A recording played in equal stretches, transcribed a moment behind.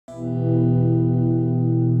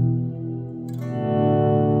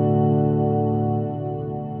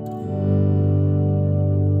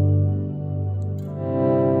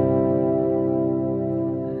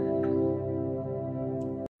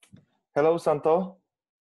Hello, Santo.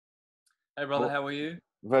 Hey, brother, how are you?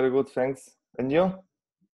 Very good, thanks. And you?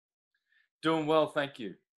 Doing well, thank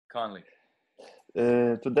you. Kindly.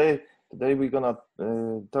 Today we're gonna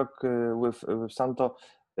talk with Santo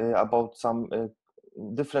about some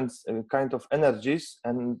different kind of energies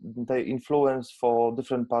and their influence for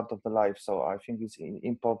different part of the life. So I think it's an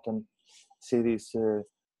important series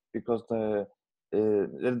because there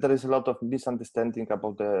is a lot of misunderstanding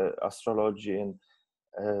about the astrology, and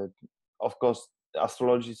of course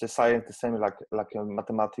astrology is a science the same like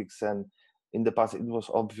mathematics, and in the past it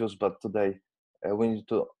was obvious, but today we need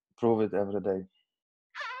to prove it every day.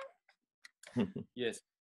 Yes,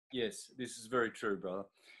 this is very true, brother.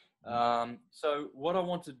 So what I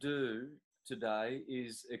want to do today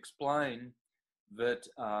is explain that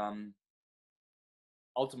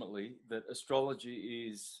ultimately that astrology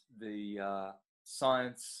is the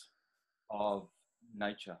science of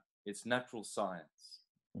nature. It's natural science.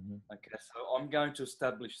 Okay, so I'm going to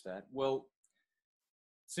establish that. Well,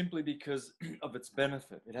 simply because of its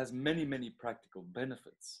benefit. It has many, many practical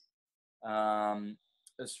benefits.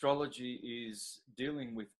 Astrology is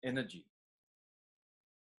dealing with energy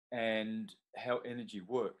and how energy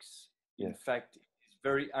works. In fact, it's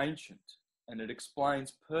very ancient, and it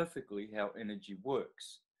explains perfectly how energy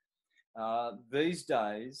works. These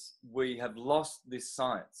days, we have lost this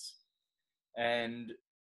science, and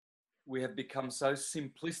we have become so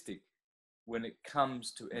simplistic when it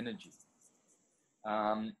comes to energy.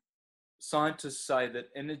 Scientists say that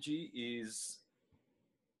energy is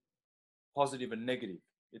positive and negative.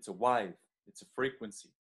 It's a wave, it's a frequency.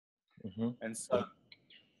 And so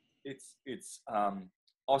it's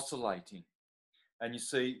oscillating. And you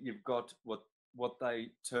see, you've got what they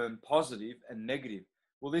term positive and negative.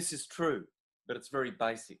 Well, this is true, but it's very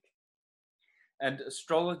basic. And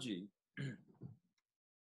astrology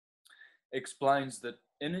explains that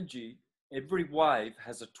energy, every wave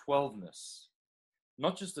has a 12ness,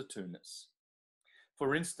 not just a 2ness.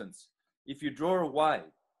 For instance, if you draw a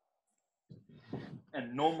wave,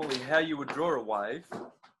 and normally how you would draw a wave,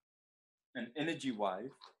 an energy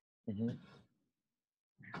wave,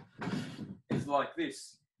 is like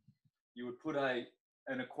this. You would put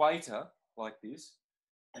an equator like this,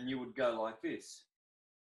 and you would go like this.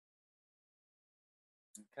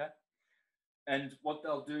 Okay? And what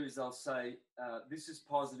they'll do is they'll say, this is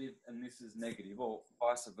positive and this is negative, or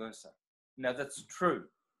vice versa. Now that's true.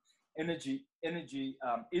 Energy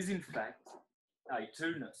is in fact a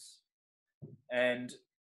 2ness. And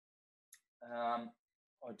I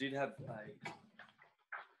did have a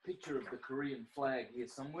picture of the Korean flag here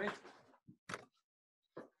somewhere.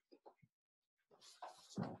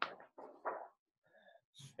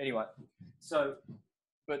 Anyway, so,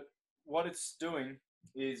 but what it's doing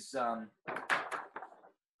is,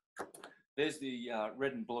 there's the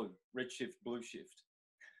red and blue, red shift, blue shift.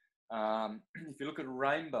 If you look at a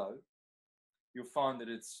rainbow, you'll find that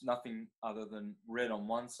it's nothing other than red on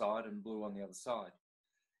one side and blue on the other side.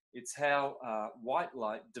 It's how white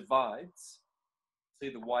light divides, see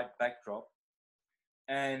the white backdrop,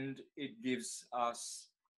 and it gives us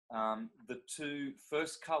the two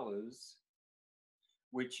first colors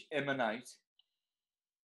which emanate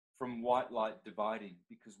from white light dividing,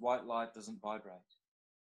 because white light doesn't vibrate,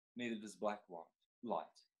 neither does black light.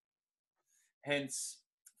 Hence,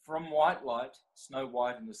 from white light, Snow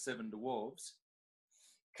White and the 7 dwarves,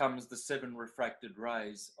 comes the 7 refracted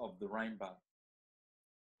rays of the rainbow.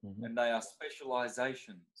 And they are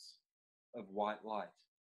specializations of white light.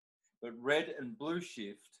 But red and blue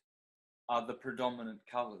shift are the predominant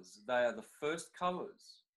colors. They are the first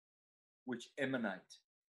colors which emanate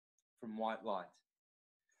from white light.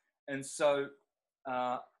 And so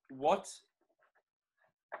what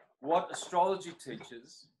astrology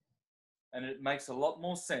teaches, and it makes a lot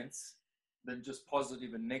more sense than just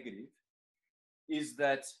positive and negative, is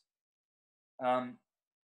that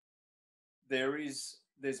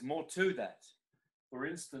there's more to that. For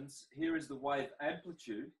instance, here is the wave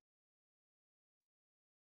amplitude.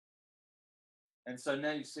 And so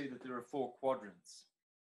now you see that there are 4 quadrants.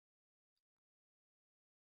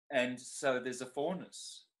 And so there's a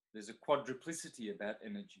 4ness. There's a quadruplicity about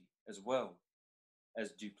energy as well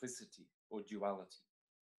as duplicity or duality.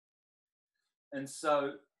 And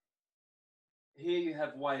so here you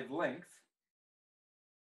have wavelength.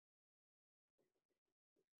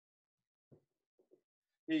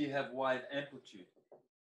 Here you have wave amplitude.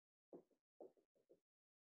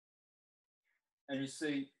 And you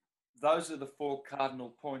see, those are the 4 cardinal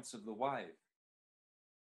points of the wave.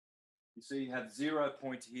 You see, you have 0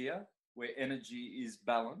 point here, where energy is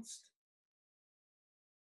balanced.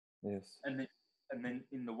 Yes. And And then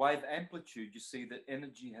in the wave amplitude, you see that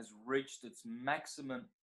energy has reached its maximum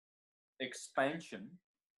expansion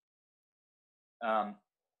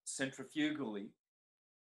centrifugally,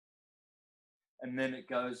 and then it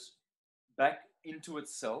goes back into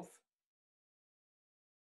itself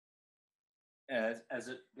as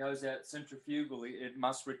it goes out centrifugally, it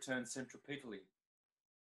must return centripetally.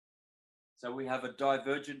 So we have a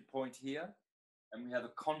divergent point here, and we have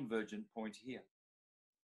a convergent point here.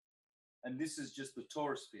 And this is just the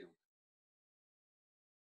torus field.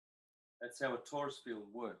 That's how a torus field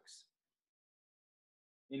works.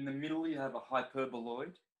 In the middle, you have a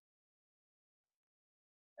hyperboloid.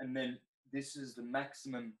 And then this is the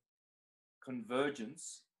maximum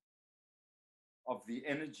convergence of the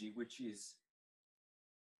energy, which is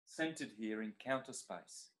centered here in counter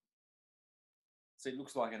space. So it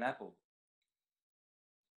looks like an apple.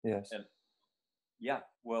 Yes. And yeah,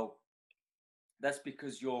 well, that's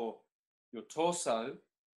because your torso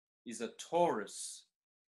is a torus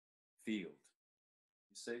field.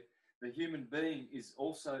 You see, the human being is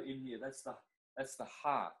also in here. That's the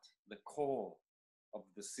heart, the core of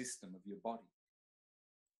the system of your body.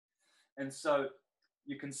 And so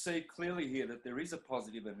you can see clearly here that there is a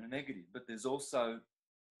positive and a negative, but there's also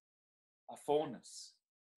a fourness.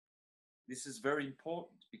 This is very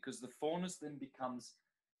important because the fourness then becomes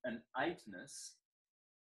an eightness,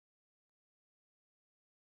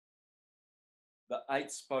 the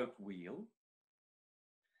 8-spoke wheel,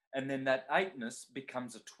 and then that eightness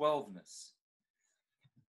becomes a 12ness.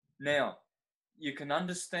 Now, you can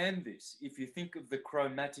understand this if you think of the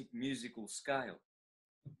chromatic musical scale.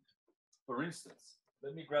 For instance,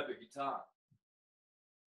 let me grab a guitar.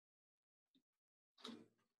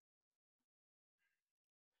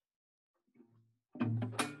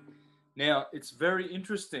 Now, it's very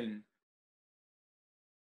interesting,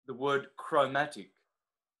 the word chromatic.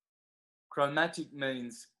 Chromatic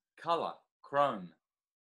means color, chrome.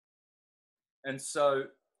 And so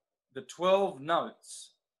the 12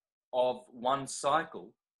 notes of one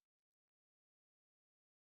cycle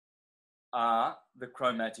are the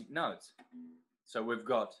chromatic notes. So we've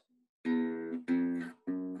got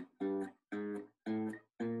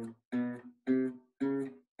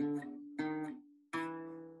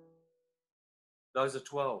those are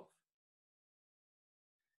 12.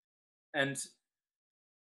 And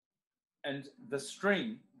the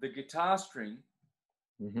string, the guitar string,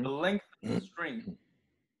 the length of the string,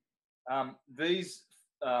 these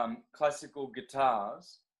classical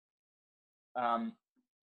guitars,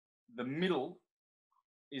 the middle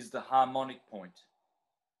is the harmonic point.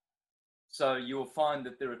 So you'll find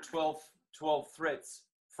that there are 12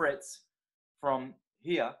 frets from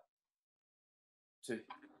here to,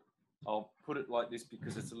 I'll put it like this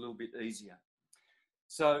because it's a little bit easier.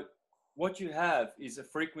 So what you have is a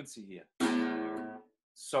frequency here.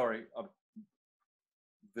 Sorry,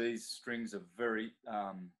 these strings are very,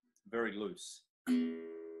 very loose.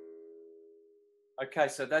 Okay,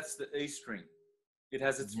 so that's the E string. It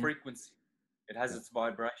has its frequency. It has its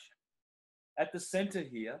vibration. At the center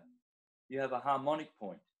here, you have a harmonic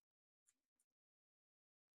point.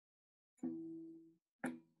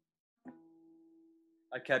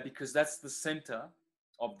 Okay, because that's the center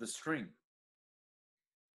of the string.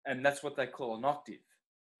 And that's what they call an octave.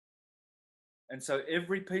 And so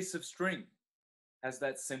every piece of string has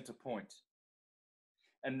that center point.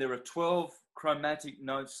 And there are 12 chromatic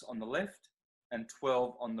notes on the left and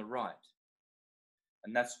 12 on the right.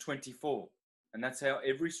 And that's 24. And that's how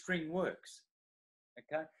every string works.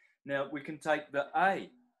 Okay? Now we can take the A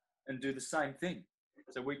and do the same thing.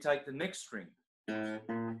 So we take the next string.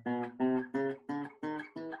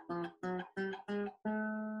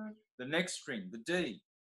 The next string, the D.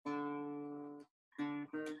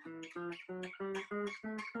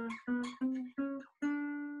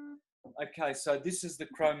 Okay, so this is the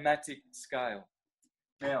chromatic scale.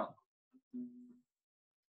 Now,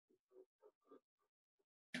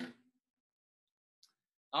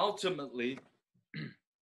 ultimately,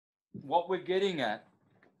 what we're getting at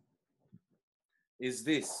is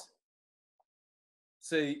this.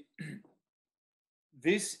 See,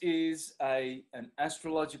 this is an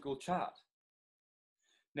astrological chart.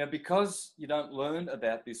 Now, because you don't learn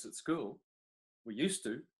about this at school, we used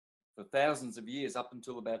to, for thousands of years, up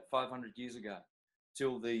until about 500 years ago,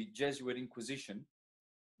 till the Jesuit Inquisition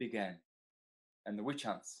began and the witch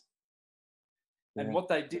hunts. Yeah. And what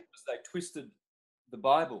they did was they twisted the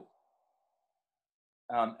Bible,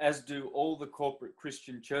 as do all the corporate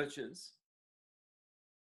Christian churches.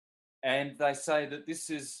 And they say that this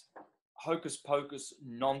is hocus pocus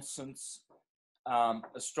nonsense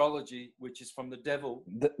astrology, which is from the devil.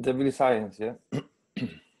 Devil science, yeah.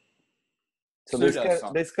 So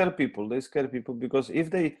Pseudoscience. they scare people. They scare people because if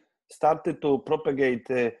they started to propagate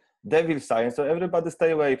devil science, so everybody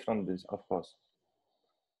stay away from this, of course.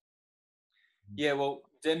 Yeah, well,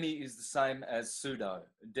 demi is the same as pseudo.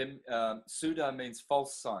 Pseudo means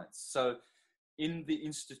false science. So in the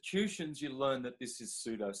institutions, you learn that this is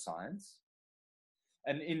pseudoscience.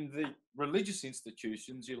 And in the religious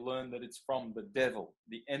institutions, you learn that it's from the devil,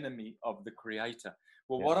 the enemy of the creator.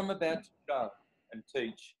 Well, Yes. what I'm about to show and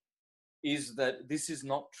teach is that this is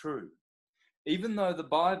not true. Even though the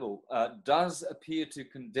Bible does appear to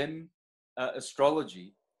condemn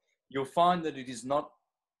astrology, you'll find that it is not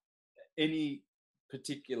any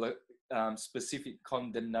particular specific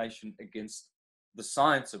condemnation against the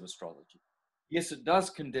science of astrology. Yes, it does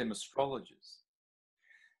condemn astrologers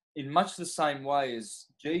in much the same way as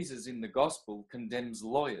Jesus in the gospel condemns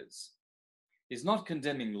lawyers. He's not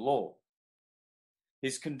condemning law,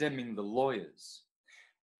 he's condemning the lawyers.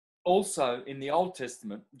 Also, in the Old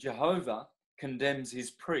Testament, Jehovah condemns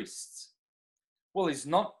his priests. Well, he's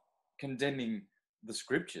not condemning the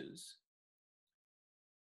scriptures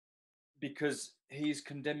because he's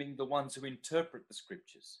condemning the ones who interpret the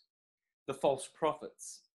scriptures, the false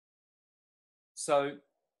prophets. So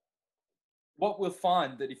what we'll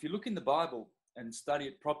find that if you look in the Bible and study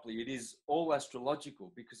it properly, it is all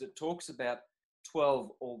astrological because it talks about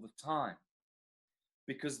 12 all the time.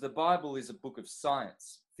 Because the Bible is a book of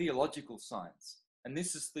science, theological science, and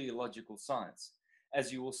this is theological science,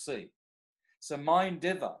 as you will see. So my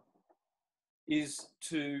endeavor is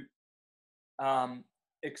to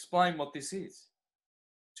explain what this is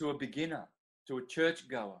to a beginner, to a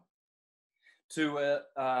churchgoer, to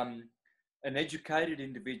an educated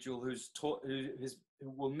individual who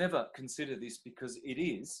will never consider this because it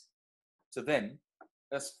is, to them,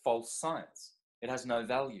 that's false science. It has no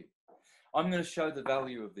value. I'm going to show the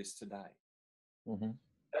value of this today. Mm-hmm.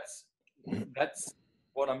 That's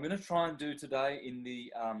what I'm going to try and do today in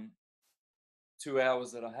the 2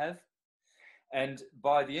 hours that I have. And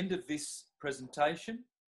by the end of this presentation,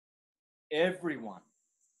 everyone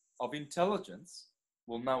of intelligence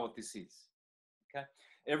will know what this is. Okay?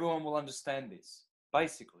 Everyone will understand this,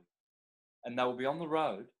 basically. And they will be on the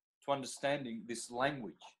road to understanding this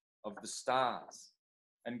language of the stars.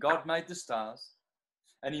 And God made the stars,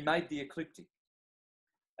 and he made the ecliptic.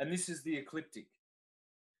 And this is the ecliptic.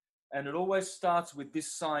 And it always starts with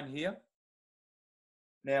this sign here.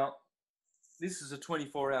 Now, this is a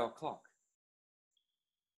 24-hour clock.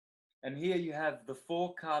 And here you have the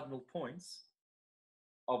 4 cardinal points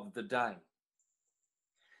of the day.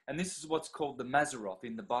 And this is what's called the Mazzaroth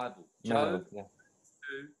in the Bible. Job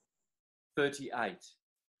 2:38,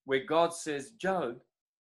 where God says, Job,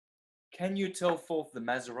 can you tell forth the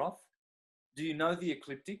Mazzaroth? Do you know the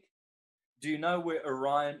ecliptic? Do you know where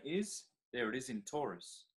Orion is? There it is in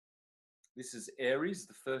Taurus. This is Aries,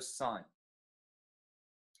 the first sign.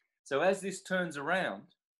 So as this turns around,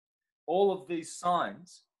 all of these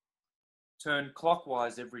signs turn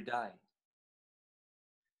clockwise every day.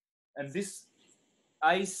 And this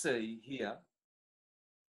AC here,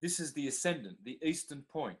 this is the ascendant, the eastern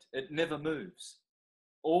point. It never moves.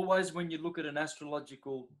 Always when you look at an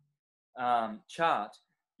astrological chart,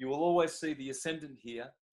 you will always see the ascendant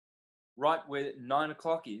here, right where 9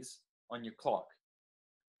 o'clock is on your clock.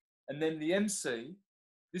 And then the MC,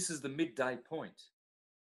 this is the midday point,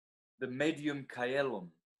 the medium caelum,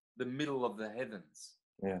 the middle of the heavens.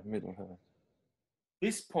 Yeah, middle heaven.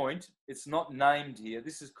 This point, it's not named here.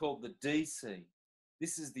 This is called the DC.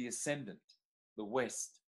 This is the ascendant, the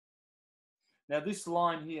west. Now, this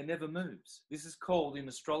line here never moves. This is called in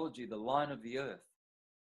astrology the line of the earth,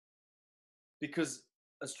 because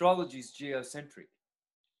astrology is geocentric.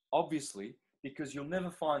 Obviously, because you'll never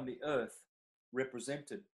find the earth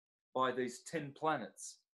represented by these 10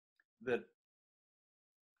 planets that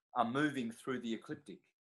are moving through the ecliptic,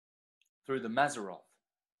 through the Mazzaroth.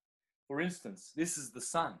 For instance, this is the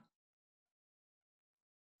sun.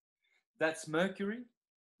 That's Mercury,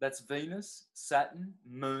 that's Venus, Saturn,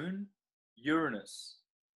 Moon, Uranus,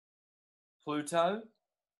 Pluto,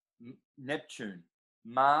 Neptune,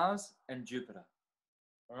 Mars, and Jupiter.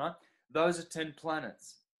 All right, those are 10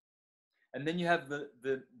 planets. And then you have the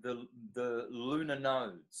lunar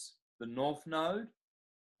nodes, the north node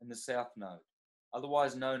and the south node,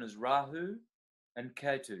 otherwise known as Rahu and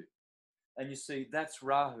Ketu. And you see, that's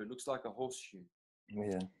Rahu, looks like a horseshoe.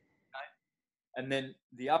 Yeah. Okay? And then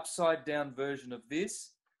the upside down version of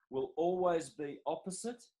this will always be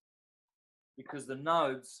opposite, because the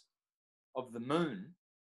nodes of the moon,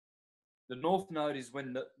 the north node is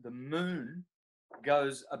when the moon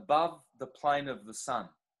goes above the plane of the sun.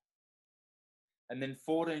 And then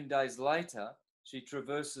 14 days later, she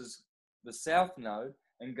traverses the south node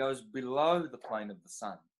and goes below the plane of the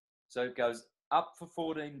sun. So it goes up for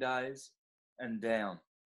 14 days and down.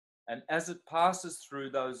 And as it passes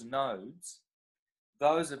through those nodes,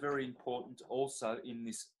 those are very important also in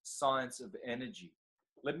this science of energy.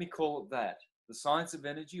 Let me call it that, the science of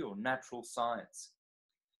energy or natural science.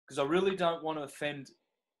 Because I really don't want to offend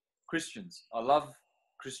Christians. I love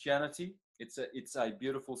Christianity. It's a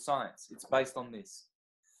beautiful science. It's based on this.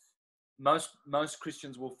 Most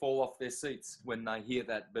Christians will fall off their seats when they hear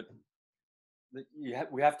that, but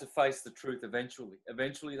we have to face the truth eventually.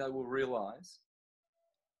 Eventually they will realize,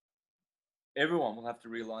 everyone will have to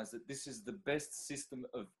realize that this is the best system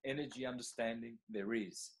of energy understanding there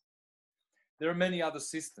is. There are many other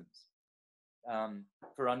systems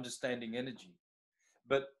for understanding energy.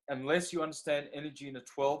 But unless you understand energy in a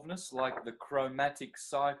 12ness, like the chromatic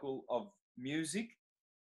cycle of music,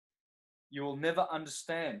 you will never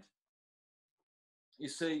understand. You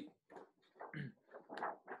see,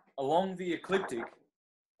 along the ecliptic,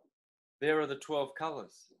 there are the 12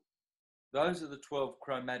 colors. Those are the 12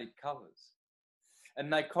 chromatic colors.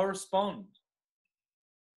 And they correspond.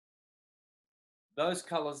 Those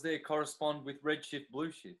colors there correspond with redshift,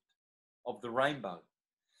 blueshift of the rainbow.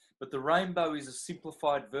 But the rainbow is a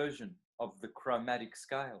simplified version of the chromatic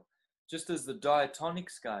scale. Just as the diatonic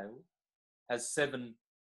scale has 7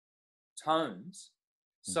 tones,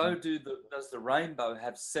 so does the rainbow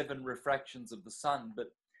have 7 refractions of the sun,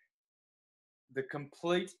 but the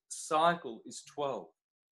complete cycle is 12.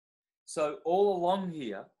 So all along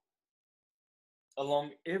here,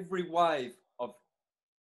 along every wave of,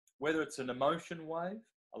 whether it's an emotion wave,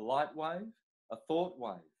 a light wave, a thought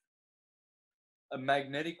wave, a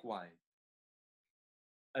magnetic wave,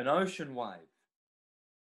 an ocean wave,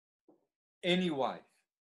 any wave,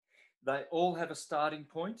 they all have a starting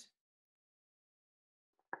point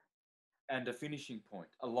and a finishing point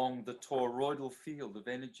along the toroidal field of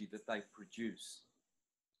energy that they produce.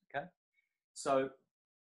 Okay? So,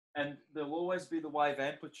 and there'll always be the wave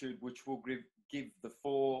amplitude, which will give the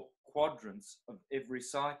 4 quadrants of every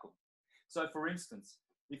cycle. So, for instance,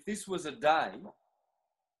 if this was a day,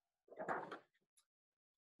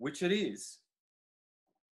 which it is,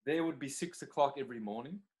 there would be 6 o'clock every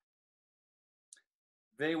morning.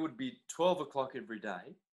 There would be 12 o'clock every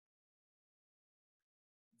day.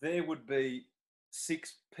 There would be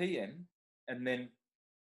 6 p.m. And then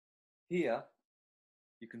here,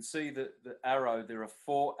 you can see the arrow. There are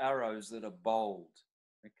 4 arrows that are bold.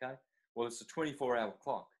 Okay? Well, it's a 24-hour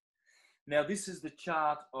clock. Now, this is the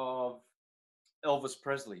chart of Elvis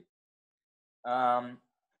Presley.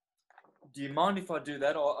 Do you mind if I do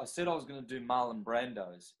that? I said I was going to do Marlon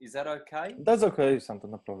Brando's. Is that okay? That's okay, Santo,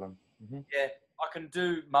 no problem. Yeah, I can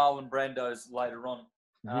do Marlon Brando's later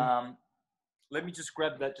on. Let me just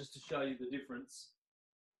grab that just to show you the difference.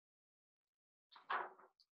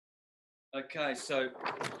 Okay, so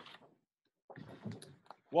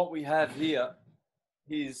what we have here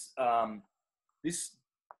is this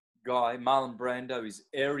guy, Marlon Brando, is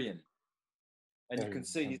Aryan. And you can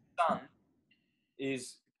see his sun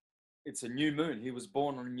is, it's a new moon. He was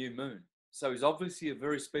born on a new moon. So he's obviously a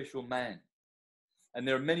very special man. And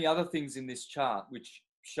there are many other things in this chart which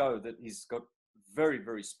show that he's got very,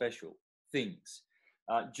 very special things.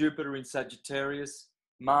 Jupiter in Sagittarius,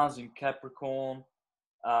 Mars in Capricorn,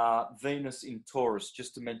 Venus in Taurus,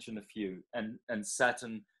 just to mention a few, and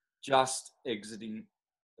Saturn just exiting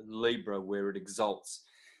Libra where it exalts.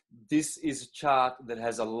 This is a chart that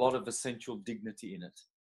has a lot of essential dignity in it.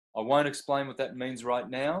 I won't explain what that means right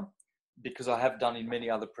now because I have done in many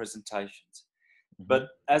other presentations. But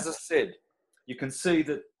as I said, you can see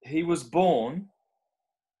that he was born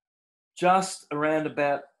just around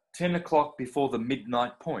about 10 o'clock before the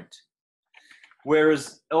midnight point.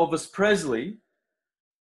 Whereas Elvis Presley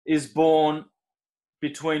is born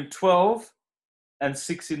between 12 and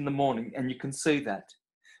 6 in the morning. And you can see that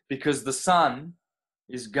because the sun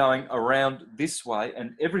is going around this way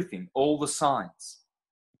and everything, all the signs,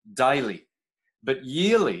 daily. But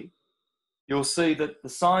yearly, you'll see that the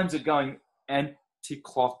signs are going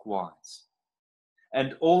anti-clockwise.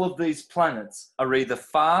 And all of these planets are either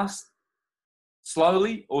fast,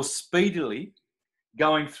 slowly, or speedily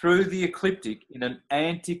going through the ecliptic in an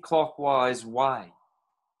anti-clockwise way.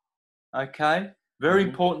 Okay? Very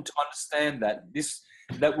important to understand that.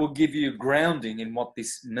 That will give you grounding in what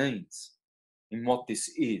this means, in what this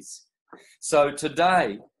is. So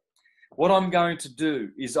today, what I'm going to do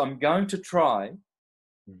is I'm going to try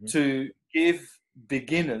to give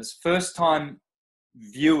beginners, first-time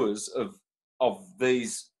viewers of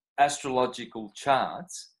these astrological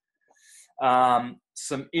charts,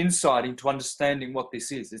 some insight into understanding what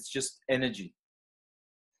this is. It's just energy.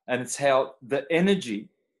 and it's how the energy,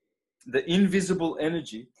 the invisible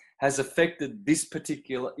energy, has affected this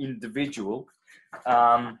particular individual.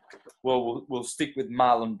 Well, we'll stick with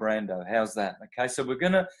Marlon Brando. How's that? Okay, so we're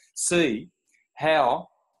going to see how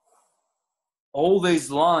all these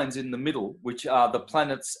lines in the middle, which are the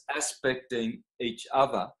planets aspecting each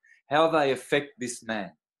other, how they affect this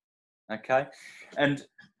man. Okay, and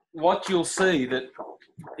what you'll see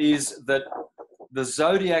is that the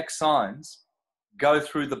zodiac signs go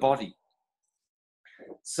through the body.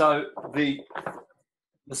 So the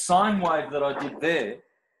sine wave that I did there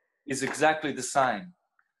is exactly the same.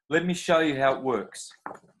 Let me show you how it works.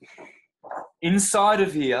 Inside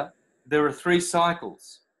of here, there are 3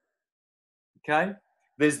 cycles. Okay?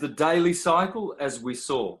 There's the daily cycle, as we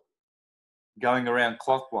saw, going around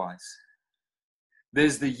clockwise.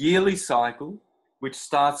 There's the yearly cycle, which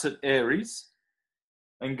starts at Aries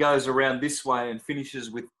and goes around this way and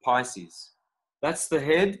finishes with Pisces. That's the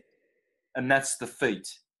head and that's the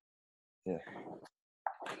feet. Yeah.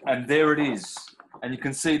 And there it is. And you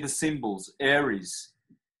can see the symbols. Aries.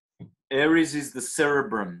 Aries is the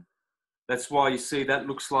cerebrum. That's why you see that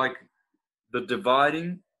looks like the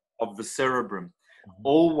dividing of the cerebrum.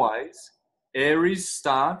 Always, Aries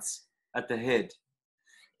starts at the head.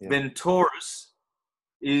 Yeah. Then Taurus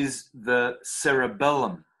is the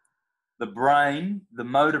cerebellum, the brain, the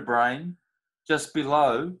motor brain, just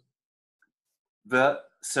below the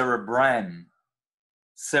cerebrum.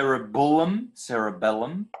 Cerebellum,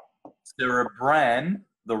 cerebrum,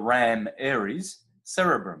 the ram, Aries,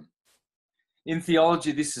 cerebrum. In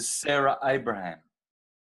theology, this is Sarah Abraham.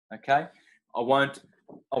 Okay, I won't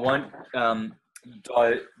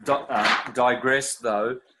digress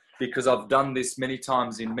though, because I've done this many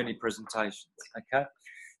times in many presentations. Okay,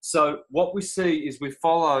 so what we see is we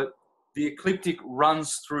follow the ecliptic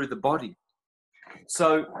runs through the body.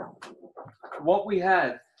 So what we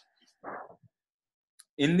have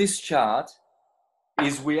in this chart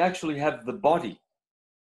is we actually have the body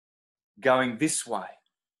going this way.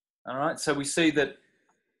 All right, so we see that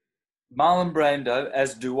Marlon Brando,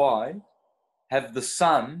 as do I, have the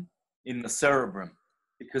sun in the cerebrum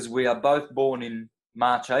because we are both born in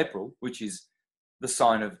March, April, which is the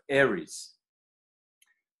sign of Aries.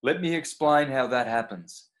 Let me explain how that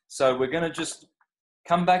happens. So we're going to just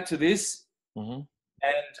come back to this,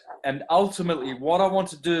 and ultimately what I want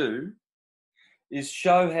to do is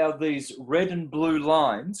show how these red and blue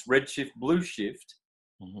lines, red shift, blue shift,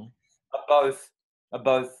 are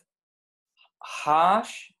both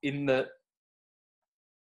harsh in the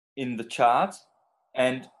chart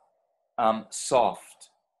and soft.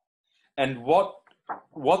 And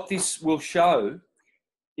what this will show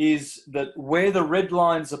is that where the red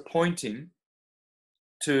lines are pointing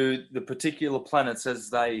to the particular planets as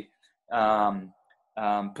they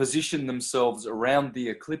position themselves around the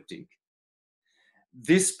ecliptic,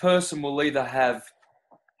 this person will either have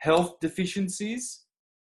health deficiencies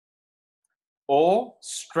or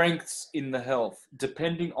strengths in the health,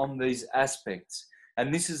 depending on these aspects.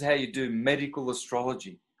 And this is how you do medical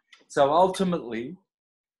astrology. So ultimately,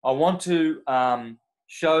 I want to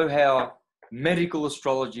show how medical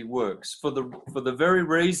astrology works for the very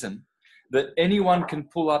reason that anyone can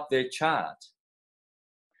pull up their chart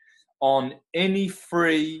on any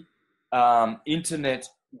free internet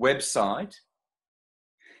website,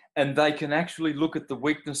 and they can actually look at the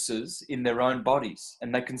weaknesses in their own bodies,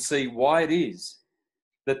 and they can see why it is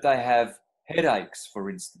that they have headaches, for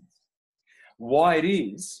instance, why it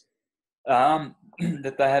is that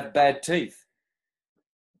they have bad teeth,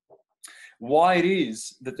 why it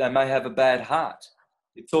is that they may have a bad heart.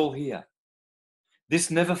 It's all here.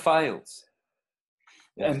 This never fails.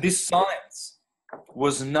 And this science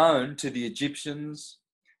was known to the Egyptians,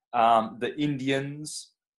 the Indians,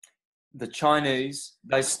 the Chinese.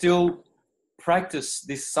 They still practice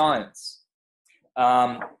this science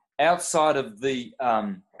outside of the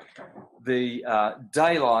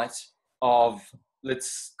daylight of,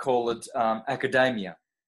 let's call it, academia,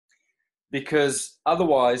 because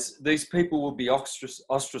otherwise these people will be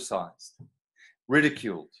ostracized,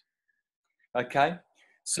 ridiculed. Okay,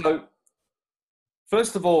 so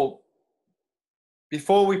first of all,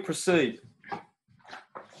 before we proceed,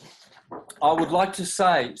 I would like to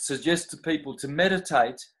suggest to people to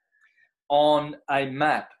meditate on a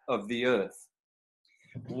map of the Earth.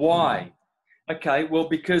 Why? Okay, well,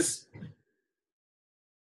 because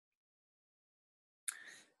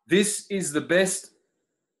this is the best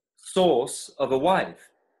source of a wave.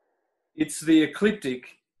 It's the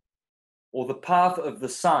ecliptic, or the path of the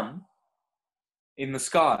sun in the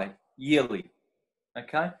sky yearly.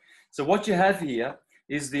 Okay, so what you have here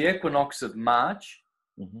is the equinox of March.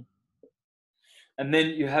 And then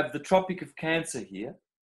you have the Tropic of Cancer here.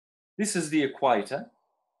 This is the equator,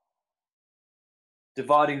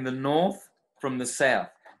 dividing the north from the south.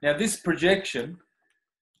 Now, this projection,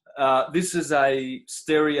 this is a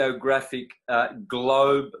stereographic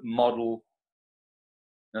globe model.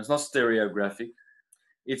 No, it's not stereographic.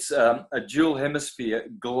 It's a dual hemisphere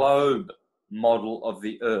globe model of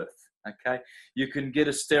the Earth. Okay, you can get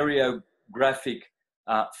a stereographic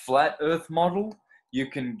flat Earth model. You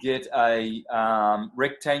can get a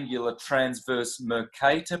rectangular transverse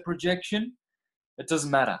Mercator projection. It doesn't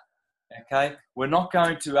matter. Okay, we're not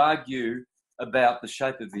going to argue about the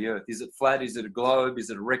shape of the Earth. Is it flat? Is it a globe? Is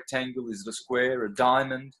it a rectangle? Is it a square? A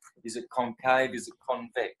diamond? Is it concave? Is it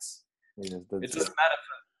convex? Yes, It doesn't matter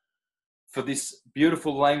for this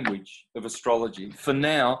beautiful language of astrology. For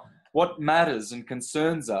now, what matters and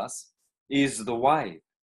concerns us is the wave.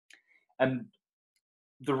 And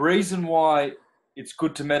the reason why it's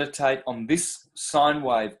good to meditate on this sine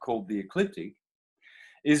wave called the ecliptic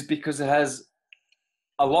is because it has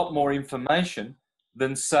a lot more information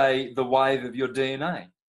than, say, the wave of your DNA,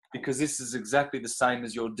 because this is exactly the same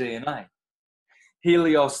as your DNA.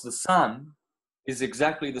 Helios, the sun, is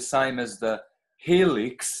exactly the same as the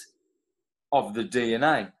helix of the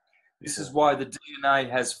DNA. This is why the DNA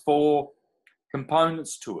has 4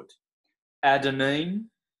 components to it: adenine,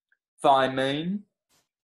 thymine,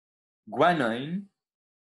 guanine,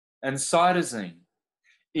 and cytosine,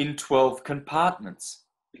 in 12 compartments,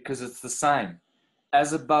 because it's the same.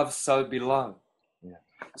 As above, so below. Yeah.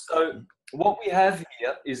 So what we have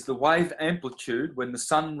here is the wave amplitude when the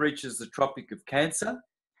sun reaches the Tropic of Cancer,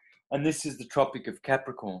 and this is the Tropic of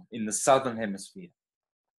Capricorn in the southern hemisphere.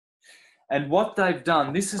 And what they've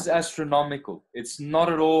done, this is astronomical. It's not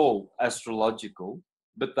at all astrological,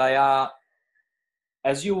 but they are,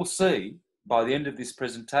 as you will see by the end of this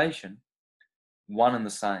presentation, one and the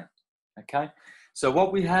same. Okay? So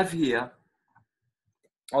what we have here,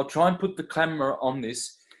 I'll try and put the camera on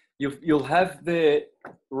this. You'll have there,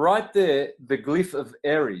 right there, the glyph of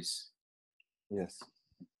Aries. Yes.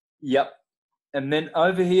 Yep. And then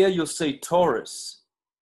over here, you'll see Taurus.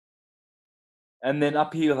 And then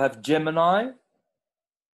up here, you'll have Gemini,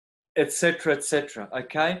 etc., etc.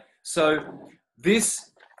 Okay? So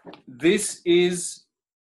this is,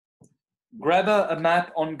 grab a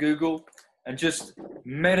map on Google and just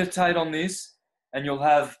meditate on this, and you'll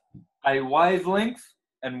have a wavelength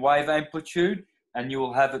and wave amplitude, and you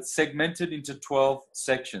will have it segmented into 12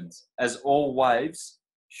 sections, as all waves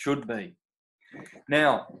should be.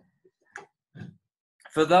 Now,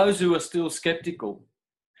 for those who are still skeptical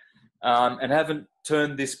and haven't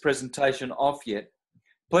turned this presentation off yet,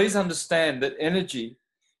 please understand that energy,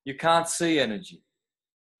 you can't see energy.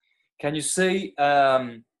 Can you see,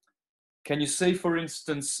 for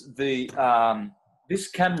instance,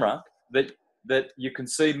 this camera that you can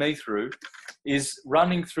see me through is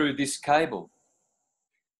running through this cable.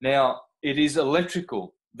 Now, it is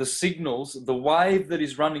electrical. The signals, the wave that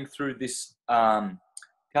is running through this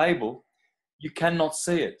cable, you cannot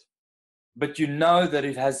see it, but you know that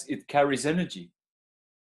it carries energy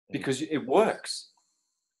because it works.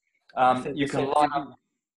 You can light up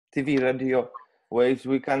TV, radio waves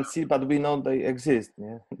we can see, but we know they exist.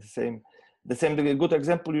 Yeah, the same. A good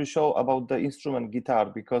example you show about the instrument guitar,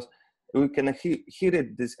 because we can hear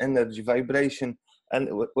it, this energy, vibration, and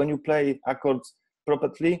when you play accords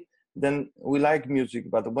properly, then we like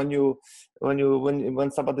music. But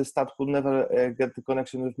when somebody starts who never get the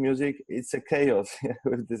connection with music, it's a chaos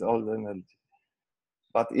with this old energy.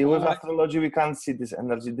 But with astrology, we can't see this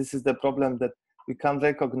energy. This is the problem, that we can't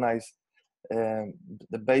recognize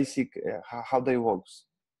the basic how they work.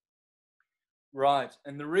 Right,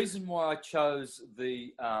 and the reason why I chose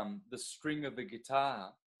the string of a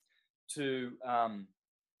guitar to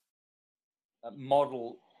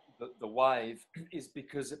model the wave is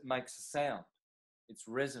because it makes a sound. It's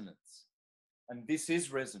resonance, and this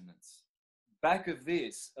is resonance. Back of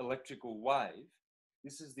this electrical wave,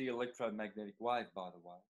 this is the electromagnetic wave, by the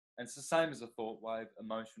way, and it's the same as a thought wave,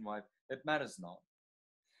 emotion wave. It matters not.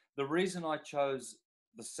 The reason I chose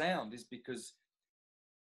the sound is because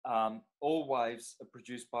all waves are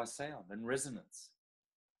produced by sound and resonance.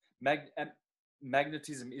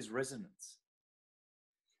 Magnetism is resonance.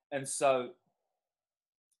 And so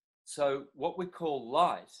what we call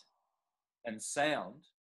light and sound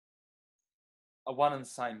are one and the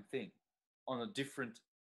same thing on a different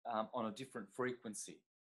frequency.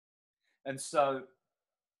 And so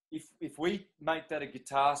if we make that a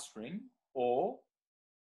guitar string, or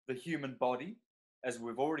the human body, as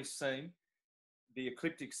we've already seen, the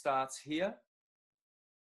ecliptic starts here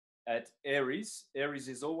at Aries. Aries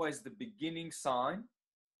is always the beginning sign.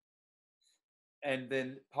 and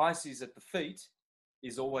then Pisces at the feet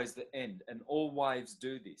is always the end. And all waves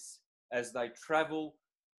do this as they travel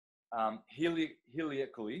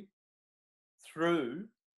heliacally through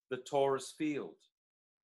the torus field,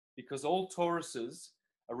 because all toruses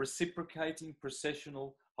are reciprocating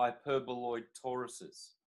precessional hyperboloid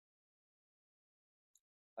toruses.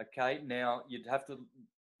 Okay, now you'd have to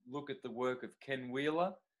look at the work of Ken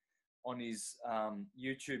Wheeler on his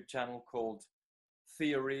YouTube channel called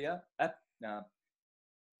Theoria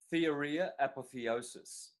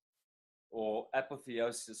Apotheosis, or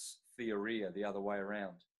Apotheosis Theoria, the other way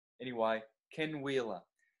around. Anyway, Ken Wheeler,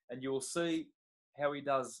 and you'll see how he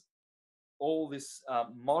does all this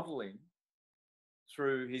modeling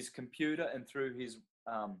through his computer and through his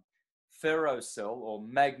ferrocell or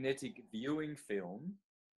magnetic viewing film,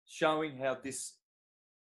 showing how this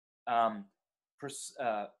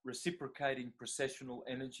reciprocating precessional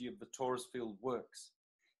energy of the torus field works.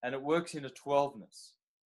 And it works in a 12ness.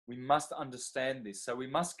 We must understand this. So we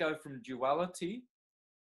must go from duality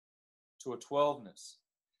to a 12ness.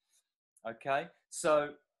 Okay,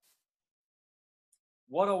 so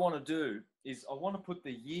what I want to do is I want to put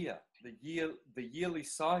the yearly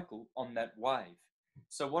cycle on that wave.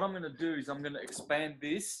 So what I'm going to do is I'm going to expand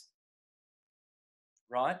this,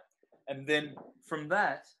 right? And then from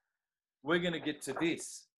that, we're going to get to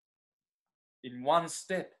this in one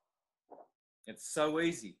step. It's so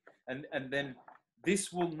easy. And then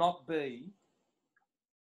this will not be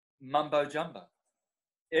mumbo jumbo.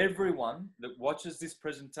 Everyone that watches this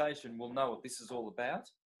presentation will know what this is all about.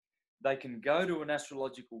 They can go to an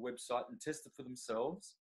astrological website and test it for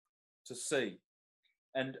themselves to see.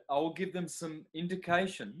 And I'll give them some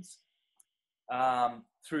indications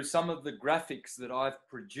through some of the graphics that I've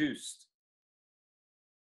produced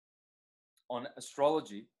on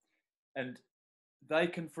astrology. And they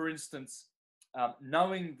can, for instance,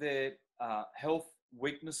 knowing their health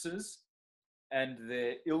weaknesses and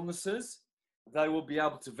their illnesses, they will be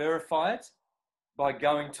able to verify it by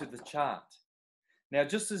going to the chart. Now,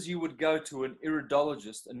 just as you would go to an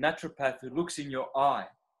iridologist, a naturopath who looks in your eye,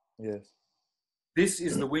 yes, this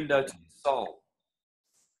is the window to your soul.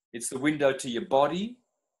 It's the window to your body,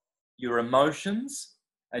 your emotions,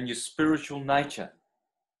 and your spiritual nature.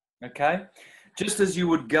 Okay? Just as you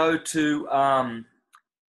would go to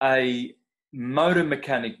a motor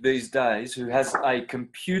mechanic these days who has a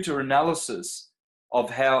computer analysis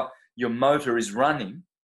of how your motor is running,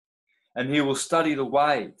 and he will study the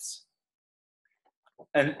waves.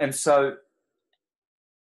 And so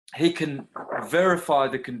he can verify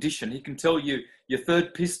the condition. He can tell you your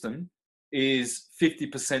third piston is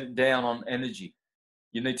 50% down on energy.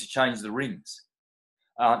 You need to change the rings.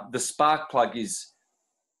 The spark plug is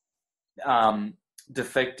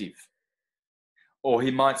defective. Or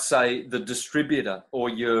he might say the distributor or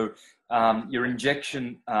your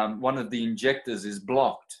injection, one of the injectors is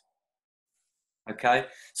blocked. Okay,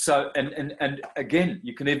 so and again,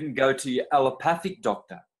 you can even go to your allopathic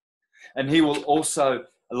doctor, and he will also,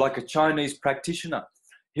 like a Chinese practitioner,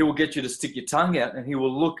 he will get you to stick your tongue out, and he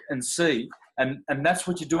will look and see, and that's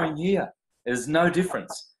what you're doing here. There's no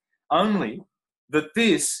difference, only that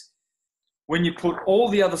this, when you put all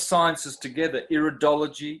the other sciences together,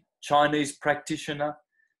 iridology, Chinese practitioner,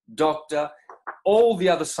 doctor, all the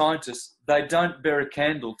other scientists, they don't bear a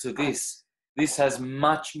candle to this. This has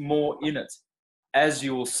much more in it, as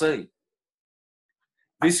you will see.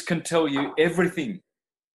 This can tell you everything,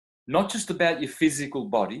 not just about your physical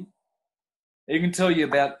body. It can tell you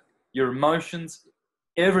about your emotions,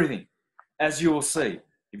 everything, as you will see,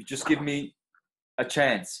 if you just give me a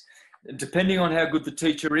chance. Depending on how good the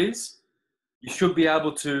teacher is, you should be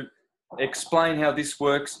able to explain how this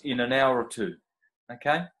works in an hour or two.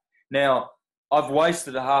 Okay? Now, I've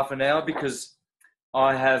wasted a half an hour because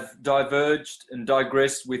I have diverged and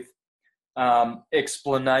digressed with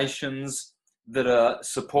explanations that are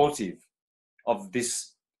supportive of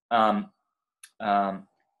this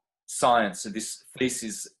science, of this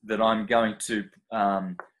thesis that I'm going to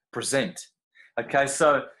present. Okay,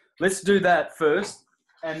 so let's do that first.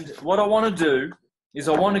 And what I want to do is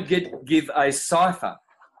I want to give a cipher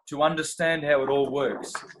to understand how it all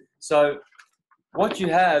works. So what you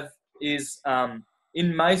have is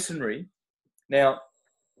in Masonry. Now,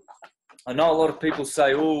 I know a lot of people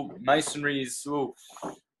say, oh, Masonry is, oh,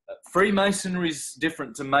 Freemasonry is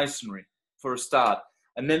different to Masonry for a start.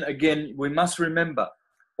 And then again, we must remember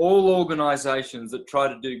all organizations that try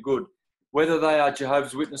to do good, whether they are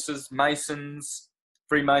Jehovah's Witnesses, Masons,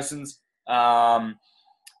 Freemasons,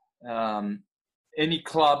 any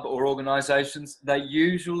club or organizations, they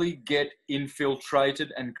usually get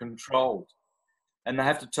infiltrated and controlled, and they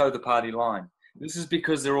have to toe the party line. This is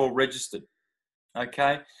because they're all registered.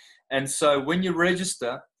 Okay? And so when you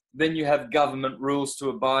register, then you have government rules to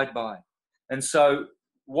abide by. And so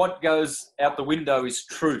what goes out the window is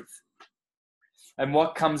truth. And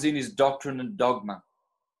what comes in is doctrine and dogma.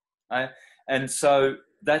 And so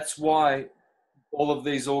that's why all of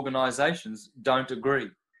these organizations don't agree.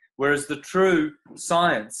 Whereas the true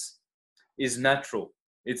science is natural.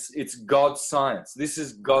 It's God's science. This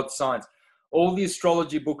is God's science. All the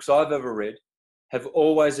astrology books I've ever read have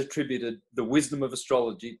always attributed the wisdom of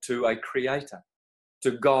astrology to a creator,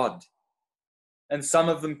 to God. And some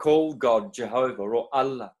of them call God Jehovah or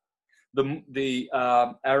Allah. The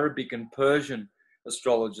Arabic and Persian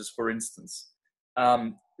astrologers, for instance,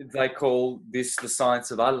 they call this the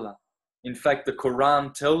science of Allah. In fact, the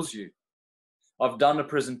Quran tells you. I've done a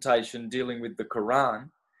presentation dealing with the Quran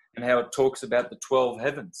and how it talks about the 12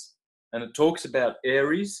 heavens. And it talks about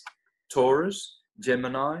Aries, Taurus,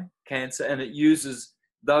 Gemini, Cancer, and it uses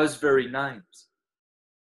those very names.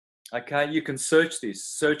 Okay, you can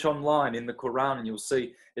search online in the Quran, and you'll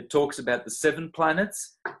see it talks about the 7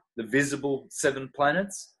 planets, the visible 7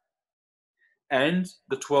 planets, and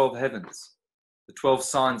the 12 heavens, the 12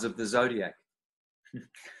 signs of the zodiac.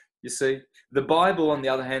 You see, the Bible, on the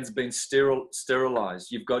other hand, has been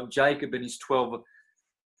sterilized. You've got Jacob and his 12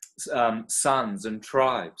 sons and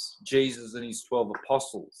tribes, Jesus and his 12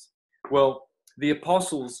 apostles. Well, the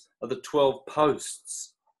apostles are the 12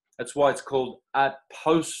 posts. That's why it's called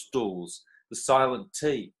apostles, the silent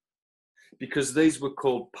T, because these were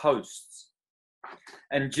called posts.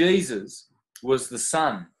 And Jesus was the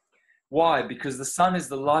Son. Why? Because the Son is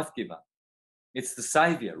the life giver. It's the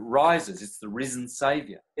Savior, rises. It's the risen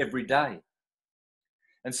Savior every day.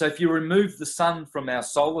 And so if you remove the sun from our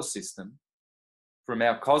solar system, from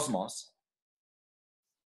our cosmos,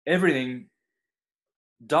 everything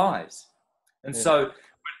dies. And so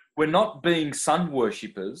we're not being sun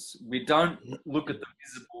worshippers. We don't look at the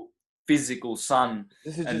visible, physical sun.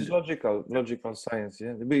 This is just logical science.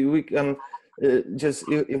 Yeah, we can just,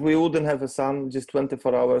 if we wouldn't have a sun, just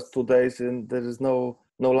 24 hours, 2 days, and there is no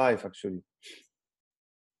life actually.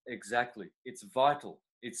 Exactly. It's vital.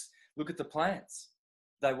 Look at the plants.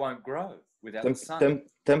 They won't grow without the sun.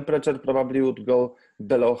 Temperature probably would go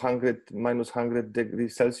below minus 100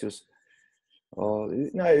 degrees Celsius.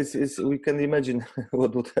 We can imagine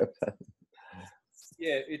what would happen.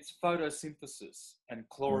 Yeah, it's photosynthesis and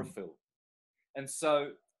chlorophyll. And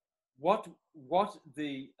so what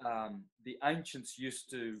the ancients used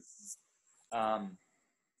to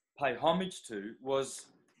pay homage to was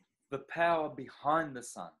the power behind the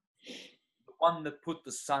sun, the one that put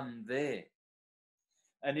the sun there.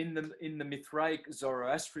 And in the Mithraic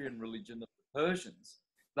Zoroastrian religion of the Persians,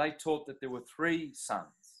 they taught that there were 3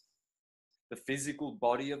 suns: the physical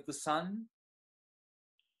body of the sun,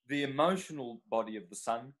 the emotional body of the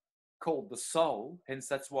sun, called the soul. Hence,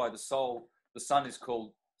 that's why the sun is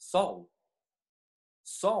called soul.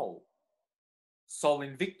 Sol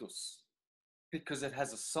Invictus, because it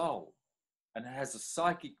has a soul. And it has a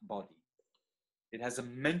psychic body. It has a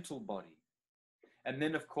mental body. And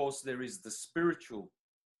then, of course, there is the spiritual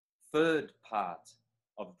 3rd part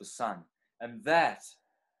of the sun. And that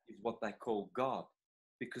is what they call God,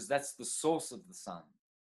 because that's the source of the sun.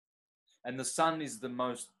 And the sun is the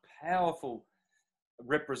most powerful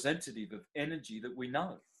representative of energy that we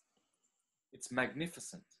know. It's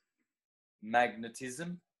magnificent.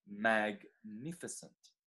 Magnetism, magnificent.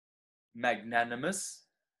 Magnanimous,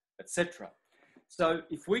 etc. So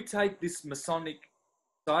if we take this Masonic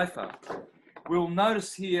cipher, we'll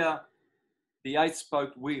notice here the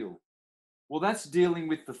 8-spoked wheel. Well, that's dealing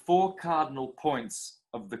with the 4 cardinal points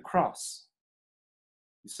of the cross.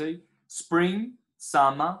 You see, spring,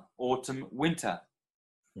 summer, autumn, winter.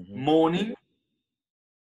 Mm-hmm.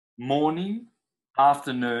 Morning,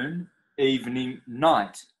 afternoon, evening,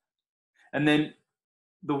 night. And then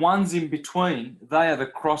the ones in between, they are the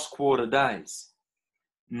cross-quarter days.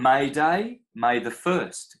 May Day, May the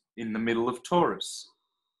 1st, in the middle of Taurus.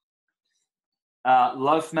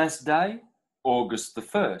 Loaf Mass Day, August the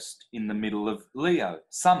 1st, in the middle of Leo,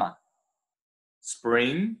 summer.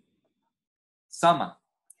 Spring, summer.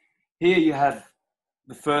 Here you have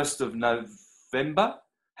the 1st of November,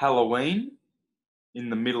 Halloween, in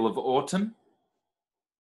the middle of autumn,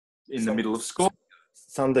 in the middle of Scorpio.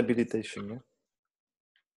 Sun debilitation, yeah?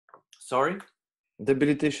 Sorry?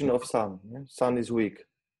 Debilitation of sun. Yeah? Sun is weak.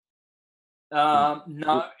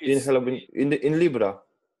 No, it's in Libra.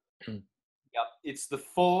 Yeah, it's the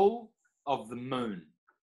fall of the moon.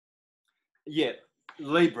 Yeah,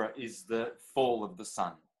 Libra is the fall of the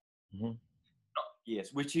sun. Mm-hmm.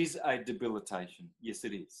 Yes, which is a debilitation. Yes,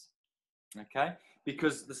 it is. Okay,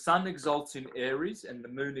 because the sun exalts in Aries and the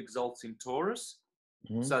moon exalts in Taurus.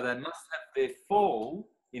 So they must have their fall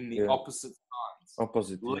in the opposite signs.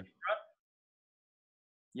 Opposite. Libra,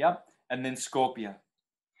 yep, and then Scorpio.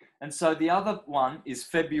 And so the other one is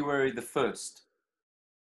February the 1st.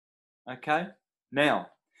 Okay? Now,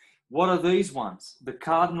 what are these ones? The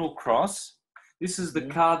cardinal cross. This is the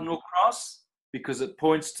cardinal cross because it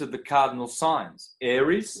points to the cardinal signs.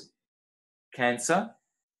 Aries, Cancer,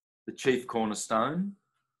 the chief cornerstone,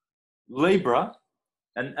 Libra,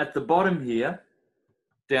 and at the bottom here,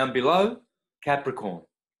 down below, Capricorn.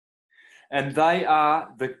 And they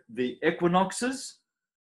are the equinoxes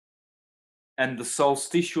and the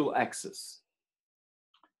solstitial axis.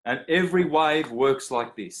 And every wave works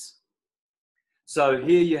like this. So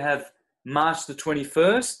here you have March the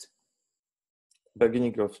 21st.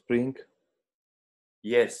 Beginning of spring.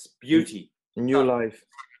 Yes, beauty. New life.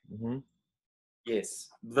 Yes,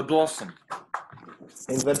 the blossom.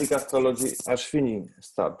 In Vedic astrology, Ashwini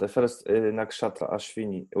start, the first nakshatra,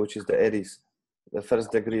 Ashwini, which is the Aries, the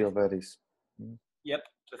first degree of Aries. Yep,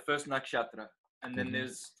 the first nakshatra. And then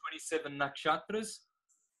there's 27 nakshatras,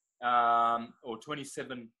 or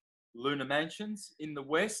 27 lunar mansions. In the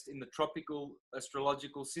West, in the tropical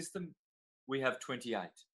astrological system, we have 28.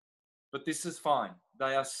 But this is fine.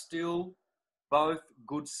 They are still both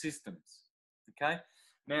good systems. Okay?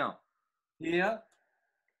 Now, here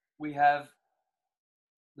we have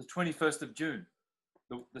the 21st of June,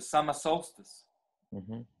 the summer solstice.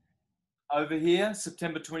 Over here,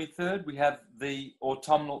 September 23rd, we have the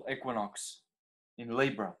autumnal equinox in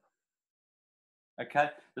Libra. Okay?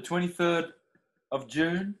 The 23rd of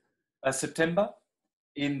September,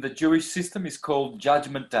 in the Jewish system is called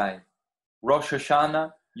Judgment Day. Rosh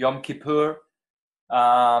Hashanah, Yom Kippur,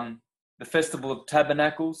 the Festival of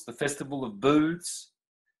Tabernacles, the Festival of Booths,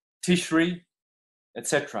 Tishri,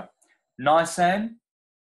 etc. Nisan,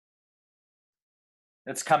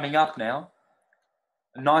 that's coming up now.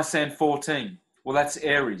 Nisan 14, well, that's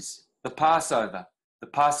Aries, the Passover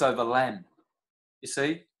lamb. You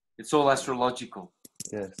see, it's all astrological.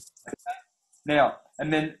 Yes. Okay. Now,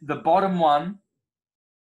 and then the bottom one,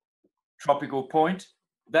 tropical point,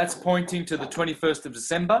 that's pointing to the 21st of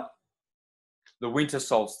December, the winter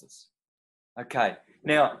solstice. Okay.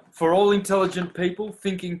 Now, for all intelligent people,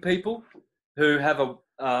 thinking people who have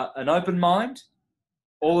an open mind,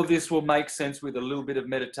 all of this will make sense with a little bit of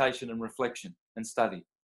meditation and reflection and study.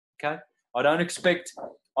 Okay? I know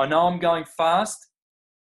I'm going fast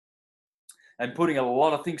and putting a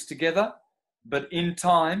lot of things together, but in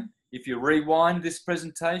time, if you rewind this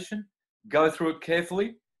presentation, go through it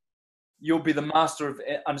carefully, you'll be the master of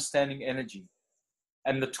understanding energy.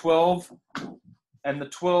 And the 12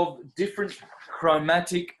 different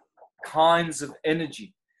chromatic kinds of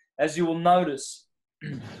energy. As you will notice,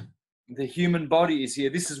 the human body is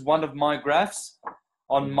here. This is one of my graphs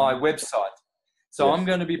on my website. So I'm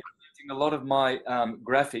going to be presenting a lot of my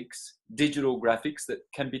graphics, digital graphics that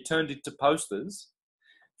can be turned into posters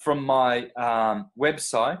from my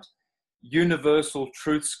website,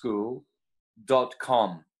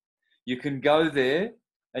 universaltruthschool.com. You can go there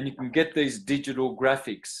and you can get these digital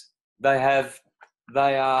graphics. They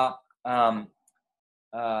are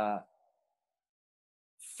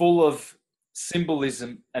full of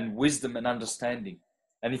symbolism and wisdom and understanding.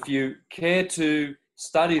 And if you care to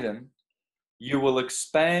study them, you will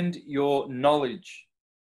expand your knowledge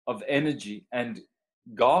of energy and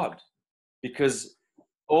God, because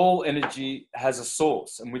all energy has a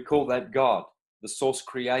source, and we call that God, the source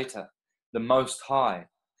creator, the Most High.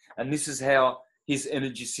 And this is how his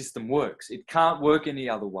energy system works. It can't work any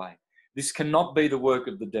other way. This cannot be the work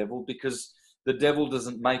of the devil, because the devil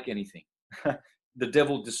doesn't make anything. The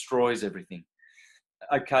devil destroys everything.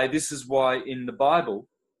 Okay, this is why in the Bible,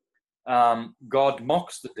 God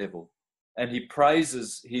mocks the devil, and he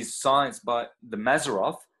praises his science by the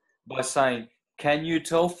Mazzaroth by saying, "Can you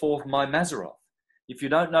tell forth my Mazzaroth?" If you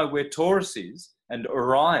don't know where Taurus is and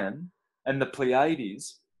Orion and the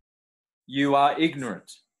Pleiades, you are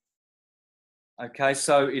ignorant. Okay,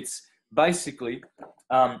 so it's basically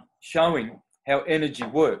showing how energy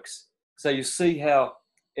works. So you see how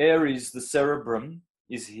Aries, the cerebrum,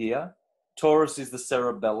 is here. Taurus is the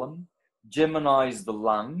cerebellum. Gemini is the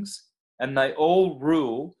lungs. And they all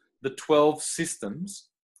rule the 12 systems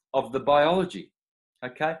of the biology.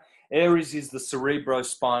 Okay? Aries is the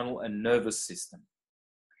cerebrospinal and nervous system.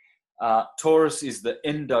 Taurus is the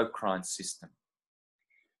endocrine system.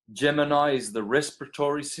 Gemini is the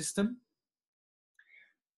respiratory system.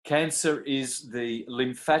 Cancer is the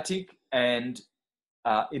lymphatic and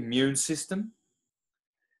immune system.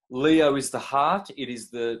 Leo is the heart. It is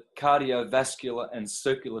the cardiovascular and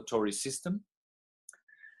circulatory system.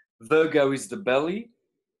 Virgo is the belly.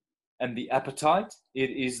 and the appetite. It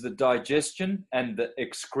is the digestion and the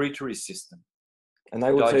excretory system. And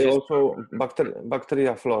I would say also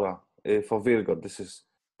bacteria flora for Virgo. This is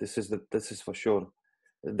for sure.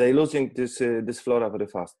 They're losing this flora very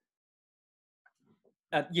fast.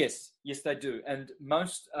 Yes, they do. And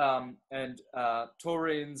most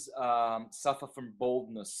Taurians suffer from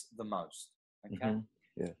baldness the most. Okay. Mm-hmm.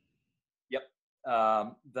 Yeah. Yep.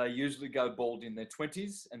 They usually go bald in their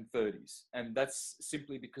 20s and 30s, and that's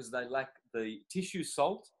simply because they lack the tissue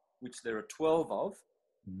salt, which there are 12 of,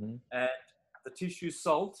 mm-hmm. and the tissue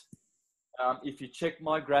salt. If you check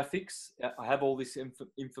my graphics, I have all this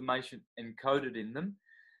information encoded in them.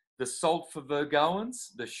 The salt for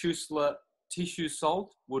Virgoans, the Schussler tissue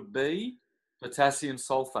salt, would be potassium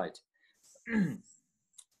sulfate.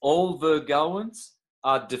 All Virgoans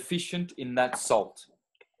are deficient in that salt.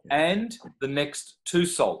 And the next two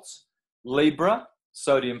salts, Libra,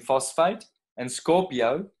 sodium phosphate, and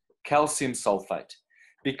Scorpio, calcium sulfate,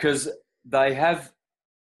 because they have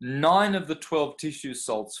 9 of the 12 tissue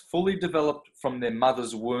salts fully developed from their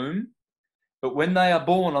mother's womb, but when they are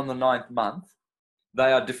born on the 9th month,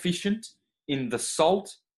 they are deficient in the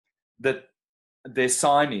salt that their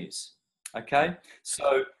sign is. Okay?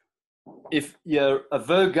 So if you're a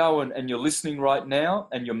Virgoan and you're listening right now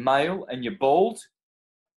and you're male and you're bald,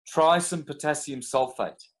 try some potassium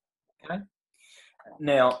sulfate. Okay?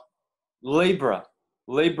 Now, Libra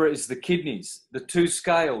is the kidneys. The 2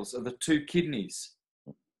 scales are the 2 kidneys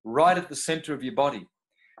right at the center of your body.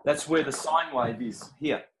 That's where the sine wave is,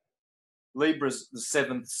 here. Libra's the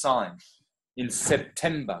 7th sign in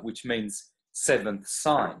September, which means 7th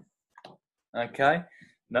sign. Okay?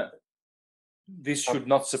 Now, this should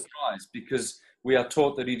not surprise, because we are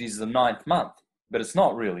taught that it is the 9th month, but it's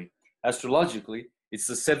not really. Astrologically, it's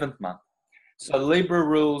the 7th month. So Libra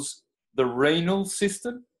rules the renal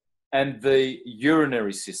system and the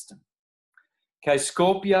urinary system. Okay,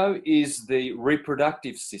 Scorpio is the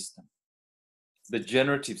reproductive system, the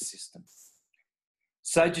generative system.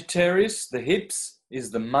 Sagittarius, the hips, is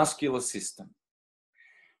the muscular system.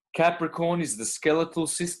 Capricorn is the skeletal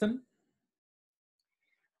system.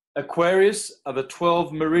 Aquarius are the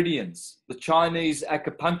 12 meridians. The Chinese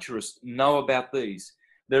acupuncturists know about these.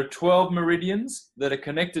 There are 12 meridians that are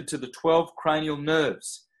connected to the 12 cranial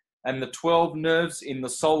nerves and the 12 nerves in the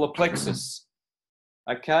solar plexus.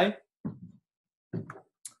 Okay?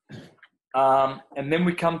 And then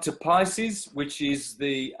we come to Pisces, which is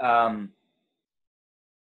the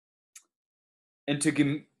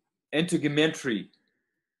integumentary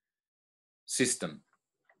system.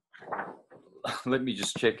 Let me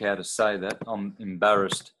just check how to say that. I'm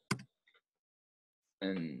embarrassed.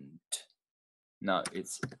 And no,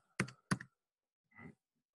 it's...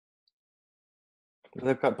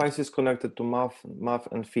 The Pisces connected to mouth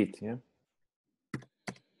and feet, yeah?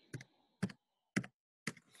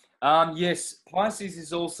 Yes, Pisces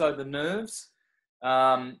is also the nerves.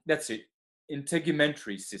 That's it.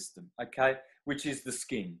 Integumentary system, okay, which is the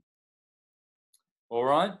skin. All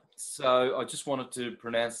right. So I just wanted to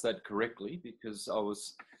pronounce that correctly, because I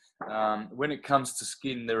was, when it comes to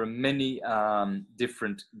skin, there are many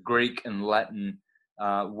different Greek and Latin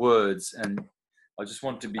words, and I just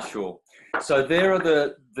want to be sure. So there are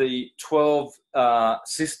the 12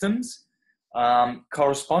 systems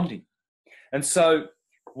corresponding. And so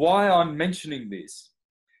why I'm mentioning this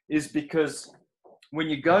is because when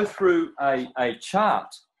you go through a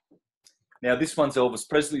chart, now this one's Elvis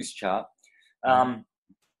Presley's chart,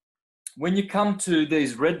 when you come to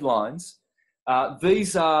these red lines,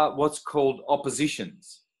 these are what's called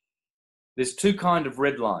oppositions. There's 2 kinds of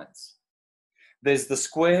red lines. There's the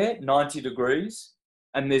square, 90 degrees,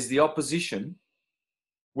 and there's the opposition,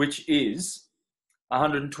 which is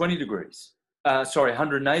 120 degrees.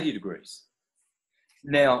 180 degrees.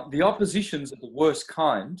 Now, the oppositions are the worst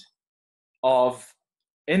kind of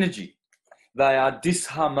energy. They are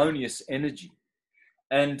disharmonious energy.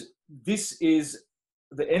 And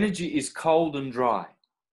the energy is cold and dry,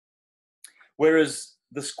 whereas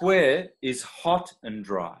the square is hot and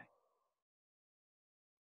dry.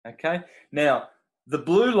 Okay? Now, the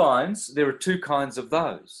blue lines, there are 2 kinds of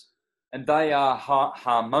those, and they are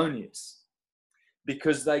harmonious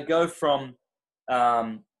because they go from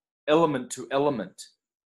element to element.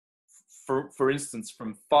 For instance,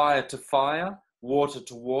 from fire to fire, water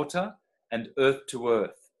to water, and earth to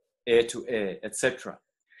earth, air to air, etc.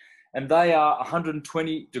 And they are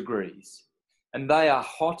 120 degrees, and they are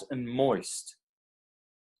hot and moist.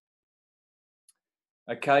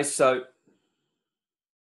 Okay, so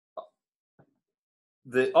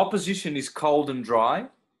the opposition is cold and dry,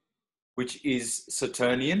 which is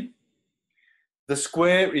Saturnian. The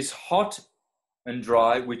square is hot and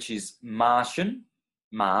dry, which is Martian,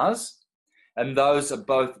 Mars, and those are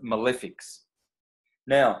both malefics.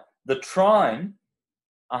 Now, the trine,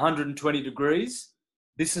 120 degrees,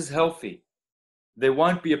 this is healthy. There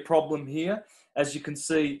won't be a problem here. As you can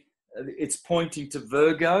see, it's pointing to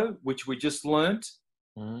Virgo, which we just learnt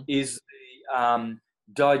is the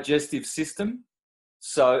digestive system.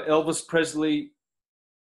 So Elvis Presley,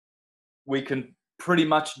 we can pretty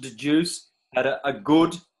much deduce had a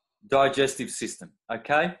good digestive system,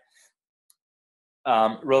 okay?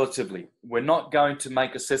 Relatively. We're not going to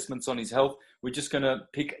make assessments on his health. We're just going to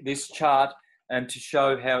pick this chart and to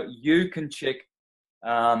show how you can check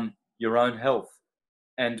your own health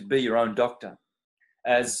and be your own doctor.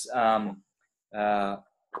 As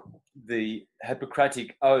the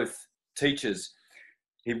Hippocratic Oath teaches,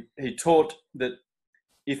 he taught that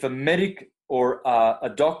if a medic or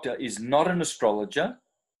a doctor is not an astrologer,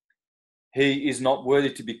 he is not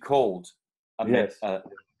worthy to be called a yes.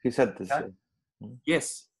 He said this. Okay?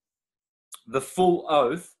 Yes. The full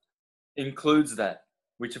oath includes that,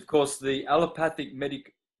 which of course the allopathic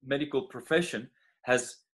medical profession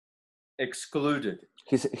has excluded.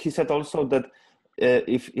 He said also that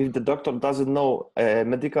if the doctor doesn't know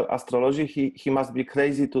medical astrology, he must be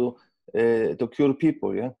crazy to cure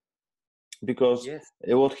people, yeah, because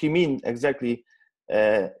what he means exactly,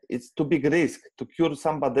 it's too big risk to cure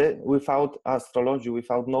somebody without astrology,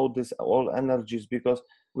 without know this all energies, because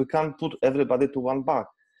we can't put everybody to one bag.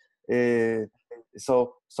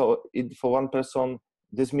 So for one person,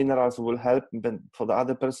 these minerals will help, but for the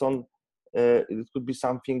other person, it could be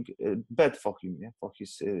something bad for him, yeah? For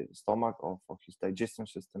his stomach or for his digestion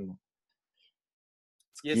system.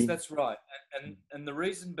 Yes, that's right. And the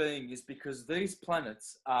reason being is because these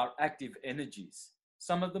planets are active energies.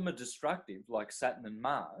 Some of them are destructive, like Saturn and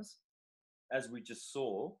Mars, as we just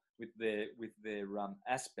saw with their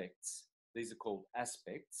aspects. These are called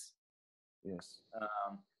aspects. Yes.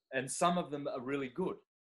 And some of them are really good,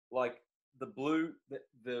 like the blue,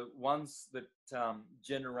 the ones that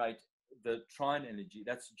generate the trine energy.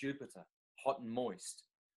 That's Jupiter, hot and moist.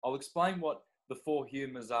 I'll explain what the four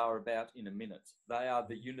humours are about in a minute. They are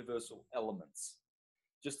the universal elements.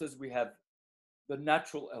 Just as we have the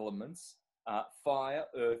natural elements, fire,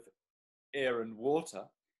 earth, air, and water,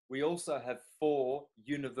 we also have four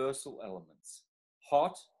universal elements: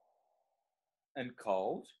 hot and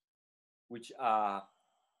cold, which are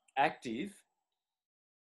active,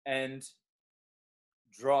 and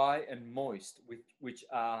dry and moist, which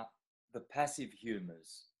are the passive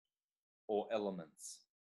humours or elements.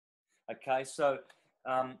 Okay, so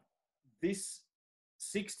this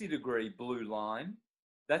 60-degree blue line,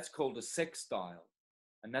 that's called a sextile,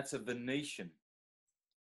 and that's a Venetian,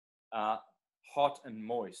 hot and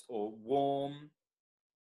moist, or warm,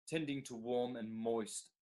 tending to warm and moist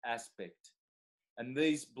aspect. And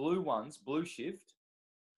these blue ones, blue shift,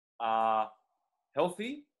 are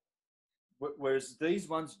healthy, whereas these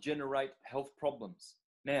ones generate health problems.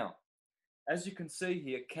 Now, as you can see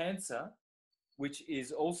here, Cancer, which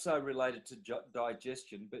is also related to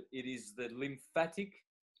digestion, but it is the lymphatic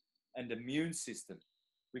and immune system.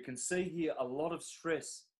 We can see here a lot of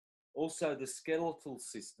stress, also the skeletal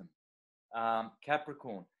system,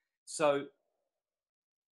 Capricorn. So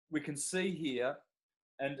we can see here,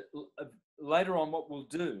 and later on what we'll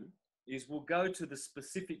do is we'll go to the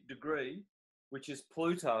specific degree, which is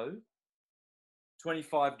Pluto,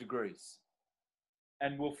 25 degrees.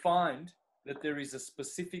 And we'll find that there is a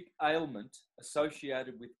specific ailment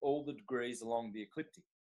associated with all the degrees along the ecliptic.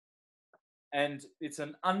 And it's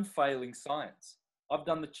an unfailing science. I've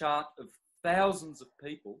done the chart of thousands of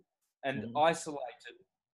people and isolated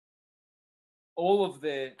all of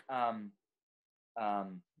their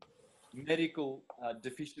medical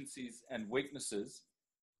deficiencies and weaknesses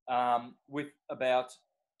with about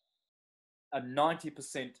a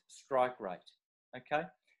 90% strike rate. Okay,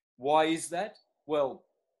 why is that? Well,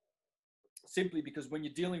 simply because when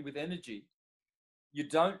you're dealing with energy,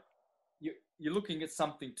 you're looking at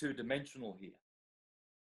something two-dimensional here,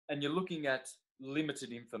 and you're looking at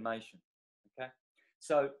limited information. Okay,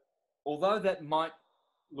 so although that might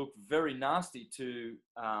look very nasty to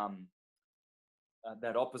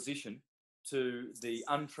that opposition to the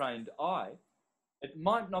untrained eye, it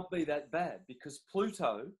might not be that bad, because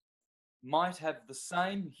Pluto might have the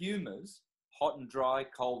same humours, hot and dry,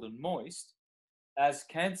 cold and moist, as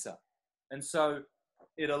Cancer. And so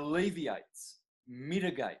it alleviates,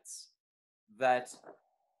 mitigates that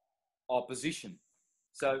opposition.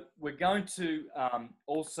 So we're going to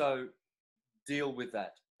also deal with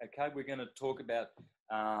that. Okay, we're going to talk about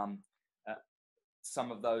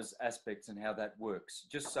some of those aspects and how that works,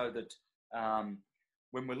 just so that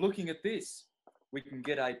when we're looking at this, we can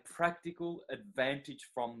get a practical advantage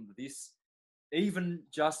from this, even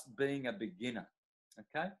just being a beginner.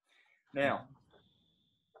 Okay? Now,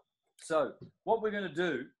 so what we're going to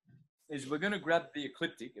do is we're going to grab the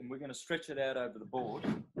ecliptic and we're going to stretch it out over the board.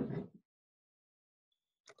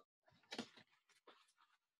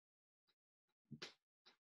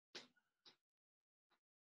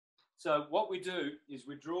 So what we do is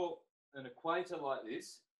we draw an equator like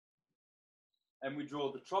this, and we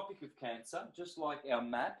draw the Tropic of Cancer, just like our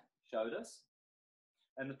map showed us,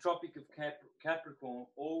 and the Tropic of Capricorn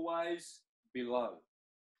always below.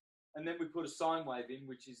 And then we put a sine wave in,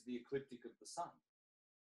 which is the ecliptic of the sun.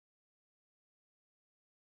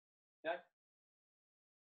 Okay?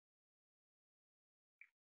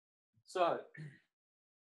 So,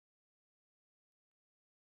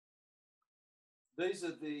 these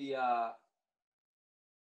are the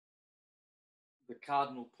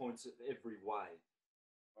cardinal points of every wave.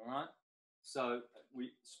 All right? So,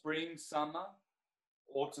 spring, summer,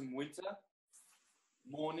 autumn, winter,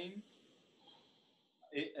 morning,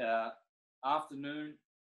 afternoon,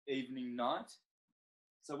 evening, night.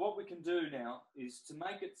 So what we can do now is to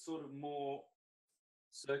make it sort of more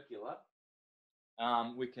circular.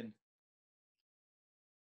 We can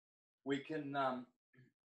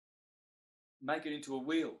make it into a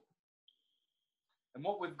wheel. And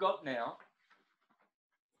what we've got now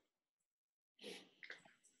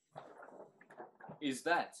is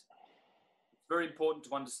that. It's very important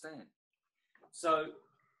to understand. So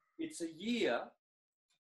it's a year,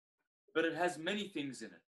 but it has many things in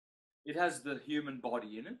it. It has the human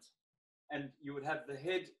body in it, and you would have the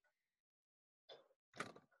head.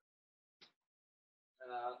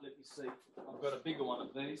 Let me see. I've got a bigger one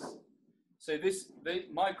of these. So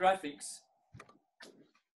my graphics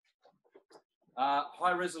are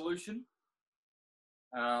high resolution.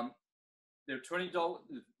 They're $20.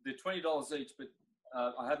 They're $20 each, but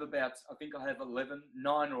I have about, I think I have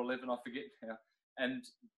 9 or 11, I forget now, and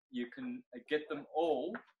you can get them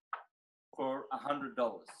all for $100.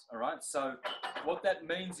 All right. So what that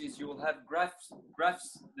means is you will have graphs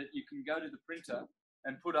that you can go to the printer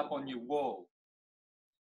and put up on your wall,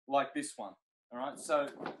 like this one. All right. So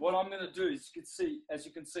what I'm going to do is, as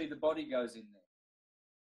you can see, the body goes in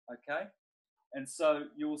there. Okay. And so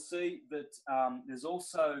you will see that there's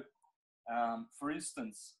also, for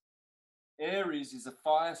instance, Aries is a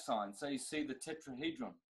fire sign. So you see the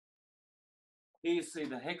tetrahedron. Here you see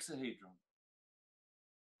the hexahedron,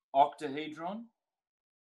 octahedron,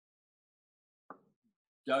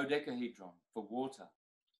 dodecahedron for water.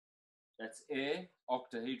 That's air,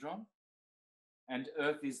 octahedron, and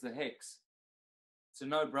earth is the hex. It's a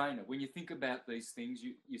no-brainer. When you think about these things,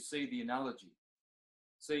 you see the analogy.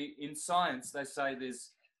 See, in science, they say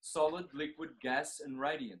there's solid, liquid, gas, and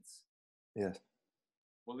radiance. Yes.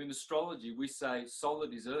 Well, in astrology, we say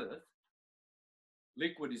solid is earth,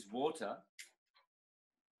 liquid is water,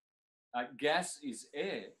 gas is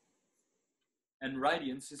air, and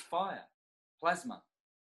radiance is fire, plasma.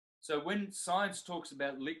 So when science talks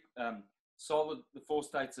about solid, the 4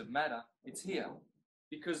 states of matter, it's here,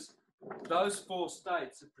 because those 4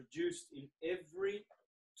 states are produced in every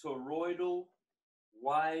toroidal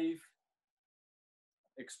wave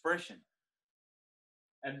expression.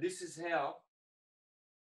 And this is how,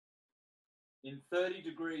 in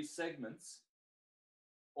 30-degree segments,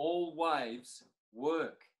 all waves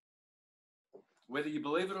work, whether you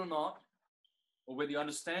believe it or not, or whether you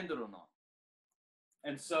understand it or not.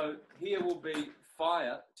 And so here will be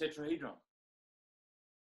fire, tetrahedron.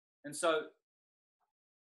 And so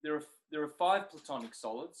there are 5 platonic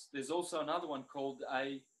solids. There's also another one called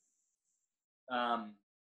a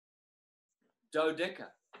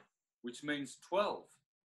dodeca, which means 12.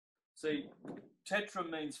 See, tetra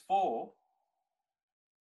means 4.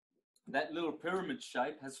 That little pyramid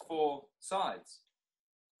shape has 4 sides.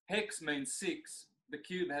 Hex means 6. The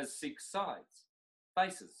cube has 6 sides.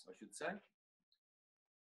 Faces, I should say.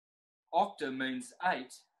 Octa means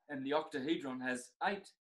 8, and the octahedron has 8.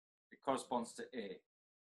 It corresponds to air.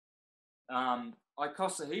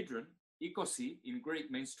 Icosahedron, ikosi in Greek,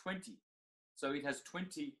 means 20. So it has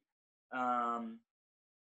 20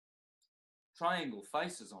 triangle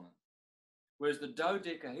faces on it. Whereas the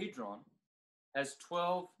dodecahedron has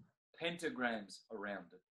 12 pentagrams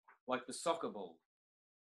around it, like the soccer ball.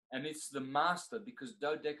 And it's the master because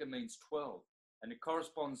dodeca means 12. And it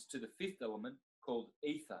corresponds to the 5th element called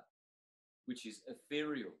ether, which is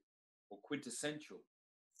ethereal or quintessential.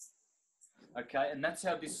 Okay, and that's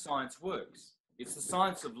how this science works. It's the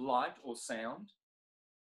science of light or sound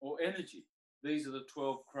or energy. These are the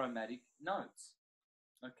 12 chromatic notes.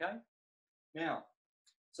 Okay? Now,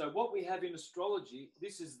 so what we have in astrology,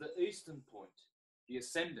 this is the eastern point. the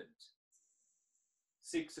ascendant.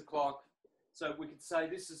 6 o'clock. So we could say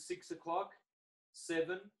this is 6 o'clock,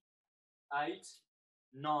 7, 8,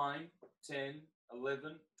 9, 10,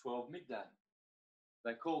 11, 12, midday.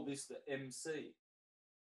 They call this the MC.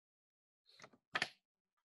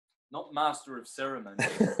 Not master of ceremony.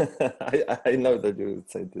 I know that you would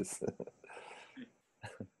say this.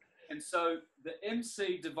 And so the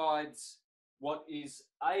MC divides what is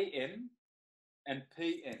AM and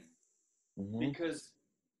PM because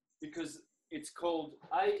it's called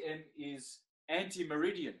AM is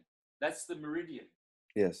anti-meridian. That's the meridian.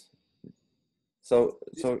 Yes. So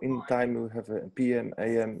in time we have a PM,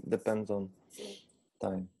 AM, depends on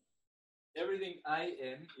time. Everything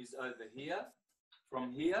AM is over here.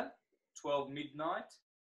 From here, 12 midnight.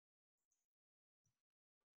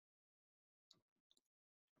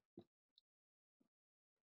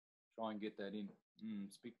 Try and get that in.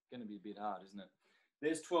 It's going to be a bit hard, isn't it?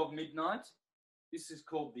 There's 12 midnight. This is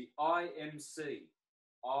called the IMC.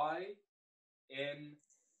 IMC.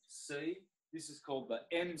 This is called the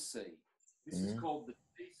MC. This is called the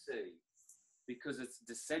DC because it's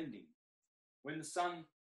descending. When the sun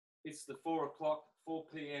hits the 4 o'clock, 4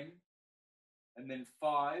 p.m., and then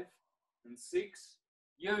 5 and 6,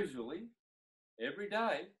 usually every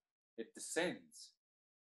day it descends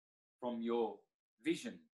from your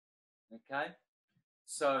vision. Okay,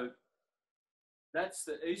 so that's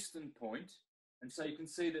the eastern point, and so you can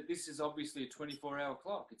see that this is obviously a 24-hour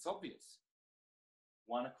clock. It's obvious.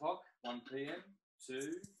 1 o'clock, 1 p.m.,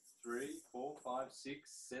 2, 3, 4, 5,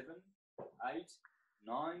 6, 7, 8,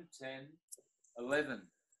 9, 10, 11,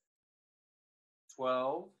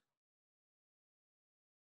 12,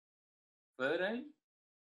 13.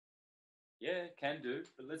 Yeah, can do,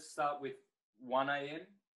 but let's start with 1 a.m.,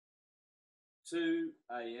 2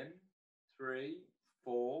 a.m., 3,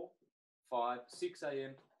 4, 5, 6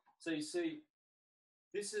 a.m. So you see,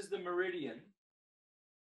 this is the meridian.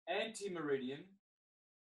 Anti-meridian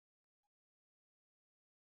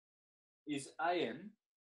is AM.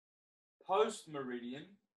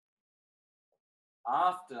 Post-meridian,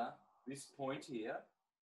 after this point here,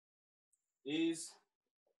 is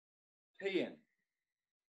PM.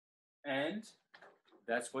 And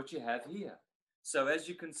that's what you have here. So as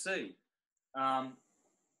you can see,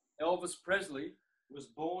 Elvis Presley was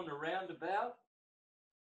born around about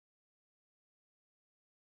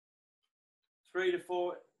 3 to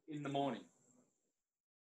 4 in the morning.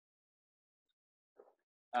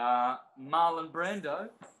 Marlon Brando,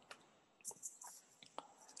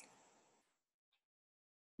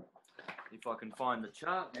 if I can find the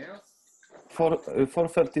chart now.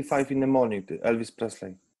 4:35 in the morning, Elvis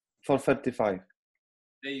Presley. 4:35.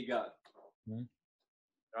 There you go.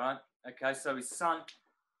 Right. Okay. So his son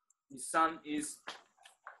is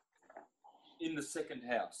in the second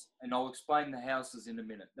house, and I'll explain the houses in a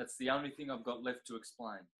minute. That's the only thing I've got left to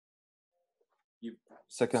explain.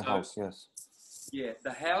 Second house, yes. Yeah,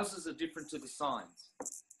 the houses are different to the signs.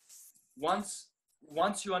 Once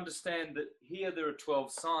you understand that here there are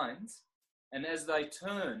 12 signs, and as they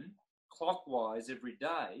turn clockwise every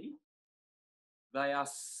day, they are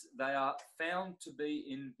found to be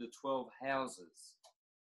in the 12 houses.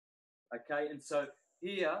 Okay, and so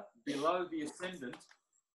here below the ascendant,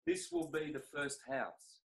 this will be the first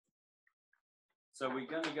house. So we're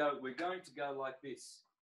going to go like this.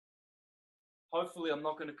 Hopefully I'm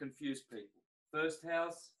not going to confuse people. First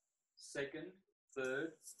house, second,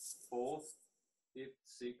 third, fourth, fifth,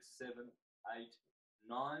 sixth, seventh, 8,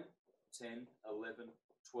 9, 10, 11,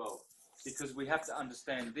 12. Because we have to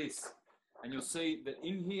understand this. And you'll see that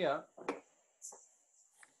in here,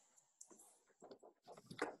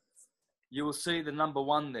 you will see the number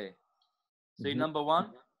 1 there. See number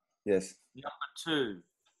 1? Yes. Number 2.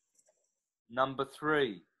 Number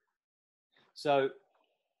 3. So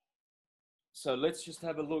let's just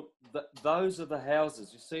have a look. Those are the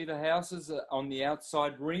houses. You see the houses are on the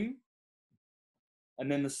outside ring,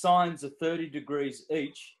 and then the signs are 30 degrees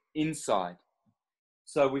each inside.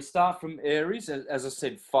 So we start from Aries, as I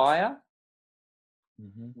said, fire,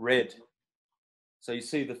 red. So you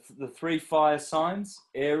see the 3 fire signs,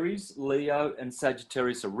 Aries, Leo, and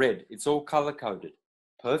Sagittarius are red. It's all color-coded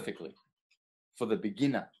perfectly for the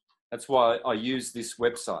beginner. That's why I use this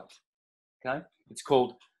website. Okay, it's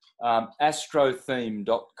called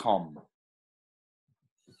astrotheme.com.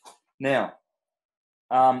 Now,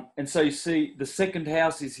 and so you see the second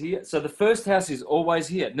house is here. So the first house is always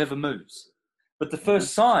here. It never moves. But the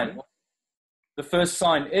first sign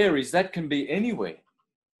Aries, that can be anywhere,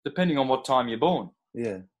 depending on what time you're born.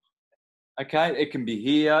 Yeah. Okay, it can be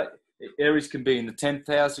here. Aries can be in the 10th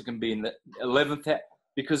house. It can be in the 11th house.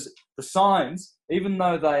 because the signs, even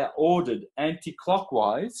though they are ordered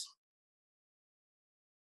anti-clockwise,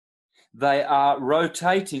 they are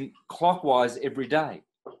rotating clockwise every day.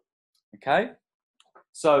 Okay?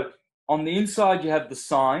 So on the inside, you have the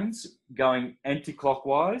signs going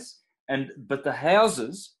anti-clockwise, but the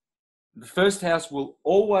houses, the first house will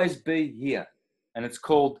always be here, and it's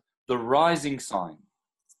called the rising sign,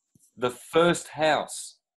 the first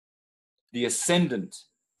house, the ascendant.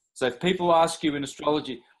 So if people ask you in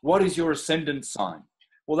astrology, what is your ascendant sign?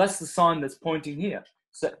 Well, that's the sign that's pointing here.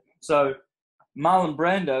 So Marlon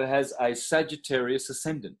Brando has a Sagittarius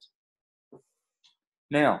ascendant.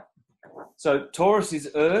 Now, so Taurus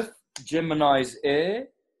is earth, Gemini is air,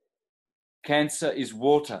 Cancer is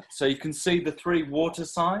water. So you can see the three water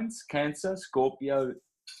signs, Cancer, Scorpio,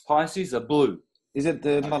 Pisces, are blue. Is it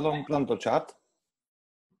the Marlon Brando chart?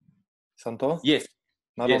 Santo? Yes.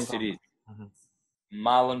 Marlon Yes, Brando. it is.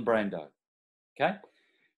 Marlon Brando. Okay?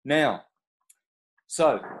 Now,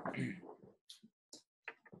 so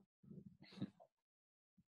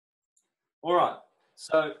all right.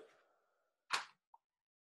 So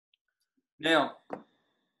now,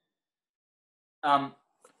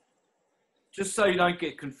 just so you don't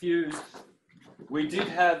get confused, we did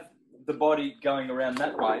have the body going around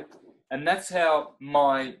that way, and that's how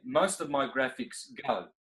most of my graphics go.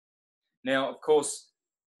 Now, of course,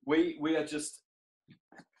 we've just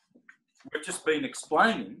been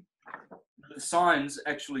explaining that the signs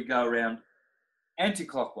actually go around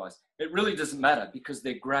anti-clockwise. It really doesn't matter because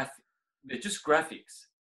they're just graphics.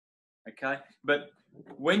 Okay, but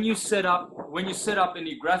when you set up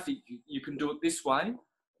any graphic, you can do it this way,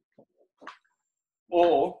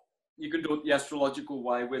 or you can do it the astrological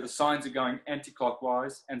way, where the signs are going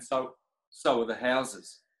anti-clockwise, and so are the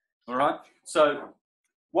houses. All right. So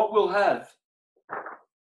what we'll have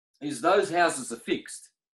is those houses are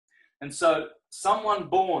fixed, and so someone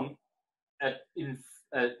born at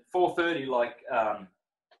 4:30, like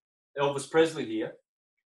Elvis Presley here,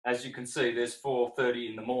 as you can see, there's 4:30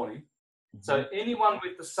 in the morning. So anyone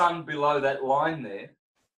with the sun below that line there,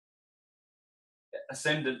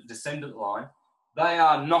 ascendant, descendant line, they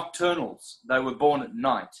are nocturnals. They were born at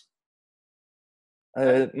night.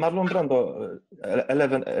 Marlon Brando,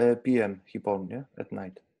 11 p.m. he born, yeah, at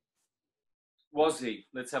night. Was he?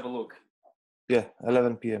 Let's have a look. Yeah,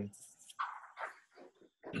 11 p.m.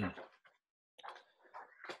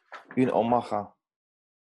 In Omaha.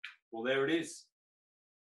 Well, there it is.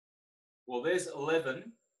 Well, there's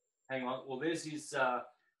 11. Hang on. Well, there's his.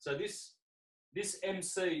 So this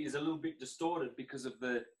MC is a little bit distorted because of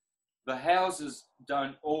the houses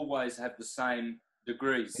don't always have the same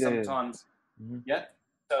degrees. Yeah, sometimes, yeah.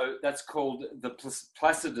 So that's called the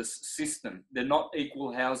Placidus system. They're not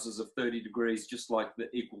equal houses of 30 degrees, just like the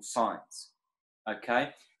equal signs.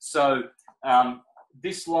 Okay. So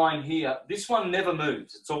this line here, this one never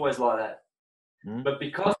moves. It's always like that. But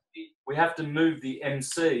because we have to move the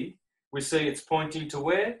MC, we see it's pointing to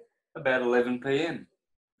where? About 11 p.m.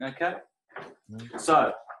 Okay?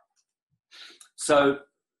 So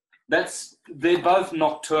they're both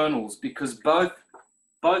nocturnals because both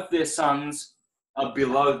their suns are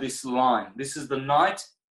below this line. This is the night.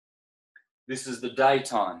 This is the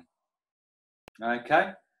daytime.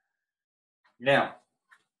 Okay? Now,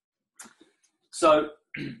 so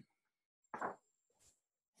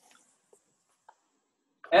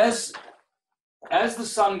as the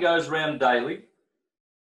sun goes round daily,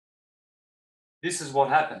 this is what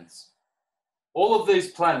happens. All of these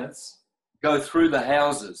planets go through the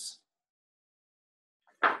houses.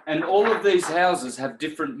 And all of these houses have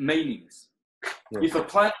different meanings. Yes. If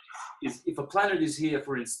a planet is here,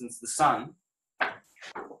 for instance, the sun,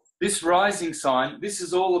 this rising sign, this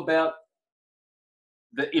is all about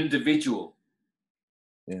the individual.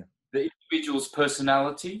 Yeah. The individual's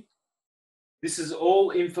personality. This is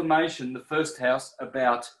all information, the first house,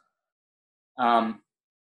 about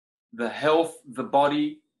the health, the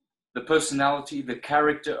body, the personality, the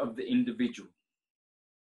character of the individual.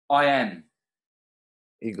 I am.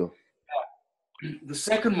 Ego. The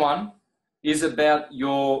second one is about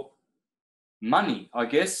your money, I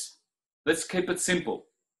guess. Let's keep it simple.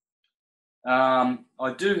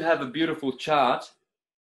 I do have a beautiful chart.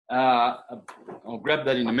 I'll grab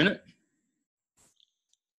that in a minute.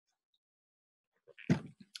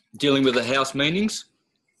 Dealing with the house meanings.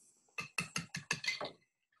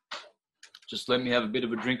 Just let me have a bit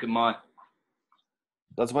of a drink of my...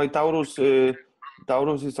 That's why Taurus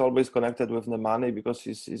is always connected with the money because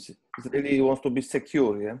he really wants to be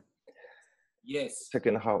secure, yeah? Yes.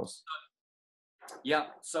 Second house. Yeah,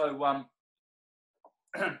 so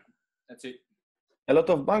that's it. A lot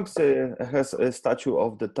of banks has a statue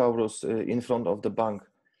of the Taurus in front of the bank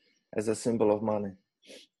as a symbol of money.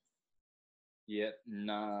 Yeah,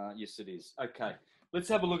 nah, yes it is. Okay, let's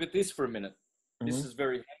have a look at this for a minute. This is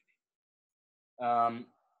very handy.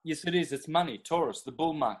 Yes, it is. It's money. Taurus, the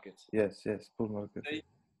bull market. Yes, yes, bull market.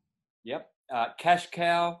 Yep. Cash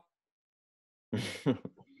cow.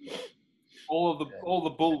 all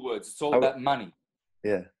the bull words. It's all about money.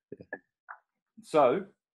 Yeah. So,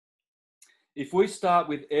 if we start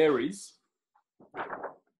with Aries,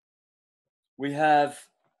 we have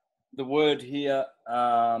the word here,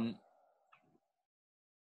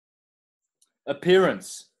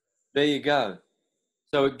 appearance. There you go.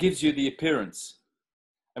 So it gives you the appearance.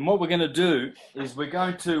 And what we're going to do is we're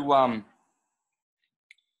going to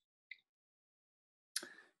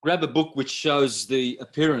grab a book which shows the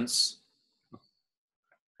appearance.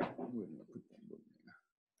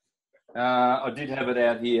 I did have it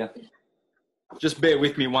out here. Just bear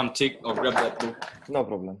with me one tick. I'll grab that book. No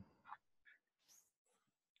problem.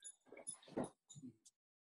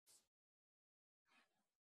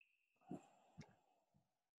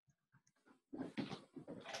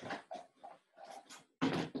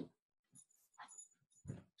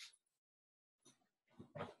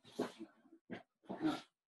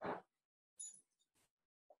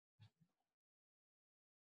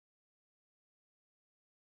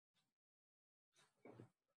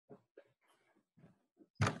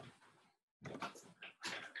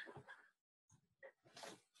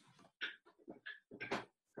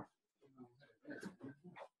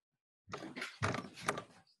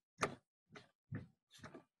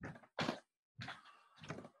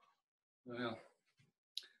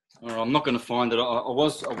 Well, I'm not going to find it. I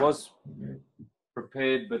was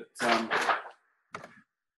prepared, but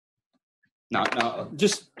no.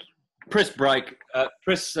 Just press break.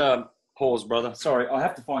 Press pause, brother. Sorry, I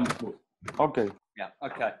have to find the book. Okay. Yeah.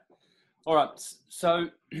 Okay. All right.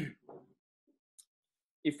 So,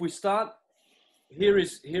 if we start, here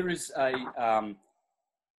is a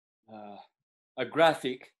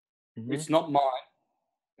graphic. It's not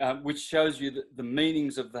mine, which shows you the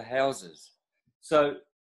meanings of the houses. So,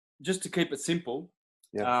 just to keep it simple,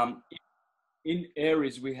 in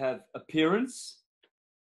Aries we have appearance,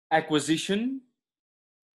 acquisition,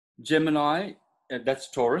 Gemini,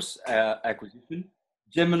 that's Taurus, acquisition.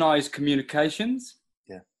 Gemini is communications.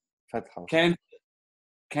 Yeah, third house.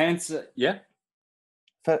 Cancer, yeah.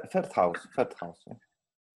 Third house. Yeah.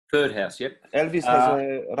 Third house, yep. Elvis has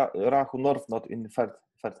a Rahu North Node in third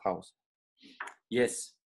house.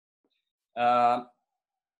 Yes.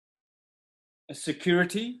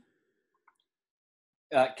 Security,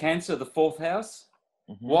 Cancer, the fourth house.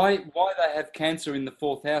 Why they have Cancer in the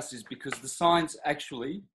fourth house is because the signs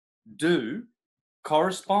actually do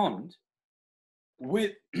correspond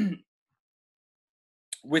with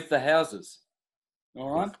with the houses.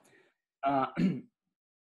 All right.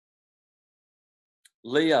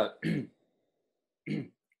 Leo,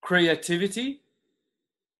 creativity.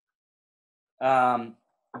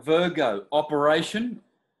 Virgo, operation.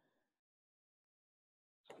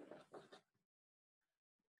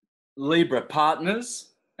 Libra,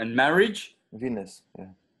 partners and marriage. Venus, yeah.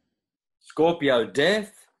 Scorpio,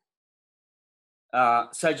 death.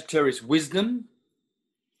 Sagittarius, wisdom.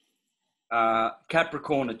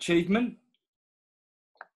 Capricorn, achievement.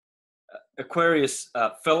 Aquarius,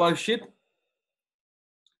 fellowship.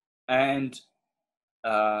 And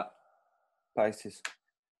Pisces,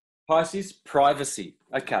 privacy.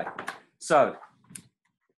 Okay, so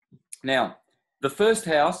now the first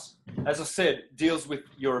house, as I said, deals with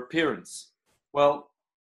your appearance. Well,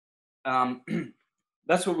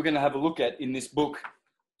 that's what we're going to have a look at in this book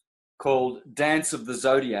called Dance of the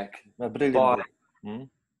Zodiac. A brilliant book.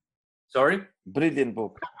 Sorry? Brilliant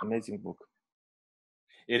book. Amazing book.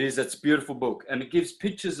 It is. It's a beautiful book. And it gives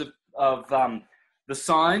pictures of the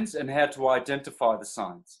signs and how to identify the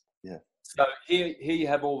signs. Yeah. So here you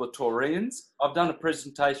have all the Taurians. I've done a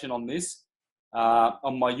presentation on this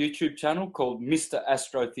on my YouTube channel called Mr.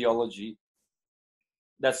 Astrotheology.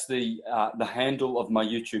 That's the handle of my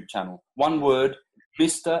YouTube channel. One word,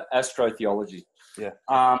 Mr. Astrotheology.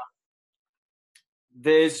 Yeah.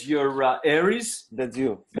 There's your Aries. That's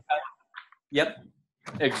you. Yep,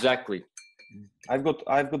 exactly. I've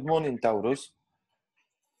got moon in Taurus.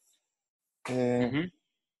 Are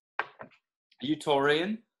you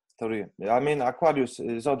Taurian? Taurian. I mean Aquarius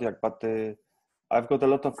zodiac, but I've got a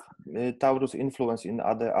lot of Taurus influence in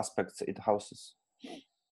other aspects in houses.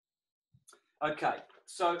 Okay,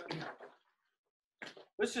 so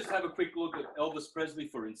let's just have a quick look at Elvis Presley,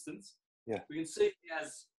 for instance. Yeah. We can see he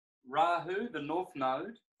has Rahu, the North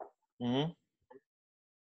Node,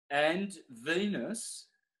 and Venus,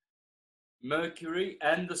 Mercury,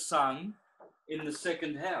 and the Sun in the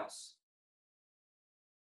second house.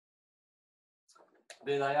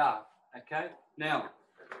 There they are. Okay. Now,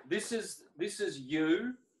 this is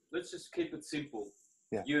you. Let's just keep it simple.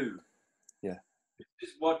 Yeah. You. Yeah. This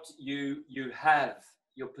is what you have.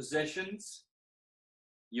 Your possessions,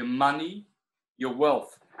 your money, your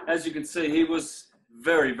wealth. As you can see, he was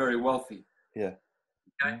very, very wealthy. Yeah.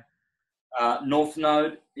 Okay. North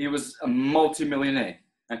Node, he was a multi-millionaire.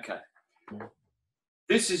 Okay.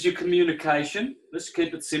 This is your communication. Let's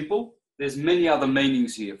keep it simple. There's many other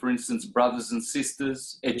meanings here. For instance, brothers and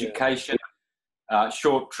sisters, education,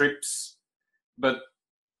 short trips, but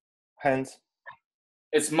Hands.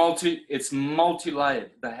 it's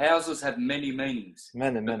multi-layered. The houses have many meanings.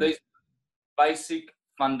 Many. These basic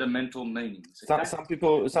fundamental meanings. Okay?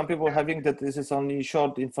 Some people having that this is only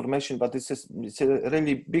short information, but it's a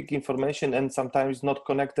really big information and sometimes not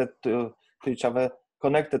connected to each other,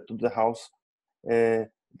 connected to the house.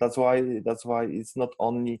 That's why it's not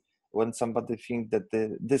only when somebody think that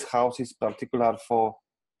this house is particular for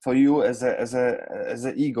you as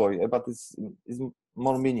a ego, but it's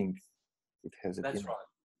more meaning. It has it. That's right.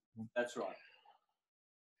 That's right.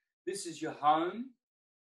 This is your home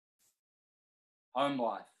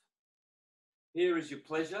life. Here is your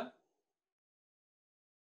pleasure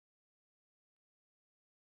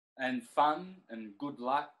and fun and good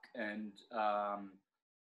luck and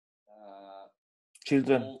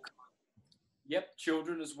children. Yep,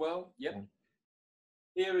 children as well. Yep. Mm.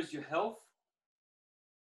 Here is your health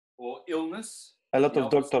or illness. A lot of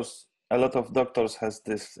doctors has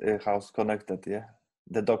this house connected. Yeah,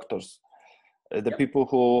 the doctors, the people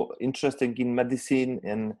who interested in medicine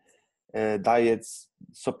and diets,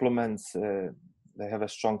 supplements. They have a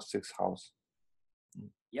strong 6th house.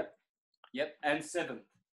 Yep, and 7th,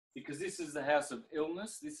 because this is the house of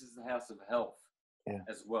illness. This is the house of health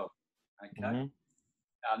as well. Okay.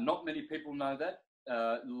 Mm-hmm. Not many people know that.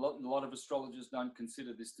 A lot of astrologers don't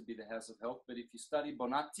consider this to be the house of health. But if you study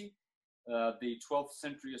Bonacci, the 12th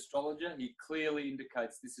century astrologer, he clearly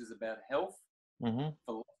indicates this is about health,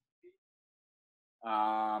 philosophy,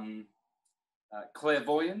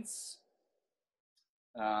 clairvoyance,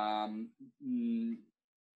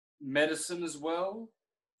 medicine as well.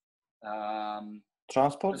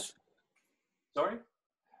 Transport? Sorry?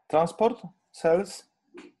 Transport? Sales?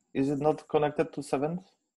 Is it not connected to 7th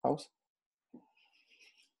house?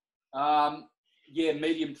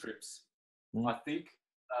 Medium trips, I think.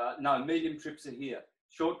 No, medium trips are here.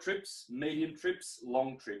 Short trips, medium trips,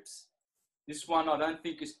 long trips. This one I don't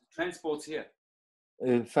think is transport's here.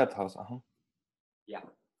 3rd house. Yeah.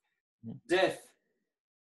 Death.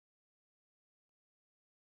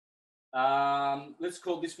 Let's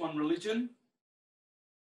call this one religion.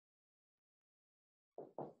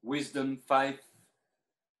 Wisdom, faith,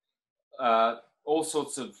 all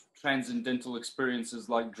sorts of transcendental experiences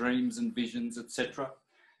like dreams and visions, etc.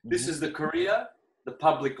 This is the career, the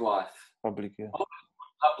public life. Public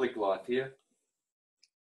Life here.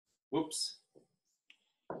 Whoops.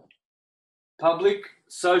 Public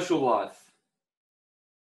social life.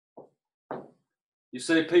 You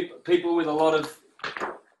see people with a lot of,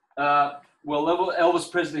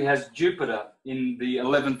 Elvis Presley has Jupiter in the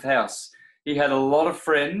 11th house. He had a lot of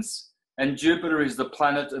friends, and Jupiter is the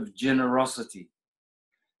planet of generosity.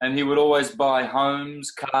 And he would always buy homes,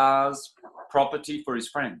 cars, property for his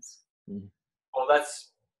friends. Well, that's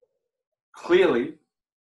clearly,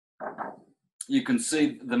 you can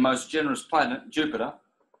see the most generous planet, Jupiter,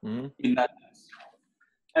 in that house.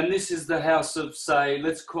 And this is the house of, say,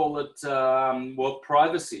 let's call it,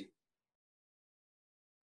 privacy.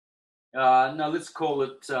 No, let's call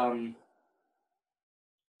it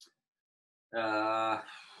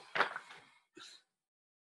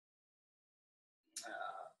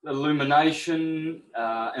illumination,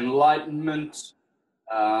 enlightenment,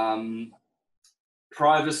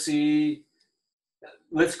 privacy.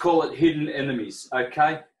 Let's call it hidden enemies,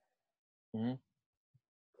 okay?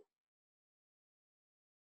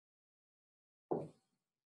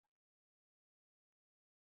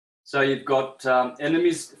 So you've got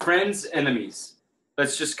enemies, friends, enemies.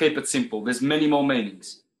 Let's just keep it simple. There's many more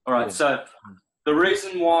meanings. All right, so the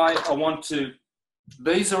reason why I want to,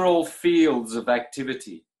 these are all fields of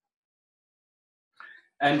activity.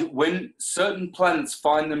 And when certain planets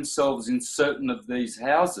find themselves in certain of these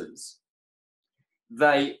houses,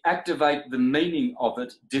 they activate the meaning of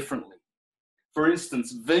it differently. For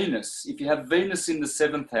instance, Venus, if you have Venus in the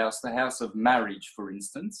 7th house, the house of marriage, for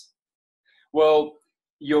instance, well,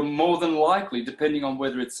 you're more than likely, depending on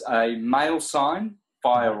whether it's a male sign,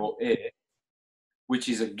 fire or air, which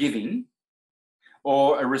is a giving,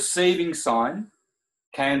 or a receiving sign,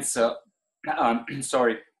 Cancer,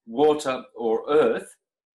 water or earth,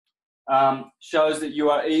 shows that you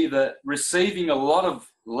are either receiving a lot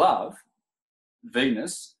of love,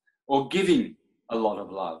 Venus, or giving a lot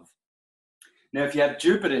of love. Now, if you have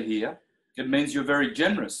Jupiter here, it means you're very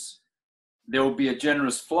generous. There will be a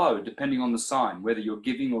generous flow depending on the sign, whether you're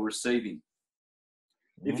giving or receiving.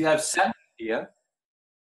 If you have Saturn here,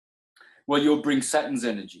 well, you'll bring Saturn's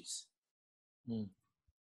energies.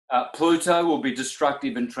 Pluto will be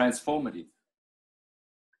destructive and transformative.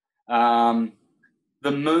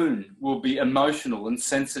 The moon will be emotional and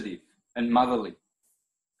sensitive and motherly.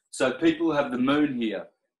 So people who have the moon here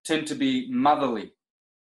tend to be motherly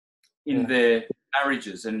in their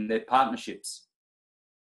marriages and in their partnerships.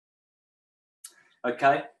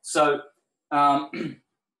 Okay, so the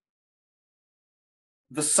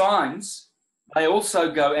signs, they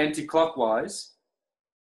also go anti-clockwise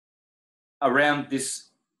around this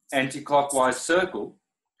anti-clockwise circle.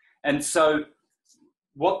 And so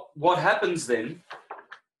what happens then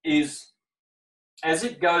is, as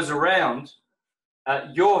it goes around,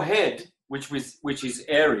 your head, which is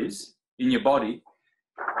Aries in your body,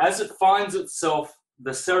 as it finds itself,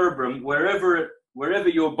 the cerebrum, wherever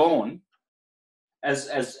you're born, as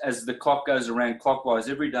the clock goes around clockwise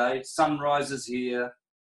every day, sunrise is here,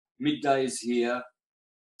 midday is here,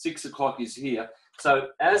 6 o'clock is here. So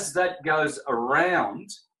as that goes around,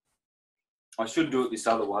 I should do it this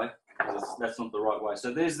other way, because that's not the right way.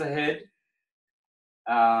 So there's the head,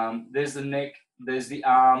 there's the neck, there's the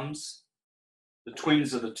arms. The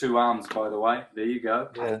twins are the two arms, by the way. There you go.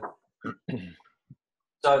 Yeah.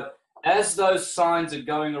 So as those signs are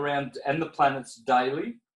going around, and the planets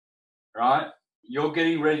daily, right, you're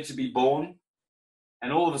getting ready to be born,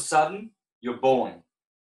 and all of a sudden, you're born.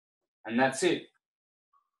 And that's it.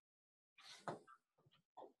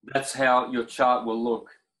 That's how your chart will look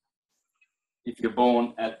if you're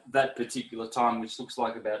born at that particular time, which looks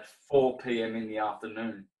like about 4 p.m. in the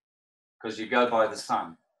afternoon, because you go by the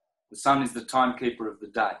sun. The sun is the timekeeper of the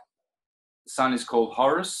day. The sun is called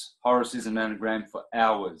Horus. Horus is an anagram for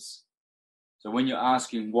hours. So when you're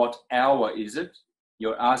asking what hour is it,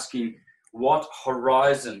 you're asking what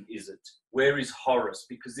horizon is it? Where is Horus?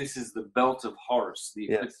 Because this is the belt of Horus,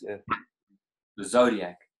 the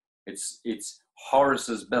zodiac. It's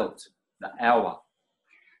Horus's belt, the hour.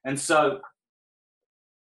 And so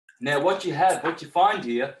now what you find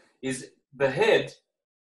here is the head,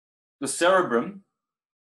 the cerebrum,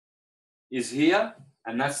 is here,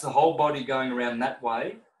 and that's the whole body going around that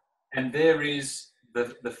way, and there is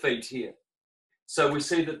the feet here. So we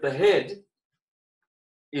see that the head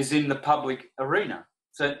is in the public arena.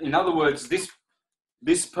 So in other words,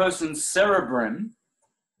 this person's cerebrum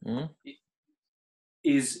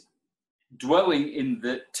is dwelling in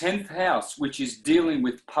the 10th house, which is dealing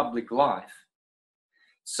with public life.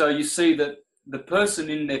 So you see that the person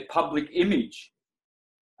in their public image,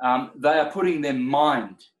 they are putting their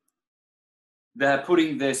mind, they're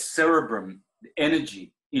putting their cerebrum,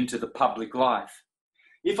 energy, into the public life.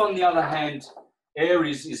 If, on the other hand,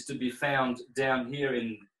 Aries is to be found down here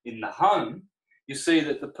in the home, you see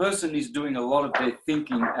that the person is doing a lot of their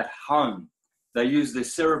thinking at home. They use their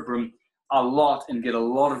cerebrum a lot and get a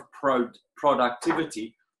lot of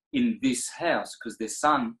productivity in this house because their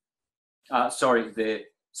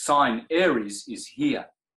sign Aries is here.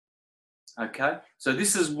 Okay, so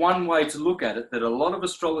this is one way to look at it that a lot of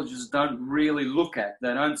astrologers don't really look at.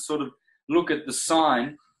 They don't sort of look at the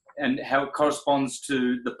sign and how it corresponds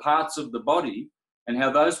to the parts of the body and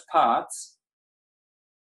how those parts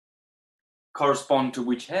correspond to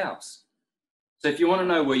which house. So if you want to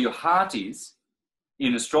know where your heart is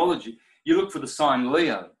in astrology, you look for the sign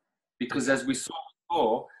Leo, because as we saw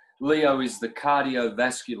before, Leo is the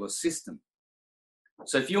cardiovascular system.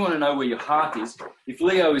 So if you want to know where your heart is, if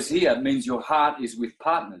Leo is here, it means your heart is with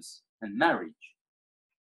partners and marriage.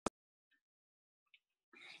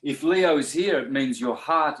 If Leo is here, it means your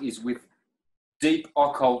heart is with deep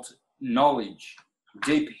occult knowledge,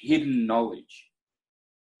 deep hidden knowledge,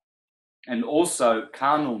 and also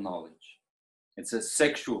carnal knowledge. It's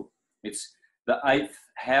it's the 8th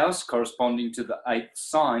house corresponding to the 8th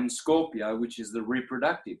sign, Scorpio, which is the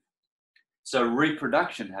reproductive. So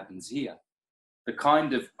reproduction happens here. The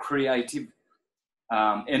kind of creative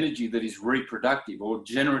energy that is reproductive or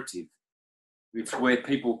generative. It's where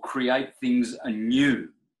people create things anew.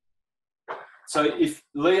 So if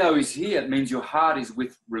Leo is here, it means your heart is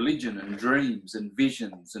with religion and dreams and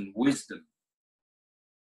visions and wisdom.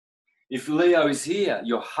 If Leo is here,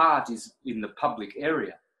 your heart is in the public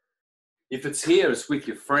area. If it's here, it's with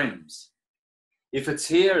your friends. If it's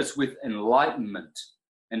here, it's with enlightenment.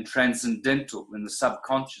 and transcendental and the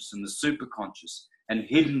subconscious and the superconscious and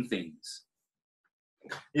hidden things.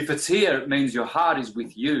 If it's here, it means your heart is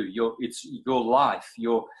with you. It's your life.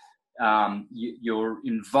 You're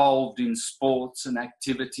involved in sports and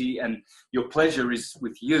activity, and your pleasure is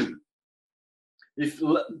with you. If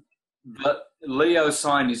the Leo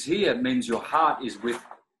sign is here, it means your heart is with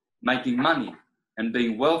making money and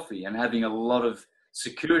being wealthy and having a lot of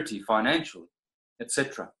security financially,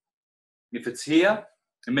 etc. If it's here,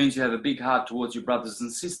 it means you have a big heart towards your brothers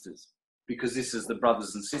and sisters, because this is the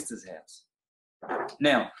brothers and sisters house.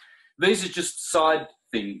 Now, these are just side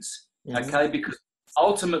things, okay? Because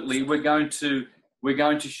ultimately we're going to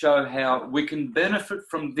show how we can benefit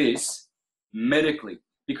from this medically,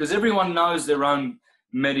 because everyone knows their own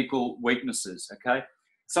medical weaknesses, okay?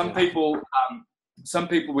 Some people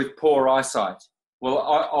with poor eyesight. Well,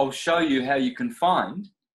 I'll show you how you can find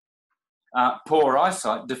poor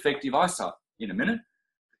eyesight, defective eyesight in a minute.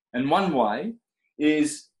 And one way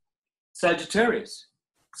is Sagittarius.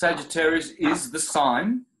 Sagittarius is the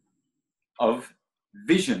sign of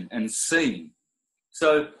vision and seeing.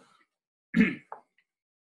 So,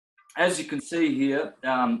 as you can see here,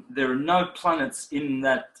 there are no planets in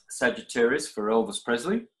that Sagittarius for Elvis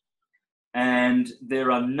Presley, and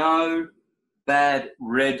there are no bad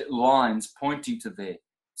red lines pointing to there.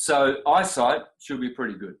 So eyesight should be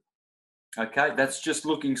pretty good. Okay, that's just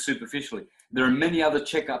looking superficially. There are many other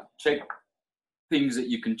check things that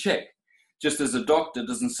you can check. Just as a doctor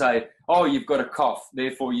doesn't say, oh, you've got a cough,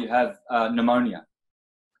 therefore you have pneumonia,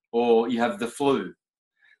 or you have the flu.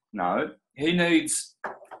 No, he needs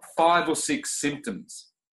 5 or 6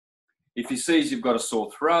 symptoms. If he sees you've got a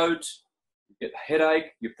sore throat, you get a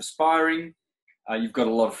headache, you're perspiring, you've got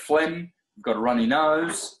a lot of phlegm, you've got a runny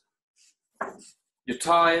nose, you're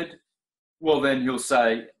tired, well then he'll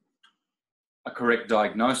say a correct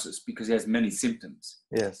diagnosis, because he has many symptoms.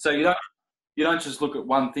 Yes. So you don't just look at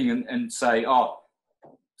one thing and say, oh,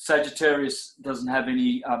 Sagittarius doesn't have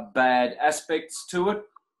any bad aspects to it.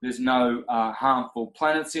 There's no harmful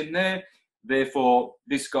planets in there. Therefore,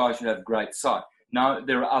 this guy should have great sight. No,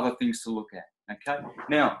 there are other things to look at. Okay.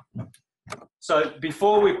 Now, so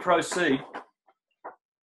before we proceed,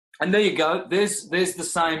 and there you go. There's the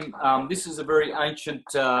same. This is a very ancient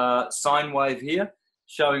sine wave here,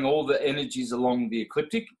 showing all the energies along the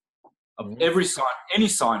ecliptic of every sign, any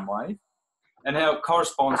sine wave, and how it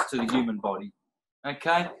corresponds to the human body.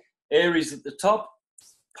 Okay. Aries at the top,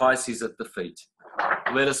 Pisces at the feet.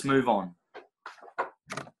 Let us move on.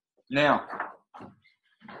 Now,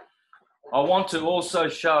 I want to also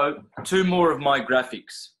show 2 more of my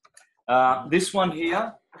graphics. This one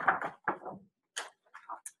here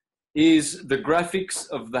is the graphics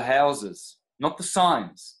of the houses, not the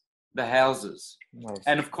signs, the houses. Nice.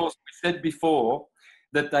 And of course, we said before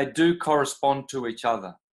that they do correspond to each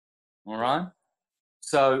other. All right?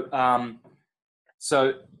 So,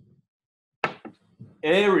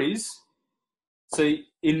 Aries, see,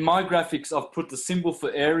 in my graphics, I've put the symbol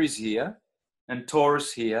for Aries here, and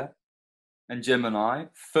Taurus here, and Gemini.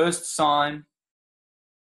 First sign,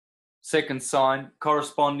 second sign,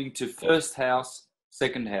 corresponding to first house,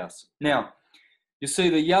 second house. Now, you see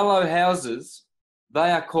the yellow houses,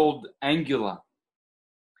 they are called angular,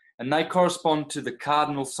 and they correspond to the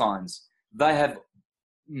cardinal signs. They have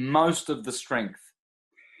most of the strength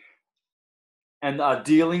and are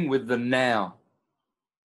dealing with the now.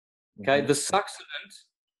 Okay, the succedent,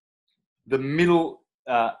 the middle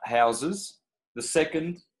houses, the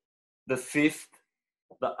second, the 5th,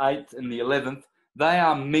 the 8th, and the 11th, they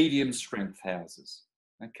are medium strength houses.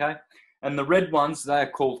 Okay, and the red ones, they are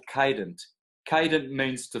called cadent. Cadent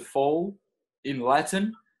means to fall in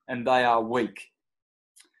Latin, and they are weak.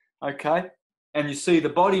 Okay, and you see the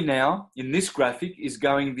body now in this graphic is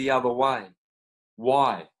going the other way.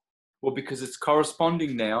 Why? Well, because it's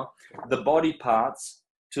corresponding now, the body parts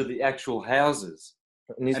to the actual houses.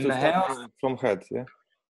 It needs and to the start house, from head, yeah?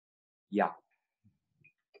 yeah.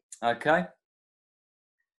 Okay.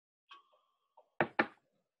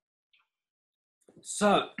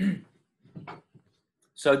 So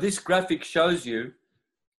this graphic shows you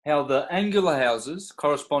how the angular houses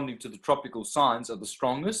corresponding to the tropical signs are the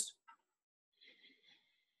strongest.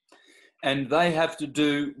 And they have to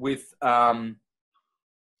do with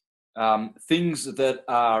things that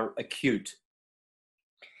are acute.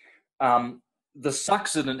 The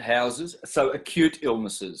succedent houses, so acute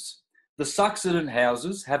illnesses. The succedent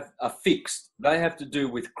houses are fixed. They have to do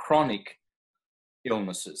with chronic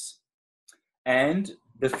illnesses. And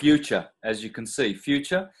the future, as you can see,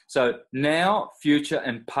 future. So now, future,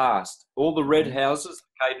 and past. All the red houses,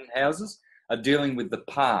 cadent houses, are dealing with the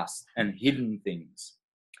past and hidden things.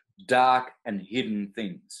 dark and hidden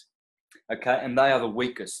things. Okay, and they are the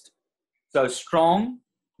weakest. So strong,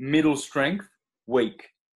 middle strength, weak.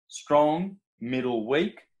 Strong, middle,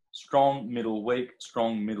 weak. Strong, middle, weak.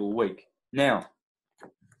 Strong, middle, weak. Now,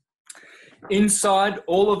 inside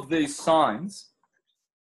all of these signs,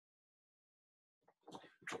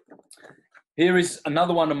 here is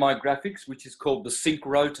another one of my graphics, which is called the sync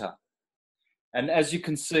rotor. And as you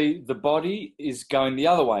can see, the body is going the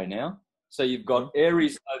other way now. So you've got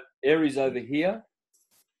Aries over here,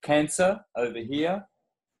 Cancer over here,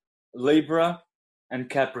 Libra, and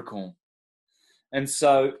Capricorn. And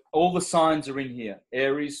so all the signs are in here: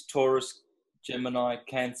 Aries, Taurus, Gemini,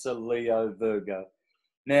 Cancer, Leo, Virgo.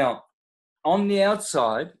 Now, on the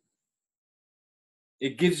outside,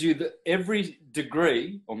 it gives you every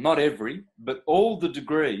degree, or not every, but all the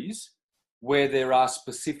degrees where there are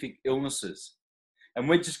specific illnesses. And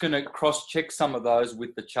we're just going to cross-check some of those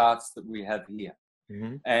with the charts that we have here.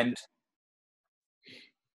 Mm-hmm.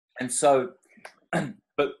 And so,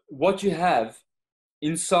 but what you have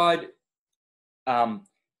inside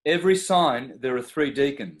every sign, there are 3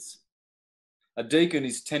 decans. A decan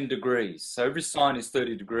is 10 degrees. So every sign is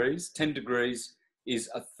 30 degrees. 10 degrees is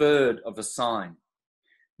a third of a sign.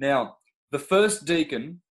 Now, the first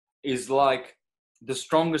decan is like the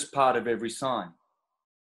strongest part of every sign.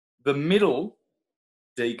 The middle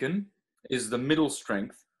decan is the middle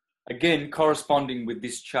strength, again corresponding with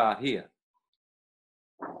this chart here.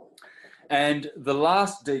 And the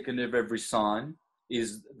last decan of every sign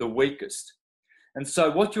is the weakest. And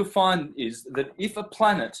so what you'll find is that if a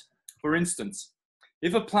planet, for instance,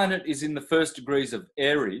 if a planet is in the first degrees of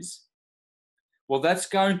Aries, well, that's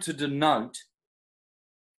going to denote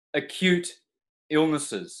acute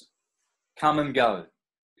illnesses, come and go.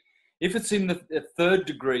 If it's in the third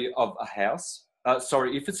degree of a house,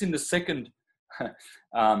 if it's in the second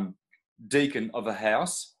decan of a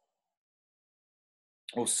house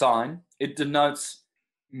or sign, it denotes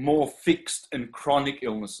more fixed and chronic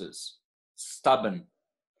illnesses, stubborn,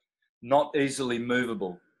 not easily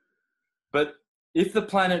movable. But if the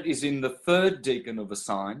planet is in the third decan of a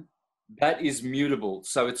sign, that is mutable,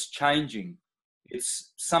 so it's changing.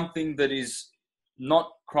 It's something that is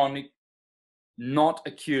not chronic, not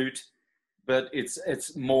acute, but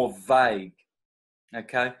it's more vague.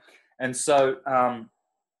 Okay, and so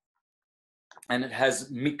and it has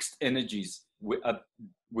mixed energies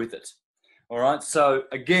with it. All right, so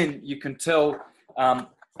again, you can tell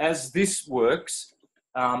as this works,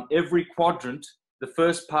 every quadrant, the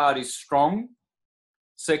first part is strong,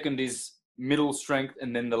 second is middle strength,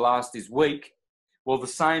 and then the last is weak. Well, the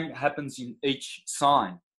same happens in each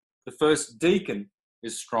sign. The first decan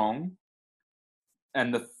is strong,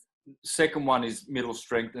 and the second one is middle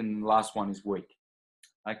strength, and the last one is weak.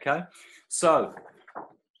 Okay, so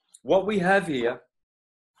what we have here,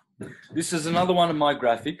 this is another one of my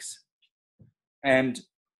graphics, and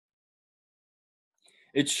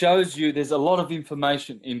it shows you there's a lot of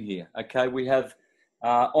information in here. Okay, we have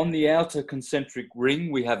on the outer concentric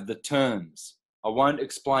ring, we have the terms. I won't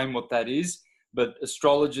explain what that is, but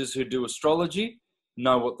astrologers who do astrology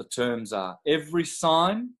know what the terms are. Every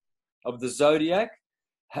sign of the zodiac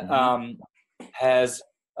has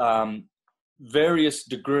various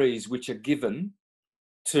degrees which are given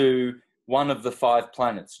to one of the 5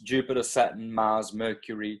 planets: Jupiter, Saturn, Mars,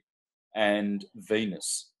 Mercury, and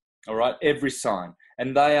Venus. All right, every sign.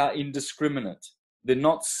 And they are indiscriminate. They're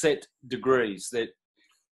not set degrees. They're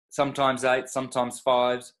sometimes 8, sometimes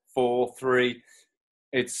 5, 4, 3.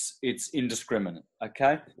 It's indiscriminate,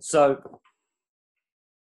 okay? So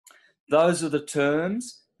those are the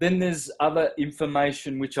terms. Then there's other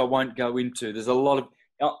information which I won't go into. There's a lot of...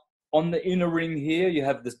 On the inner ring here, you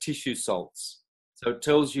have the tissue salts. So it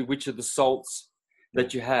tells you which are the salts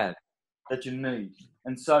that you have, that you need.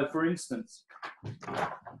 And so, for instance,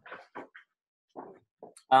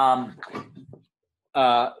 Elvis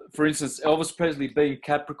Presley being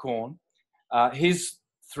Capricorn, his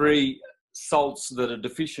 3 salts that are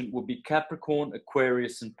deficient will be Capricorn,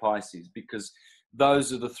 Aquarius, and Pisces, because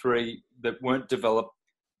those are the 3 that weren't developed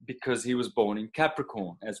because he was born in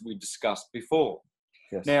Capricorn, as we discussed before.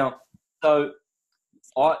 Yes. Now, so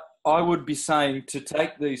I would be saying to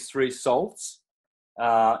take these 3 salts,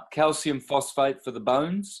 calcium phosphate for the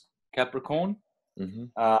bones, Capricorn,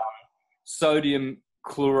 sodium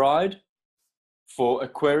chloride for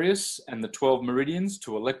Aquarius and the 12 meridians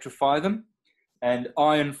to electrify them, and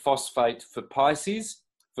iron phosphate for Pisces,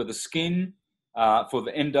 for the skin, for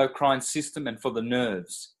the endocrine system, and for the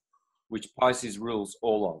nerves, which Pisces rules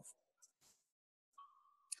all of.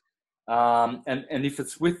 And if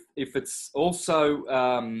it's also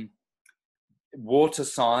water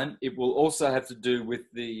sign, it will also have to do with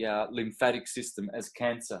the lymphatic system as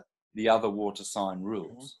Cancer, the other water sign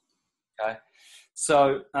rules. Okay,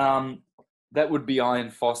 so that would be iron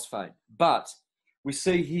phosphate. But we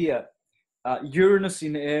see here Uranus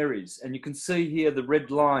in Aries, and you can see here the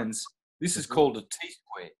red lines. This is called a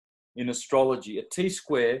T-square in astrology. A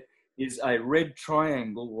T-square is a red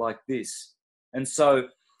triangle like this. And so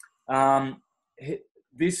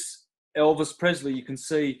this Elvis Presley, you can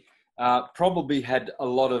see, probably had a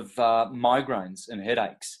lot of migraines and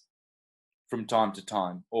headaches from time to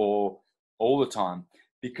time, or all the time,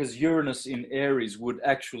 because Uranus in Aries would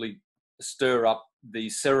actually stir up the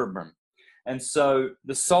cerebrum. And so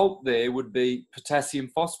the salt there would be potassium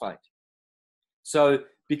phosphate. So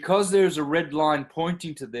because there's a red line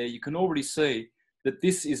pointing to there, you can already see that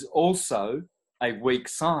this is also a weak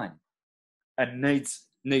sign and needs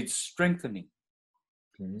strengthening.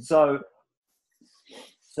 So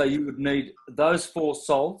you would need those 4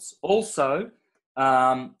 salts. Also,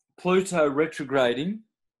 Pluto retrograding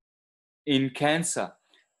in Cancer,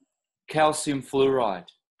 calcium fluoride.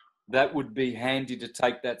 That would be handy to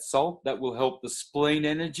take that salt. That will help the spleen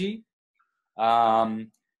energy,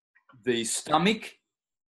 the stomach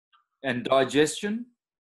and digestion.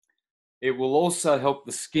 It will also help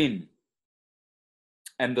the skin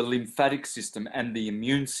and the lymphatic system and the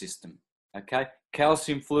immune system. Okay,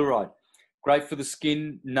 calcium fluoride, great for the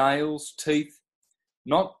skin, nails, teeth.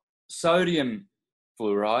 Not sodium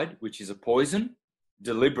fluoride, which is a poison,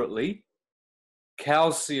 deliberately.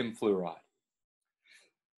 Calcium fluoride.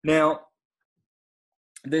 Now,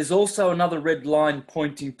 there's also another red line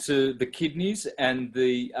pointing to the kidneys and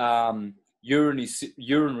the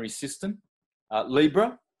urinary system,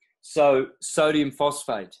 Libra. So sodium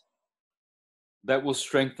phosphate, that will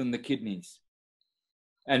strengthen the kidneys.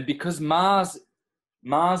 And because Mars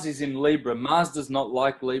is in Libra, Mars does not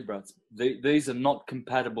like Libra. These are not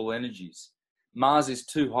compatible energies. Mars is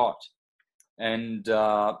too hot and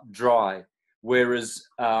dry, whereas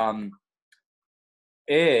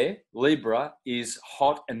air, Libra, is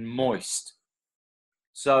hot and moist.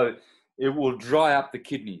 So it will dry up the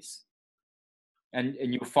kidneys. And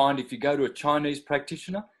you'll find if you go to a Chinese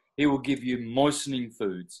practitioner, he will give you moistening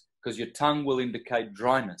foods because your tongue will indicate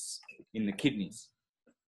dryness in the kidneys.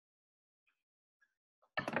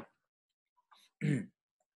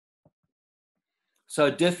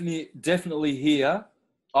 So definitely here,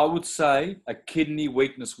 I would say a kidney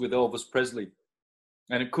weakness with Elvis Presley.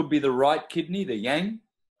 And it could be the right kidney, the yang,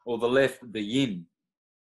 or the left, the yin.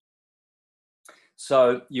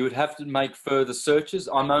 So you would have to make further searches.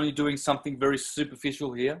 I'm only doing something very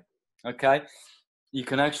superficial here, okay? You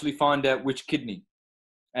can actually find out which kidney.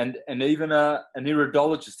 And even an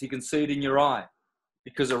iridologist, he can see it in your eye.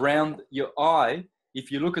 Because around your eye,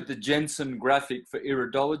 if you look at the Jensen graphic for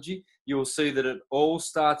iridology, you will see that it all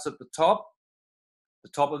starts at the top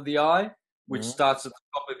of the eye, which starts at the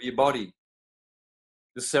top of your body,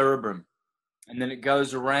 the cerebrum. And then it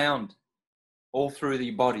goes around all through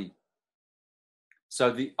the body. So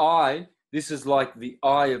the eye, this is like the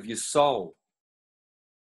eye of your soul.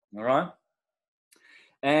 All right?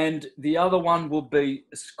 And the other one will be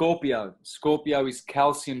Scorpio. Scorpio is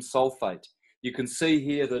calcium sulfate. You can see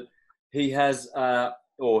here that he has,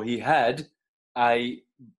 or he had, a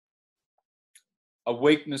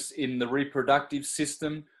weakness in the reproductive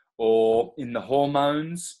system or in the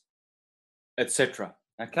hormones, etc.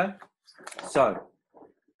 Okay? So,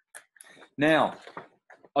 now,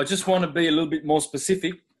 I just want to be a little bit more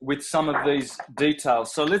specific with some of these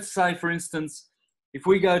details. So let's say, for instance, if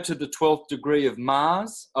we go to the 12th degree of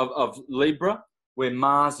Mars, of Libra, where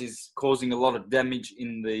Mars is causing a lot of damage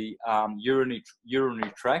in the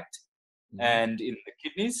urinary tract and in the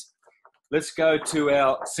kidneys, let's go to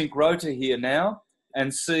our sync rotor here now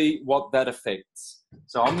and see what that affects.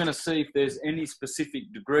 So I'm going to see if there's any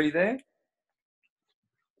specific degree there.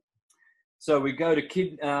 So we go to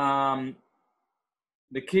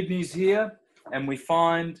the kidneys here, and we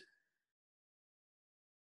find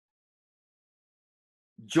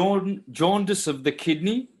jaundice of the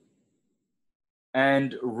kidney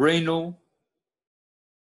and renal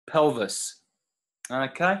pelvis.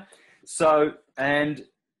 Okay, so and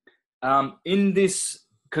in this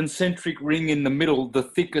concentric ring in the middle, the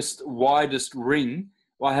thickest, widest ring,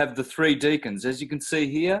 I have the 3 deacons. As you can see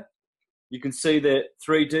here, you can see the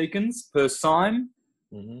 3 deacons per sign,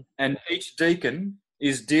 and each deacon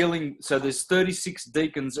is dealing, so there's 36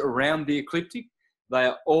 deacons around the ecliptic. They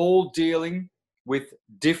are all dealing with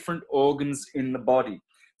different organs in the body.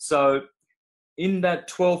 So in that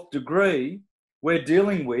 12th degree, we're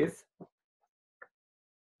dealing with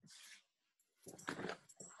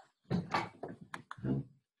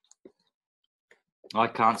I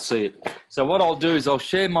can't see it. So what I'll do is I'll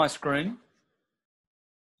share my screen.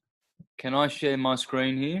 Can I share my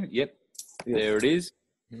screen here? Yep. Yes. There it is.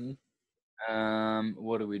 Mhm.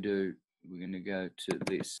 What do? We're going to go to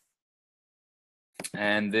this.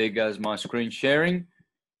 And there goes my screen sharing.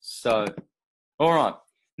 So, all right.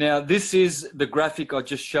 Now, this is the graphic I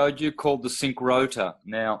just showed you called the sync rotor.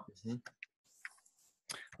 Now,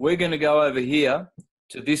 we're going to go over here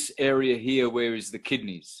to this area here where is the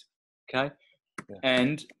kidneys, okay? Yeah.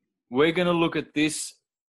 And we're going to look at this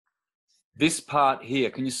part here.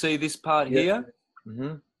 Can you see this part here?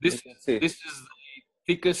 Mm-hmm. This is the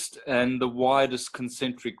thickest and the widest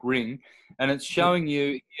concentric ring, and it's showing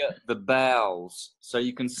you here the bowels. So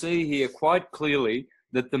you can see here quite clearly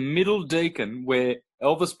that the middle decan, where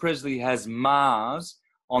Elvis Presley has Mars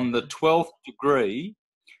on the 12th degree,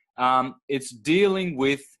 it's dealing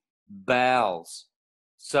with bowels.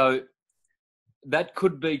 So that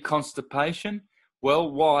could be constipation. Well,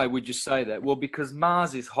 why would you say that? Well, because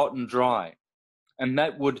Mars is hot and dry, and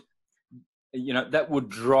that would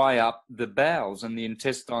dry up the bowels and the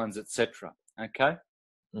intestines, etc. Okay.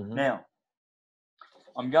 Now,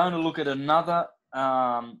 I'm going to look at another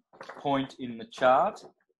point in the chart.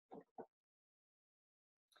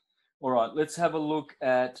 All right, let's have a look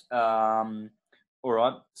at, all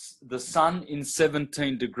right, the sun in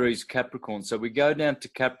 17 degrees Capricorn. So we go down to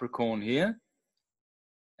Capricorn here,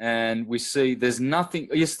 and we see there's nothing,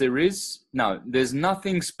 yes, there is. No, there's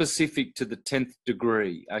nothing specific to the 10th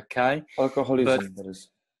degree, okay? Alcoholism, But, there is.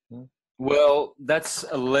 well, that's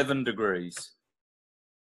 11 degrees.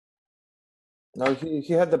 No,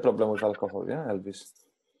 he had the problem with alcohol, yeah, Elvis.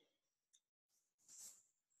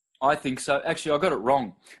 I think so. Actually, I got it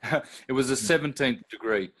wrong. It was a 17th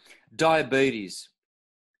degree. Diabetes.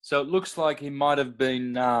 So it looks like he might have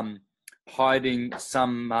been hiding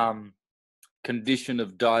some condition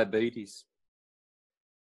of diabetes.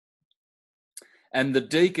 And the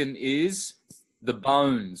deacon is the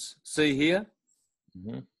bones. See here?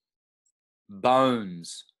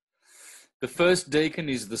 Bones. The first deacon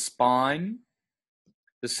is the spine.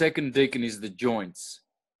 The second deacon is the joints.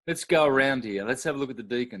 Let's go around here. Let's have a look at the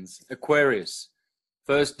deacons. Aquarius,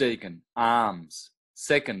 first deacon, arms.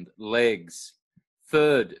 Second, legs.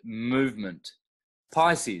 Third, movement.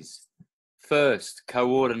 Pisces, first,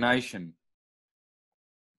 coordination.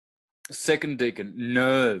 Second deacon,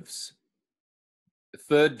 nerves.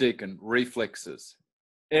 Third deacon, reflexes.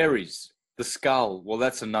 Aries, the skull. Well,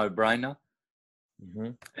 that's a no-brainer.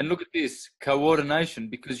 And look at this, coordination,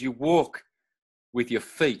 because you walk with your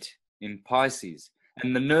feet in Pisces.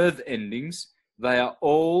 And the nerve endings, they are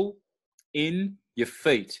all in your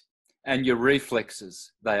feet. And your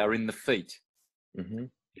reflexes, they are in the feet.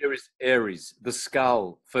 Here is Aries, the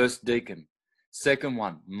skull, first deacon. Second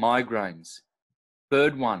one, migraines.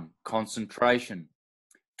 Third one, concentration.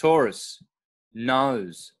 Taurus,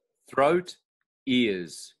 nose, throat,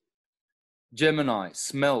 ears. Gemini,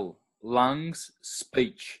 smell, lungs,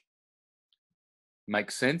 speech.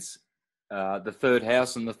 Makes sense. The third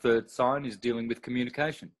house and the third sign is dealing with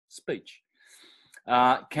communication, speech.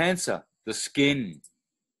 Cancer, the skin,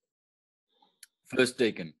 first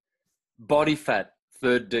deacon. Body fat,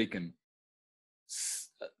 third deacon.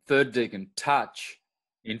 Third deacon, touch,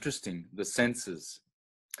 interesting, the senses.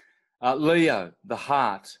 Leo, the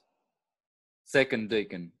heart, second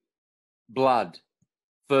deacon. Blood,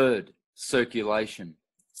 third, circulation.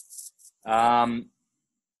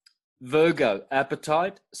 Virgo,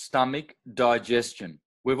 appetite, stomach, digestion.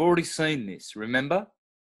 We've already seen this, remember?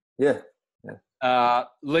 Yeah.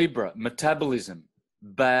 Libra, metabolism,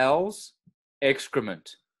 bowels,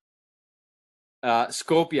 excrement.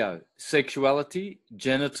 Scorpio, sexuality,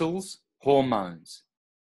 genitals, hormones.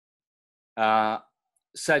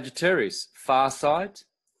 Sagittarius, far sight,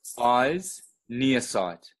 eyes, near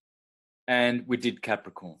sight. And we did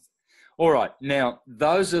Capricorn. All right, now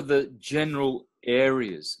those are the general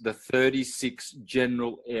areas, the 36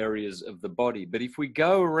 general areas of the body. But if we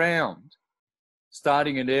go around,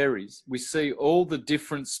 starting at Aries, we see all the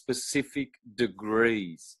different specific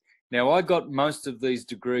degrees. Now, I got most of these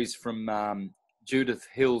degrees from Judith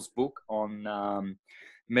Hill's book on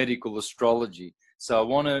medical astrology. So I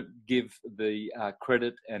want to give the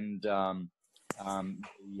credit and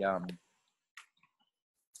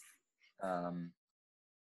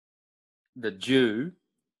the due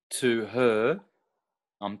to her.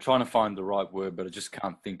 I'm trying to find the right word, but I just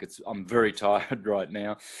can't think. I'm very tired right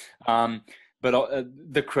now. But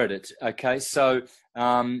the credit, okay? So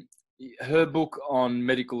her book on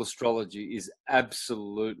medical astrology is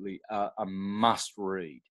absolutely a must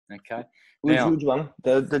read, okay? Which one?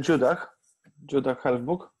 The Judith Health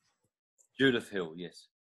book? Judith Hill, yes.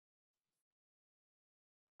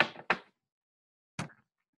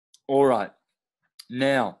 All right.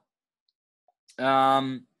 Now,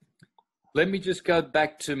 let me just go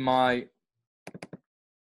back to my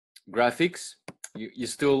graphics. You're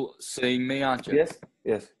still seeing me, aren't you? Yes.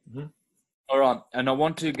 Yes. Mm-hmm. All right. And I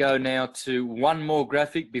want to go now to one more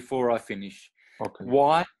graphic before I finish. Okay.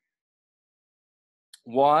 Why?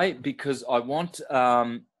 Why? Because I want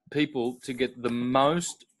people to get the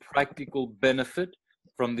most practical benefit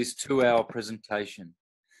from this 2-hour presentation.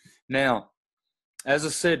 Now, as I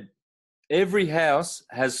said, every house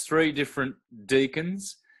has 3 different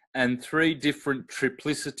deacons and 3 different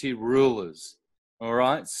triplicity rulers. All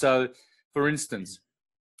right. So, for instance,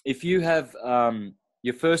 if you have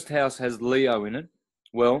your first house has Leo in it,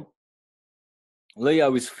 well,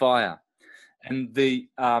 Leo is fire, and the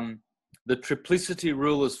triplicity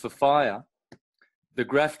rulers for fire, the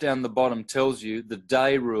graph down the bottom tells you the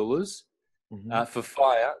day rulers for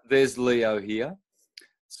fire. There's Leo here.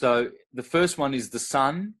 So the first one is the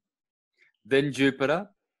Sun, then Jupiter,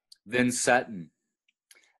 then Saturn.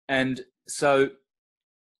 And so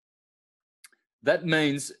that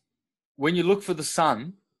means when you look for the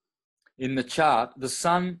Sun in the chart, the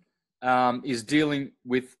Sun is dealing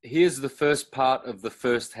with, here's the first part of the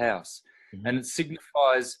first house, and it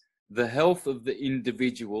signifies the health of the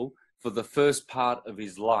individual for the first part of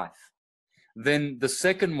his life. Then the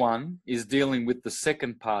second one is dealing with the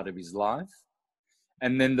second part of his life.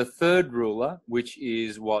 And then the third ruler, which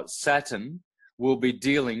is what, Saturn, will be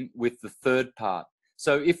dealing with the third part.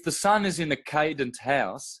 So if the Sun is in a cadent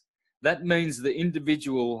house, that means the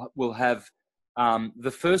individual will have the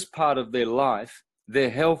first part of their life, their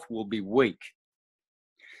health will be weak.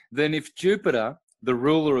 Then if Jupiter, the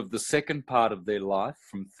ruler of the second part of their life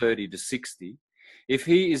from 30 to 60, if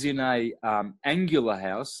he is in a angular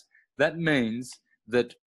house, that means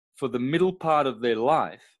that for the middle part of their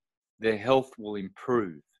life, their health will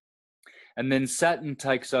improve. And then Saturn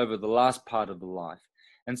takes over the last part of the life.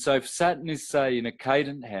 And so if Saturn is, say, in a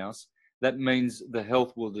cadent house, that means the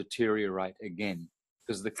health will deteriorate again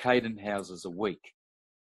because the cadent houses are weak.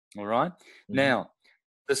 All right? Now,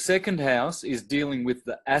 the second house is dealing with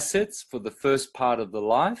the assets for the first part of the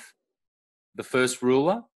life, the first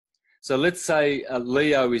ruler. So let's say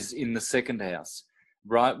Leo is in the second house,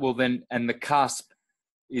 right? Well then, and the cusp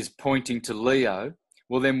is pointing to Leo.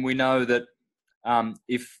 Well then we know that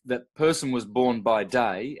if that person was born by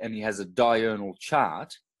day and he has a diurnal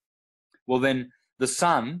chart, well then the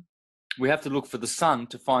Sun, we have to look for the Sun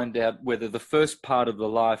to find out whether the first part of the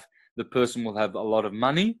life, the person will have a lot of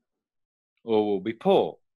money or will be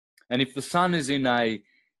poor. And if the Sun is in a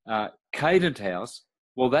cadent house,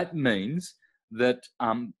 well, that means that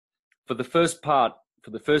for the first part,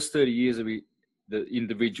 for the first 30 years of the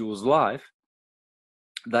individual's life,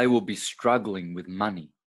 they will be struggling with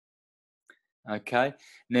money. Okay.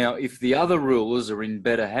 Now, if the other rulers are in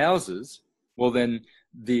better houses, well, then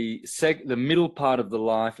the middle part of the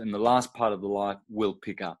life and the last part of the life will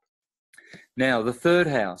pick up. Now, the third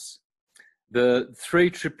house, the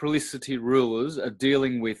 3 triplicity rulers are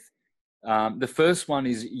dealing with, the first one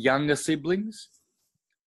is younger siblings.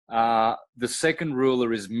 The second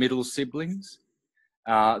ruler is middle siblings.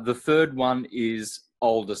 The third one is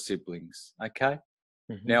older siblings. Okay.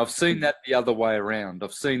 Now, I've seen that the other way around.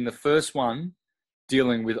 I've seen the first one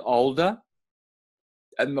dealing with older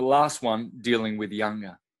and the last one dealing with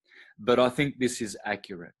younger. But I think this is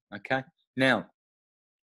accurate. Okay. Now,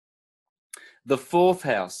 the fourth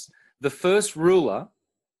house, the first ruler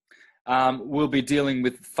will be dealing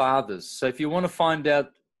with fathers. So if you want to find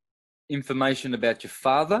out information about your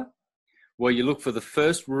father, well, you look for the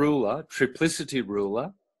first ruler, triplicity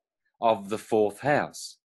ruler of the fourth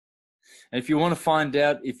house. And if you want to find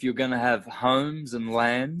out if you're going to have homes and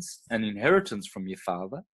lands and inheritance from your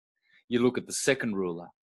father, you look at the second ruler.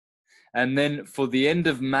 And then for the end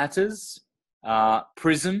of matters,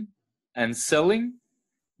 prison and selling,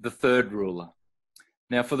 the third ruler.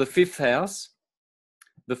 Now for the fifth house,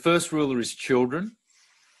 the first ruler is children.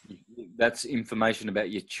 That's information about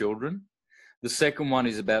your children. The second one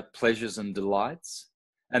is about pleasures and delights.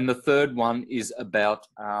 And the third one is about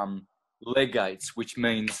legates, which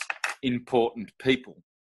means important people.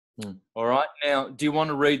 All right. Now, do you want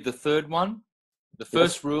to read the third one? The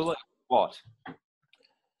first ruler, what?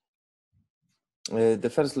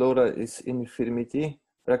 The first ruler is infirmity,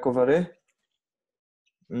 recovery.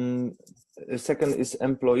 The second is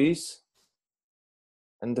employees.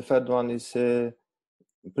 And the third one is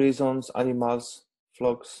prisons, animals,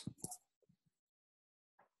 flocks.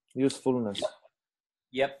 Usefulness.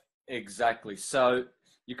 Yep, exactly. So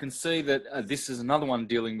you can see that this is another one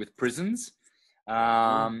dealing with prisons.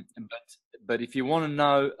 But if you want to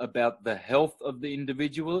know about the health of the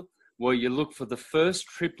individual, Well, you look for the first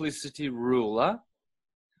triplicity ruler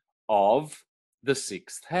of the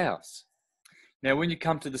 6th house. Now, when you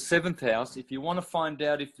come to the 7th house, if you want to find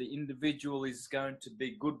out if the individual is going to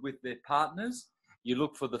be good with their partners, you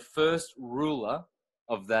look for the first ruler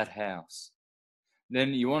of that house.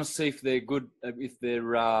 Then you want to see if they're good, if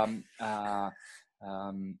they're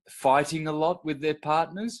fighting a lot with their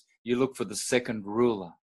partners, you look for the 2nd ruler.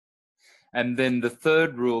 And then the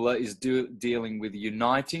 3rd ruler is dealing with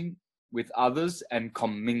uniting with others and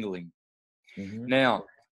commingling. Mm-hmm. Now,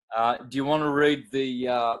 do you want to read the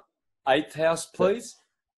 8th house, please?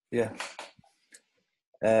 Yeah.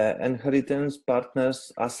 Inheritance,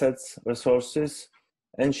 partners, assets, resources,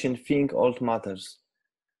 ancient thing, old matters,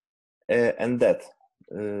 and death.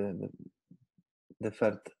 The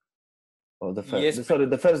third, or the first. Yes. Sorry,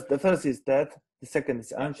 the first is death. The second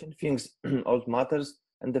is ancient things, old matters,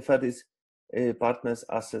 and the third is partners,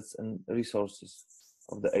 assets, and resources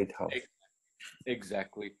of the 8th house.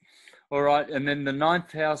 Exactly. All right, and then the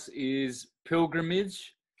 9th house is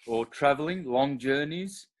pilgrimage or traveling, long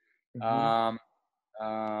journeys.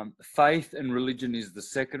 Mm-hmm. Faith and religion is the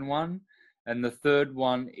 2nd one. And the 3rd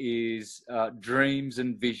one is dreams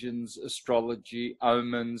and visions, astrology,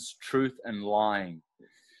 omens, truth and lying.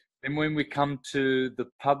 Then when we come to the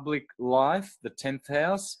public life, the 10th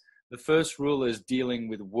house, the first rule is dealing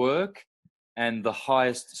with work and the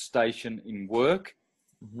highest station in work.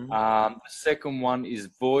 Mm-hmm. The 2nd one is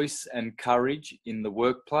voice and courage in the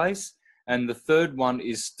workplace. And the 3rd one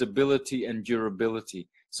is stability and durability.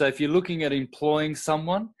 So if you're looking at employing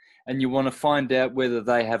someone and you want to find out whether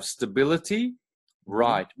they have stability,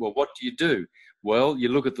 right, well, what do? Well, you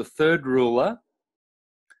look at the 3rd ruler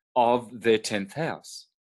of their 10th house.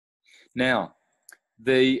 Now,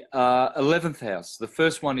 the 11th house, the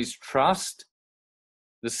first one is trust.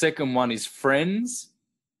 The 2nd one is friends.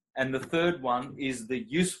 And the 3rd one is the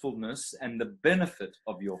usefulness and the benefit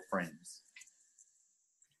of your friends.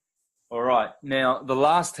 All right. Now, the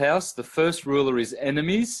last house, the first ruler is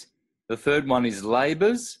enemies. The 3rd one is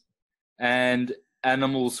labors and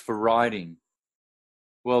animals for riding.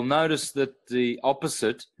 Well, notice that the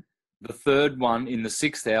opposite, the 3rd one in the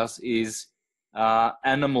 6th house is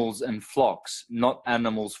animals and flocks, not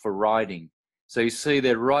animals for riding. So you see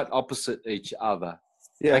they're right opposite each other.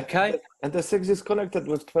 Yeah. Okay. And the 6 is connected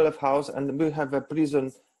with 12th house, and we have a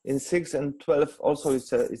prison in 6 and 12. Also,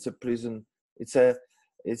 it's a prison. It's a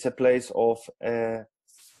place of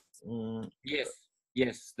yes.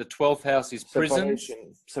 The 12th house is prison.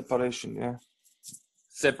 Separation. Yeah.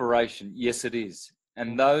 Separation. Yes, it is.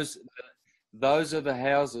 And those are the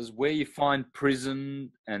houses where you find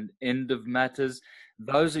prison and end of matters.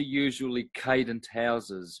 Those are usually cadent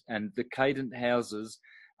houses, and the cadent houses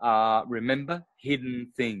are, remember,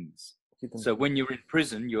 hidden things. So when you're in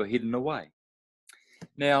prison, you're hidden away.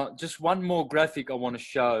 Now, just one more graphic I want to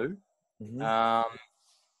show. Mm-hmm.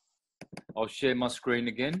 I'll share my screen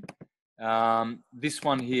again. This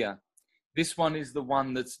one here. This one is the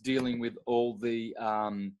one that's dealing with all the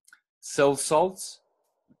cell salts.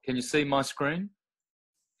 Can you see my screen?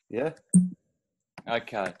 Yeah.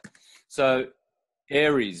 Okay. So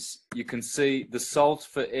Aries, you can see the salt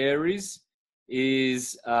for Aries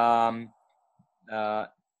is K3P,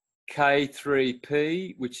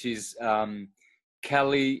 which is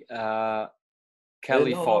Cali. No,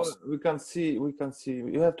 we can see.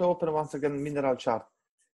 You have to open once again mineral chart,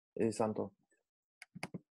 Santo.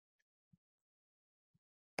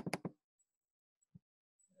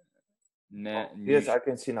 Now, yes, I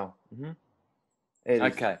can see now. Mm-hmm.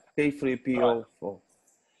 Okay. K3PO4. All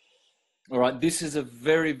right. This is a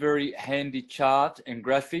very, very handy chart and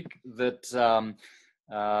graphic that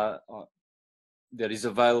that is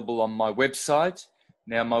available on my website.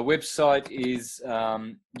 Now, my website is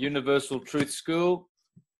Universal Truth School,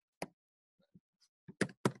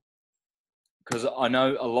 because I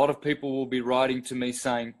know a lot of people will be writing to me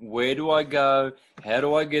saying, where do I go? How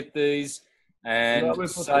do I get these? And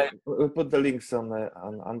we'll put the links on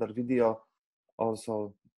under video,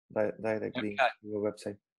 also directly to your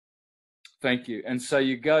website. Thank you. And so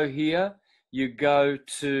you go here, you go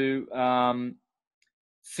to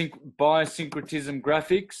biosyncretism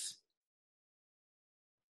graphics.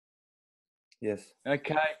 Yes.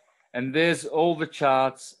 Okay. And there's all the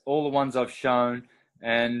charts, all the ones I've shown,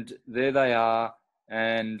 and there they are.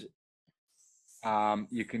 And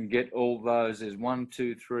you can get all those. There's 1,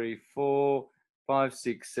 2, 3, 4, 5,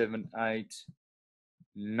 6, 7, 8,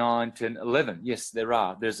 9, 10, 11. Yes, there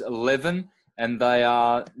are. There's 11, and they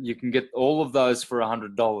are, you can get all of those for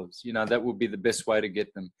 $100. You know, that would be the best way to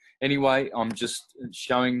get them. Anyway, I'm just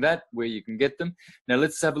showing that where you can get them. Now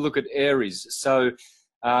let's have a look at Aries. So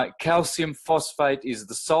Calcium phosphate is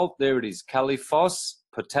the salt. There it is. Caliphos,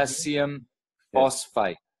 potassium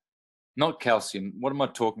phosphate. Not calcium. What am I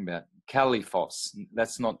talking about? Caliphos.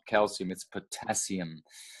 That's not calcium. It's potassium.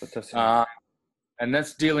 And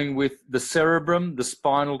that's dealing with the cerebrum, the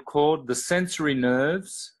spinal cord, the sensory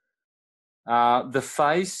nerves, the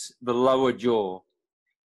face, the lower jaw.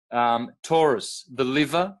 Taurus, the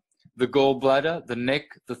liver, the gallbladder, the neck,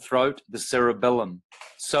 the throat, the cerebellum.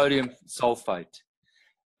 Sodium sulfate.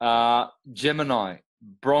 Gemini,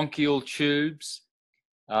 bronchial tubes,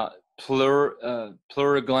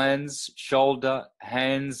 pleural glands, shoulder,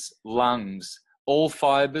 hands, lungs, all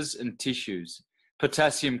fibers and tissues.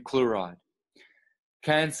 Potassium chloride.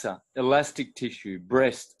 Cancer, elastic tissue,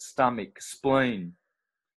 breast, stomach, spleen.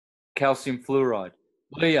 Calcium fluoride.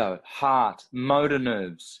 Leo, heart, motor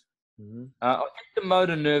nerves. I think the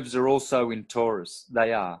motor nerves are also in Taurus.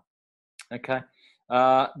 They are. Okay.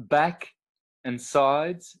 Back and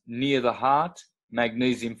sides, near the heart,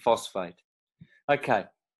 magnesium phosphate. Okay.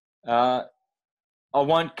 I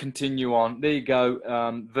won't continue on. There you go.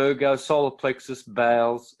 Virgo, solar plexus,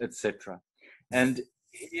 bowels, etc. And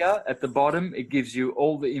here at the bottom, it gives you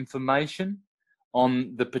all the information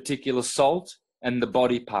on the particular salt and the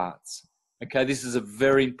body parts. Okay, this is a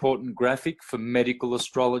very important graphic for medical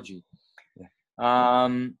astrology. Now,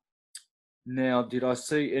 did I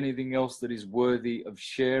see anything else that is worthy of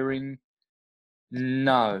sharing?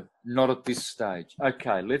 No, not at this stage.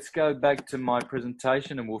 Okay, let's go back to my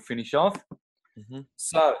presentation and we'll finish off.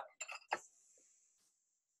 So,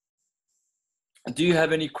 do you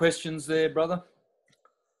have any questions there, brother?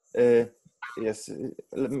 Yes,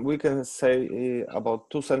 we can say about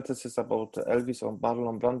 2 sentences about Elvis or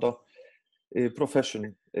Marlon Brando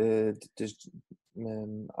profession,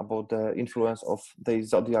 about the influence of the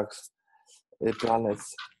zodiacs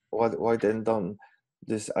planets, why then done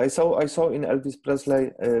this. I saw in Elvis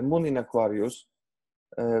Presley Moon in Aquarius.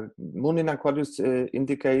 Moon in Aquarius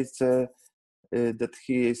indicates that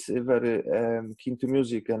he is very keen to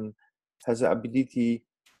music and has the ability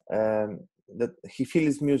that he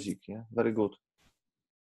feels music. Yeah, very good.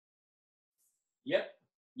 Yep.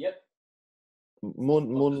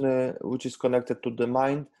 Moon, which is connected to the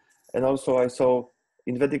mind, and also I saw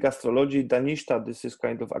in Vedic astrology Dhanishta. This is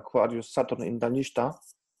kind of Aquarius, Saturn in Dhanishta.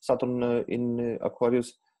 Saturn in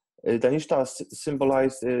Aquarius. Dhanishta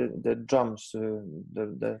symbolize the drums,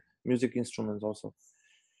 the music instruments also.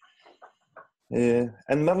 And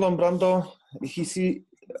Marlon Brando,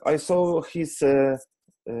 I saw his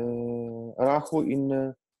Rahu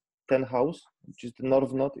in 10th house, which is the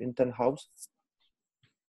north node in 10th house.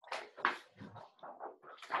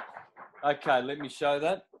 Okay, let me show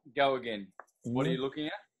that. Go again. What are you looking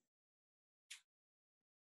at?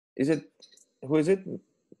 Who is it?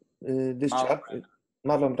 This Marlon chart? Brando.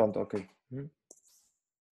 Marlon Brando, okay.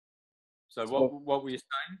 So what were you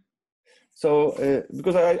saying? So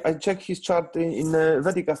because I checked his chart in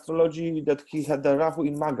Vedic astrology that he had the Rahu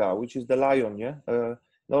in Maga, which is the lion, yeah?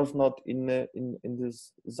 North node in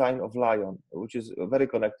this sign of lion, which is very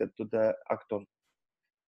connected to the actor.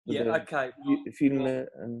 Okay.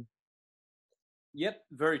 Film. Yep,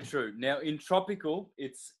 very true. Now, in tropical,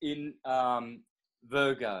 it's in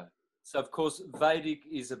Virgo. So, of course, Vedic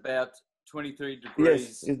is about 23 degrees.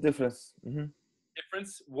 Yes, it's different.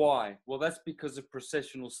 Difference? Why? Well, that's because of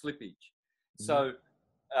precessional slippage. So,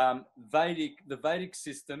 the Vedic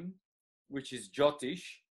system, which is Jyotish,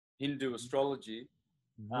 Hindu astrology,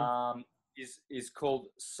 is called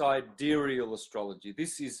sidereal astrology.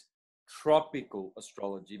 This is tropical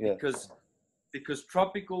astrology because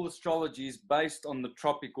tropical astrology is based on the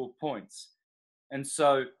tropical points. And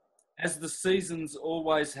so as the seasons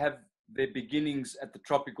always have their beginnings at the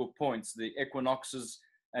tropical points, the equinoxes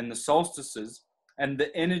and the solstices, and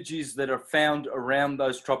the energies that are found around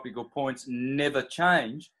those tropical points never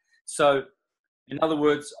change. So in other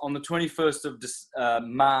words, on the 21st of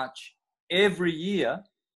March every year,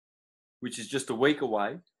 which is just a week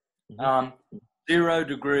away, 0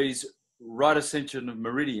 degrees right ascension of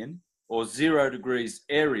meridian, or 0 degrees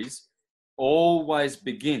Aries, always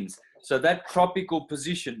begins. So that tropical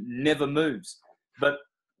position never moves. But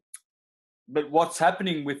what's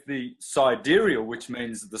happening with the sidereal, which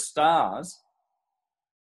means the stars,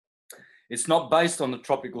 it's not based on the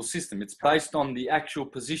tropical system. It's based on the actual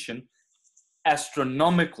position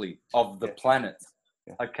astronomically of the planets.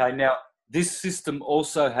 Okay, now this system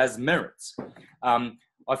also has merits.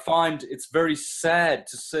 I find it's very sad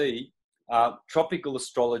to see tropical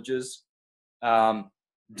astrologers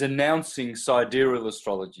denouncing sidereal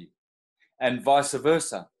astrology, and vice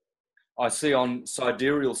versa. I see on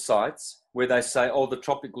sidereal sites where they say, oh, the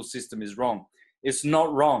tropical system is wrong. It's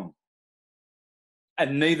not wrong.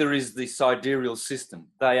 and neither is the sidereal system.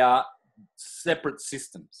 They are separate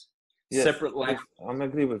systems, Yes, separate languages. I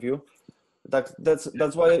agree with you.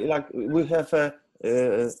 That's why, like, we have a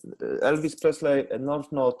Elvis Presley, a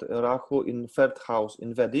North Node Rahu in third house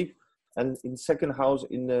in Vedic, and in second house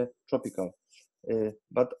in tropical.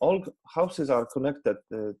 But all houses are connected,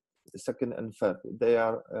 second and third. They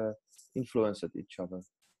are influenced each other.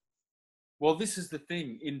 Well, this is the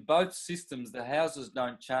thing. In both systems, the houses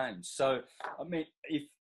don't change. So, I mean,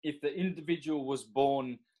 if the individual was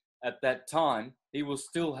born at that time, he will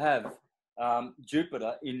still have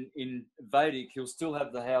Jupiter in Vedic. He'll still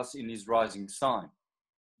have the house in his rising sign,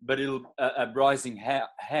 but it'll a rising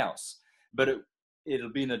house, but it'll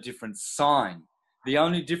be in a different sign. The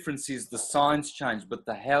only difference is the signs change, but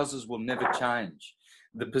the houses will never change.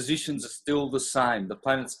 The positions are still the same. The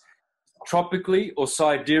planets, tropically or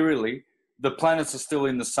sidereally, the planets are still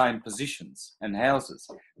in the same positions and houses,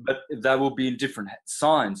 but they will be in different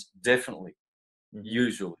signs, definitely,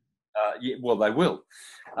 usually. Yeah, well, they will.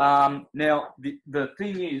 Now, the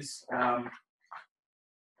thing is,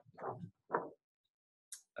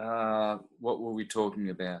 what were we talking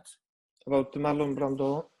about? About Marlon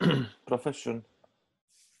Brando profession.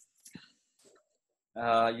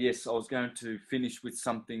 Yes, I was going to finish with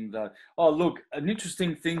something though. Oh, look, an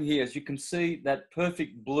interesting thing here, as you can see, that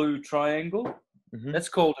perfect blue triangle, that's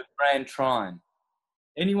called a grand trine.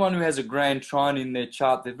 Anyone who has a grand trine in their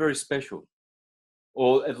chart, they're very special,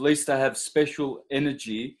 or at least they have special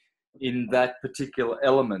energy in that particular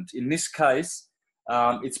element. In this case,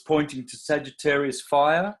 it's pointing to Sagittarius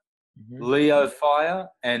fire, Leo fire,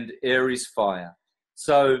 and Aries fire.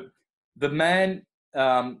 So the man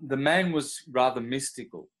was rather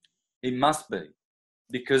mystical. He must be,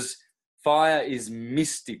 because fire is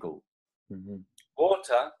mystical.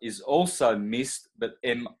 Water is also mist, but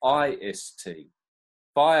M-I-S-T.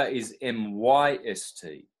 Fire is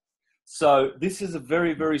M-Y-S-T. So this is a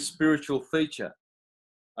very, very spiritual feature,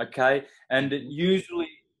 okay? And it usually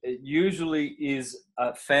is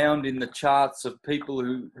found in the charts of people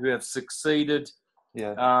who have succeeded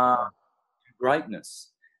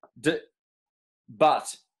greatness.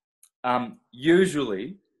 But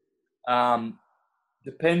usually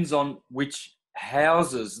depends on which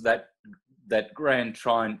houses that grand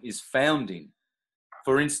trine is found in.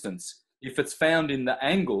 For instance, if it's found in the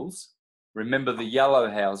angles, remember the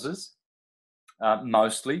yellow houses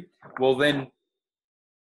mostly, well then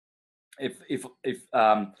if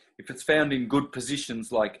it's found in good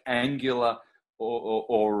positions like angular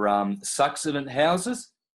or succeedent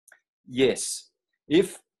houses, yes.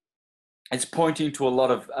 If it's pointing to a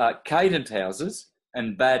lot of cadent houses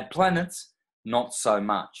and bad planets, not so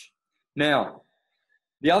much. Now,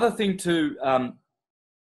 the other thing to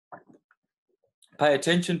pay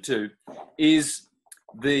attention to is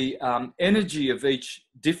the energy of each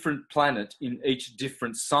different planet in each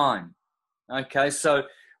different sign. Okay, so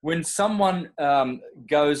when someone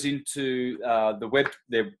goes into the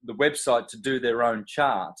website to do their own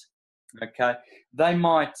chart, okay, they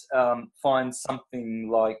might find something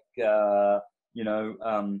like, how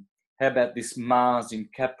about this Mars in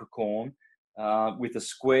Capricorn with a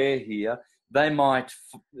square here? They might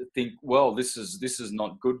think, well, this is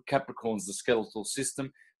not good. Capricorn's the skeletal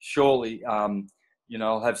system. Surely,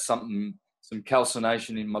 I'll have some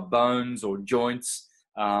calcination in my bones or joints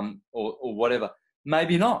or whatever.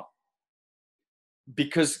 Maybe not,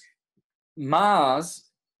 because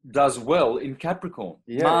Mars does well in Capricorn.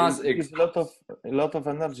 Yeah, Mars it gives a lot of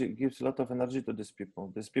energy. It gives a lot of energy to these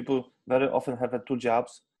people. These people very often have 2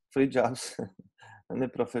 jobs, 3 jobs, and a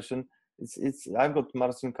profession. I've got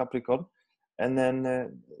Mars in Capricorn, and then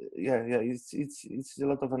it's a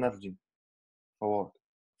lot of energy for work,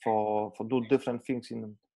 for do different things in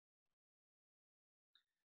them.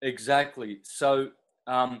 Exactly. So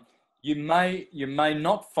you may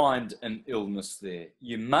not find an illness there.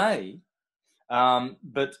 You may,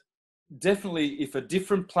 but definitely if a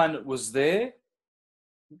different planet was there,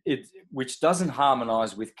 which doesn't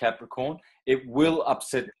harmonize with Capricorn, it will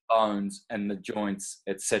upset the bones and the joints,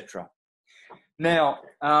 etc. Now,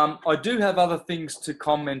 I do have other things to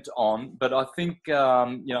comment on, but I think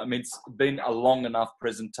it's been a long enough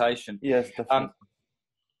presentation. Yes, definitely.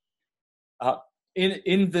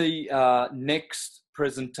 In the next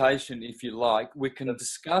presentation, if you like, we can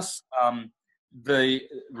discuss the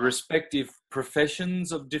respective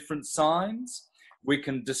professions of different signs. We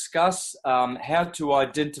can discuss how to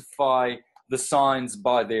identify the signs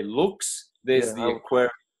by their looks. There's the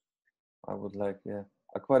Aquarius. I would like,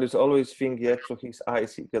 Aquarius always think, through his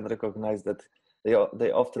eyes, he can recognize that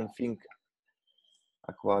they often think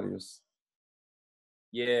Aquarius.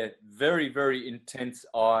 Yeah, very, very intense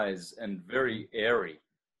eyes and very airy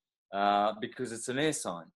because it's an air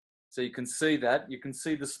sign. So you can see that. You can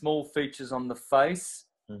see the small features on the face.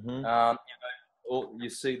 Mm-hmm. You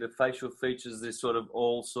see the facial features. They're sort of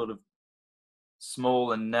all sort of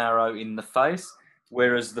small and narrow in the face.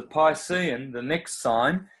 Whereas the Piscean, the next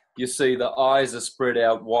sign, you see the eyes are spread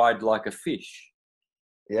out wide like a fish.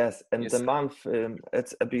 Yes, and Yes. the month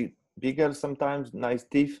it's a bit bigger sometimes. Nice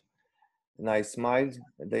teeth, nice smiles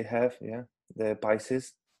they have. Yeah, the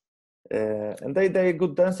Pisces, and they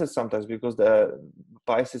good dancers sometimes because the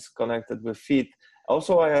Pisces connected with feet.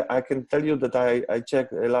 Also, I can tell you that I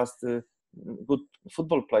checked last good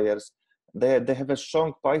football players. They have a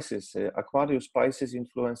strong Pisces. Aquarius Pisces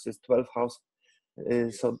influences 12th house,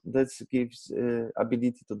 so that gives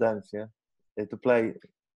ability to dance. Yeah, to play,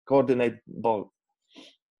 coordinate ball.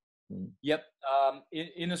 Yep.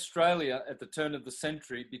 In Australia, at the turn of the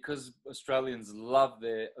century, because Australians love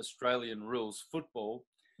their Australian rules football,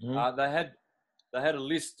 Mm-hmm. they had a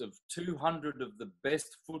list of 200 of the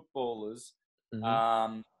best footballers,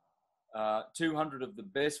 Mm-hmm. 200 of the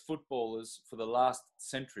best footballers for the last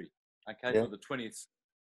century. Okay, Yeah, for the 20th,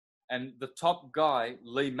 and the top guy,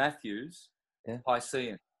 Lee Matthews, yeah,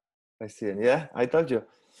 Piscean. I see. Yeah, I told you.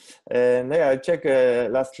 And yeah, I check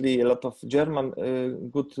lastly a lot of German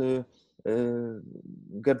good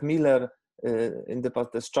Gerd Miller in the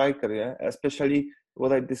past, the striker. Yeah, especially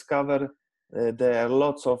what I discovered, there are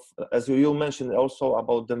lots of, as you mentioned, also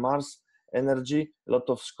about the Mars energy, a lot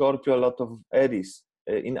of Scorpio, a lot of Aries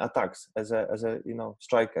in attacks as a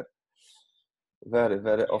striker. Very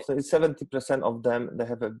very Yeah, often, it's 70% of them. They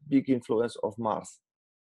have a big influence of Mars,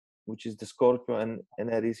 which is the Scorpio and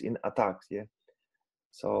Aries in attacks. Yeah.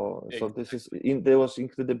 So this is there was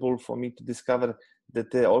incredible for me to discover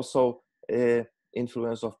that there also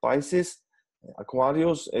influence of Pisces,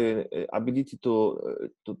 Aquarius, ability to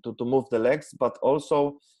move the legs, but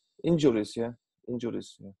also injuries. Yeah,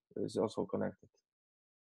 injuries. Yeah, is also connected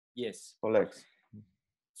yes. for legs.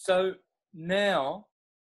 So now,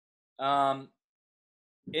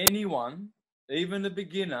 anyone, even a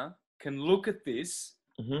beginner, can look at this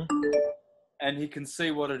Mm-hmm. and he can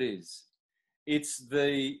see what it is. It's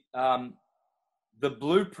the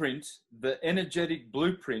blueprint, the energetic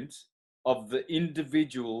blueprint of the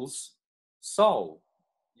individual's soul.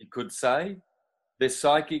 You could say their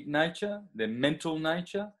psychic nature, their mental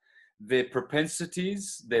nature, their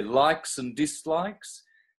propensities, their likes and dislikes,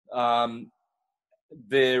 um,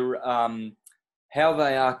 their how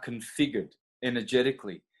they are configured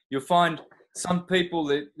energetically. You'll find some people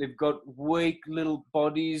that they've got weak little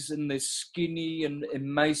bodies and they're skinny and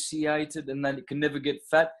emaciated and they can never get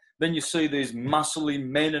fat. Then you see these muscly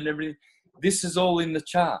men and everything. This is all in the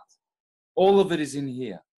chart. All of it is in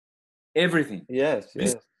here. Everything. Yes,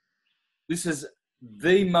 This, yes, this is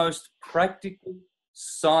the most practical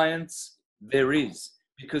science there is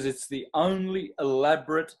because it's the only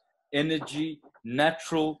elaborate energy,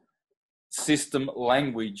 natural system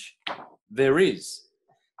language there is,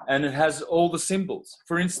 and it has all the symbols.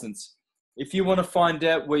 For instance, if you want to find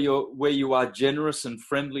out where you are generous and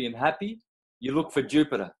friendly and happy, you look for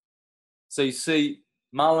Jupiter. So you see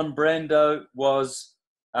Marlon Brando was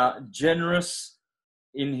generous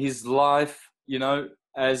in his life,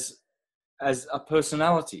 as a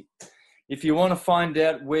personality. If you want to find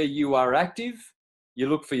out where you are active, you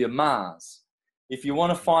look for your Mars. If you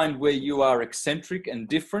want to find where you are eccentric and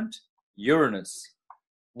different, Uranus.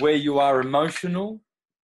 Where you are emotional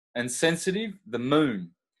and sensitive, the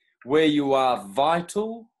Moon. Where you are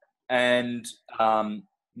vital and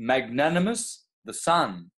magnanimous, the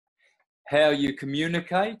Sun. How you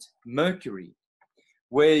communicate, Mercury.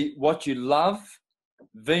 What you love,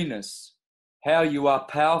 Venus. How you are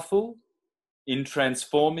powerful in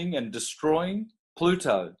transforming and destroying,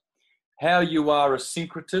 Pluto. How you are a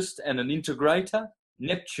syncretist and an integrator,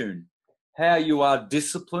 Neptune. How you are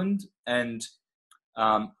disciplined and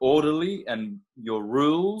orderly and your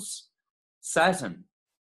rules, Saturn.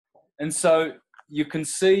 And so you can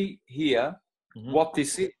see here mm-hmm. what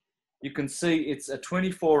this is. You can see it's a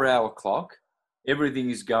 24-hour clock. Everything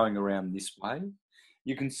is going around this way.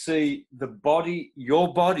 You can see the body,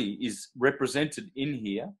 your body is represented in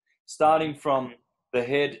here, starting from the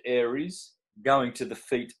head, Aries, going to the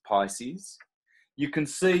feet, Pisces. You can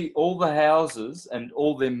see all the houses and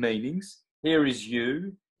all their meanings. Here is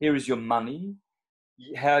you, here is your money,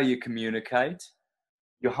 how you communicate,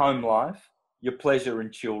 your home life, your pleasure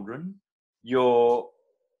and children, your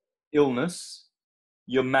illness,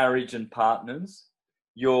 your marriage and partners,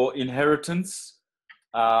 your inheritance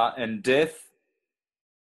and death,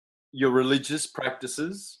 your religious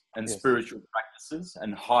practices and Yes, spiritual practices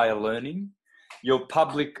and higher learning, your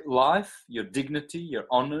public life, your dignity, your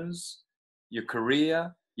honors, your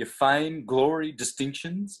career, your fame, glory,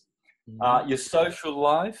 distinctions, your social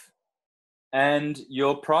life, and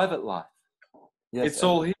your private life. Yes, it's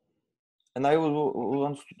all here. And I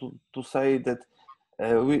want to say that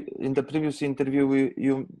we in the previous interview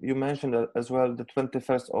you mentioned as well the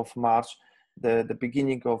 21st of March, the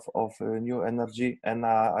beginning of new energy, and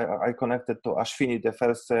I connected to Ashwini, the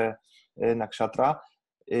first nakshatra,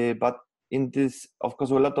 but in this, of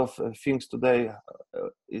course, a lot of things today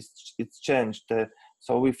it's changed.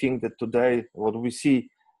 So we think that today what we see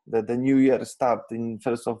that the new year start in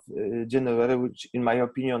 1st of January, which in my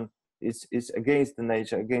opinion is against the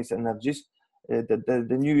nature, against energies.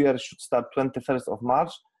 The new year should start 21st of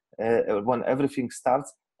March, when everything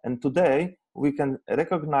starts. And today we can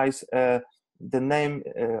recognize the name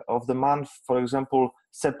of the month. For example,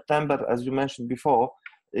 September, as you mentioned before,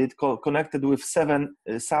 it connected with 7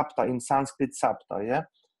 sapta in Sanskrit sapta, yeah.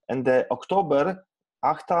 And the October,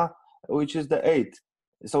 Akta, which is the 8th.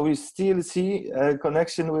 So we still see a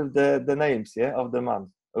connection with the names, yeah, of the month.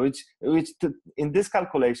 Which in this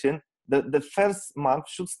calculation, the first month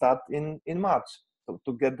should start in March,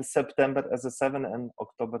 to get the September as a 7 and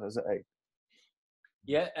October as a 8.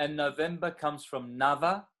 Yeah, and November comes from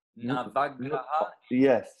Nava, Navagraha.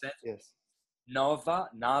 Yes,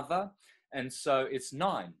 Nava, and so it's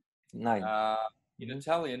 9. 9. In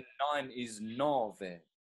Italian, 9 is nove.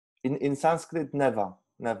 In Sanskrit, never.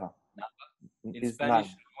 In Spanish,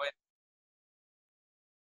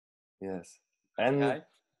 9. Yes, and okay.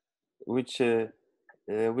 which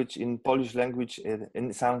in Polish language,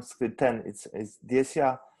 in Sanskrit 10, it's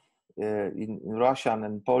Diesia, in Russian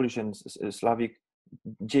and Polish and Slavic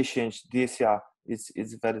 10, Diesia,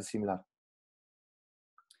 it's very similar.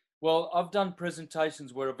 Well, I've done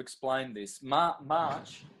presentations where I've explained this.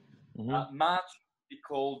 March be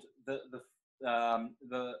called the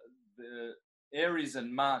Aries,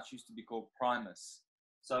 and March used to be called Primus.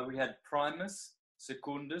 So we had Primus,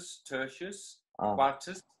 Secundus, Tertius,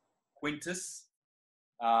 Quartus, Quintus,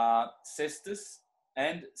 Sextus,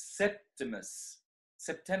 and Septimus.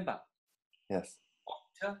 September. Yes.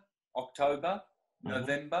 October,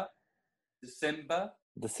 November, December.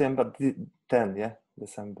 December 10, yeah,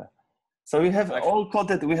 December. So we have all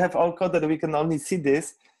coded. We can only see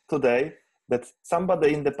this today. But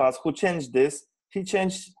somebody in the past who changed this, he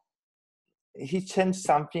changed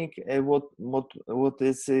something. What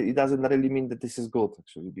is? It doesn't really mean that this is good,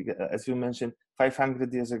 actually. Because, as you mentioned,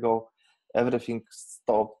 500 years ago, everything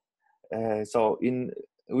stopped. So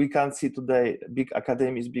we can see today big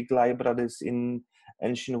academies, big libraries in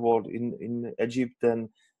ancient world, in Egypt, and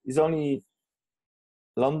it's only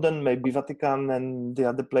London, maybe Vatican, and the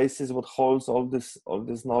other places what holds all this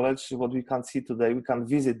knowledge. What we can see today, we can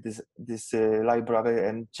visit this library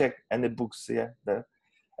and check any books. Yeah, there,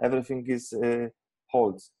 everything is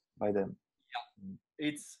holds by them.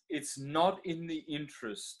 Yeah. It's not in the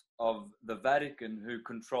interest of the Vatican, who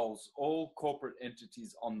controls all corporate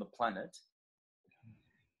entities on the planet,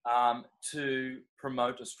 to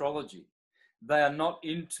promote astrology. They are not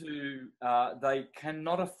into. They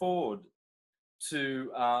cannot afford to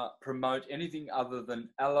promote anything other than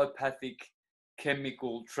allopathic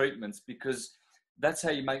chemical treatments, because that's how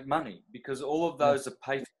you make money, because all of those are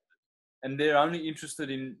patented, and they're only interested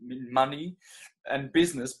in money and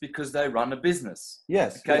business because they run a business.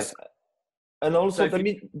 Yes, okay? Yes. And also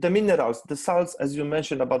the minerals, the salts, as you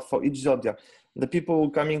mentioned about for each zodiac, the people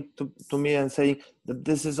coming to me and saying that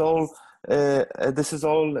this is all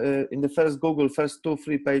in the first Google, first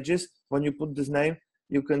 2-3 pages, when you put this name,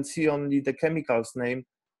 you can see only the chemicals name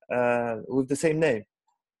with the same name,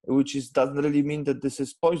 which doesn't really mean that this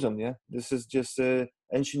is poison. Yeah, this is just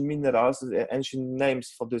ancient minerals, ancient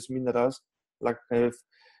names for these minerals, like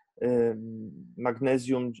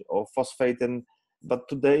magnesium or phosphate, but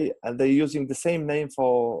today they're using the same name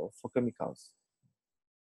for chemicals.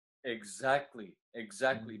 Exactly.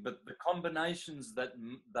 But the combinations that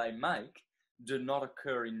they make do not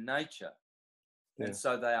occur in nature, and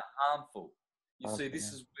so they are harmful. You see,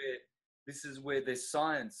 this is where their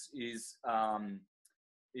science is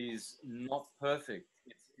not perfect.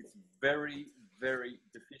 It's very, very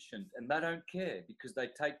deficient, and they don't care because they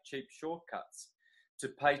take cheap shortcuts to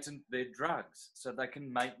patent their drugs so they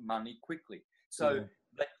can make money quickly. So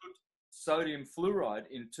they put sodium fluoride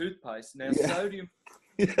in toothpaste. Now sodium,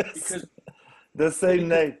 because the same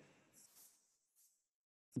name.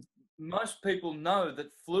 Most people know that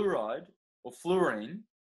fluoride or fluorine.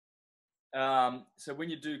 So when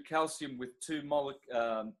you do calcium with two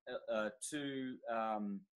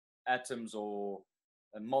atoms or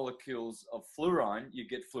molecules of fluorine, you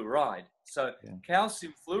get fluoride. So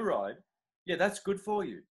calcium fluoride yeah, that's good for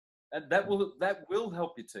you, and that will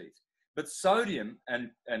help your teeth. But sodium and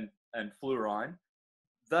fluorine,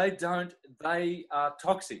 they are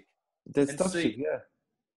toxic. That's And toxic, see, yeah.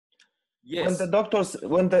 When the yes, doctors,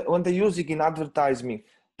 when they using in advertising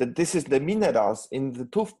that this is the minerals in the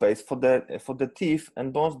toothpaste for the teeth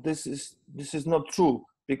and bones, this is not true,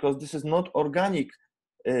 because this is not organic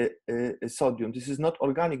sodium. This is not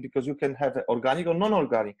organic, because you can have organic or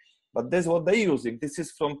non-organic, but that's what they're using. This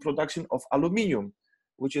is from production of aluminium,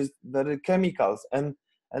 which is very chemicals, and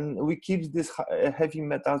we keep this heavy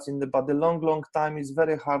metals in the body long time. It's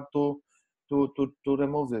very hard to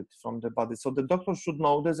remove it from the body. So the doctor should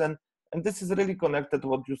know this, and this is really connected to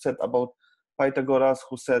what you said about Pythagoras,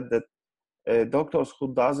 who said that doctors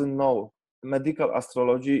who doesn't know medical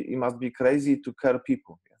astrology, he must be crazy to care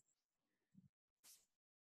people.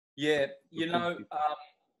 yeah,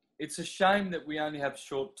 it's a shame that we only have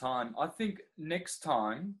short time. I think next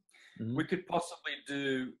time we could possibly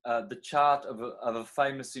do the chart of a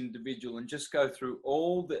famous individual and just go through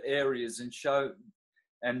all the areas and show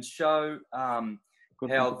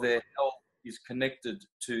how their health is connected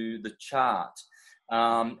to the chart.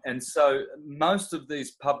 And so most of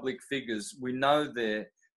these public figures, we know their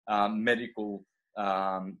medical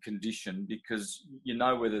condition, because you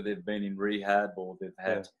know whether they've been in rehab or they've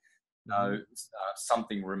had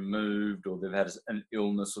something removed, or they've had an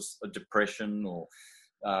illness or a depression or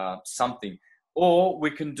something. Or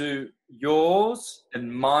we can do yours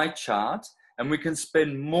and my chart, and we can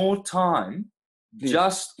spend more time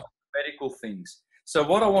just on medical things. So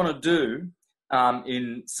what I want to do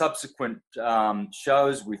in subsequent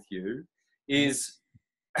shows with you is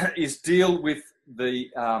deal with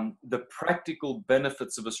the practical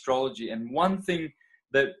benefits of astrology. And one thing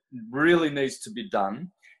that really needs to be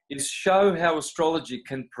done is show how astrology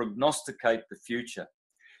can prognosticate the future.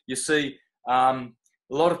 You see, a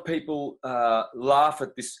lot of people laugh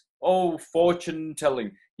at this, fortune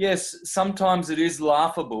telling. Yes, sometimes it is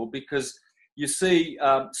laughable, because you see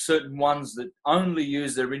certain ones that only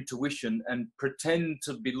use their intuition and pretend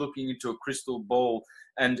to be looking into a crystal ball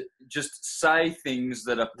and just say things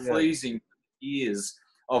that are pleasing to the ears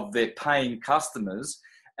of their paying customers,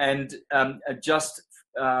 and just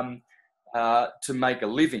to make a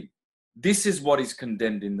living. This is what is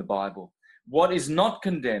condemned in the Bible. What is not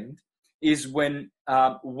condemned is when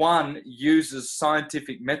one uses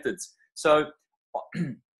scientific methods. So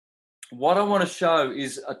what I want to show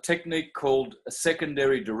is a technique called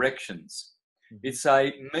secondary directions. It's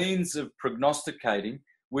a means of prognosticating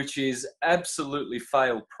which is absolutely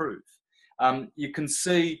fail-proof. You can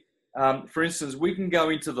see, for instance, we can go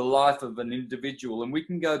into the life of an individual and we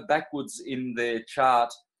can go backwards in their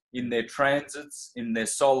chart, in their transits, in their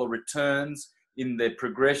solar returns, in their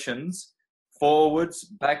progressions, forwards,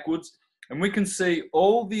 backwards, and we can see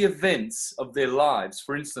all the events of their lives.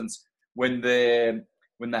 For instance, when they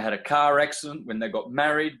had a car accident, when they got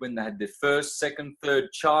married, when they had their first, second,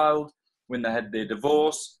 third child, when they had their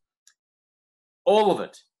divorce, all of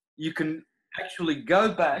it. You can actually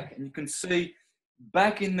go back and you can see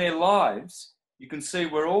back in their lives, you can see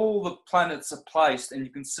where all the planets are placed, and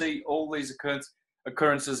you can see all these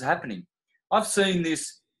occurrences happening. I've seen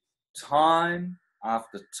this time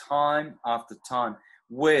after time after time,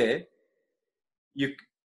 where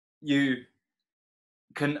you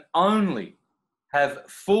can only have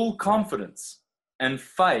full confidence and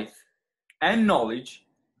faith and knowledge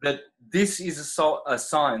that this is a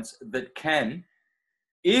science that can,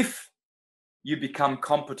 if you become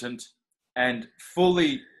competent and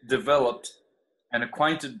fully developed and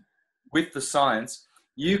acquainted with the science,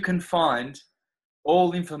 you can find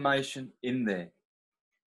all information in there.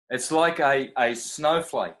 It's like a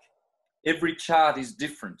snowflake. Every chart is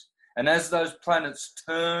different. And as those planets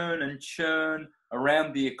turn and churn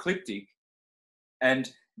around the ecliptic, and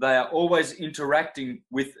they are always interacting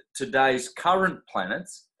with today's current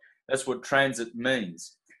planets, that's what transit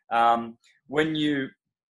means. When you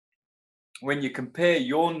compare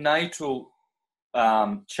your natal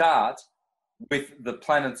chart with the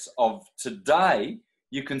planets of today,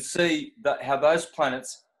 you can see that how those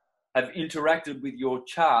planets have interacted with your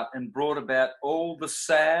chart and brought about all the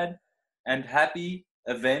sad and happy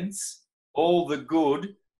events, all the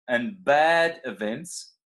good and bad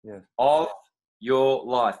events of your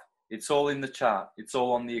life. It's all in the chart. It's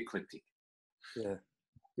all on the ecliptic.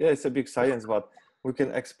 It's a big science, but we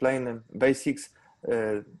can explain them. Basics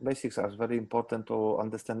are very important to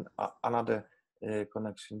understand another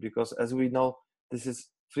connection, because as we know, this is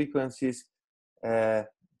frequencies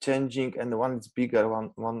changing, and one is bigger,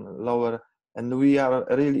 one lower, and we are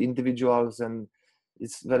really individuals, and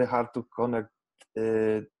it's very hard to connect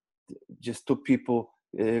just two people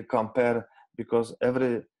compare because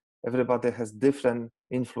everybody has different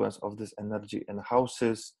influence of this energy, and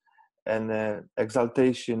houses and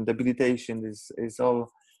exaltation, debilitation is all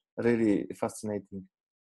really fascinating.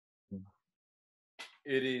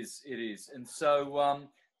 It is. And so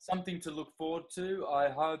something to look forward to. I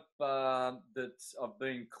hope that I've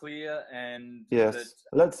been clear and yes,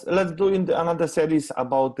 let's do another series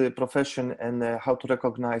about the profession and how to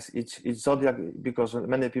recognize each zodiac, because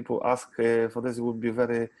many people ask for this. It would be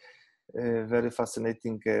very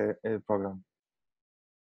fascinating program.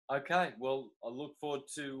 Okay, well, I look forward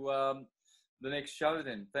to the next show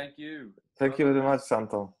then. Thank you. Thank you very much,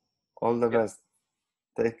 Santo. All the best.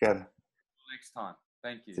 Take care. Next time.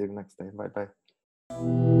 Thank you. See you next time. Bye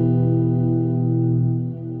bye.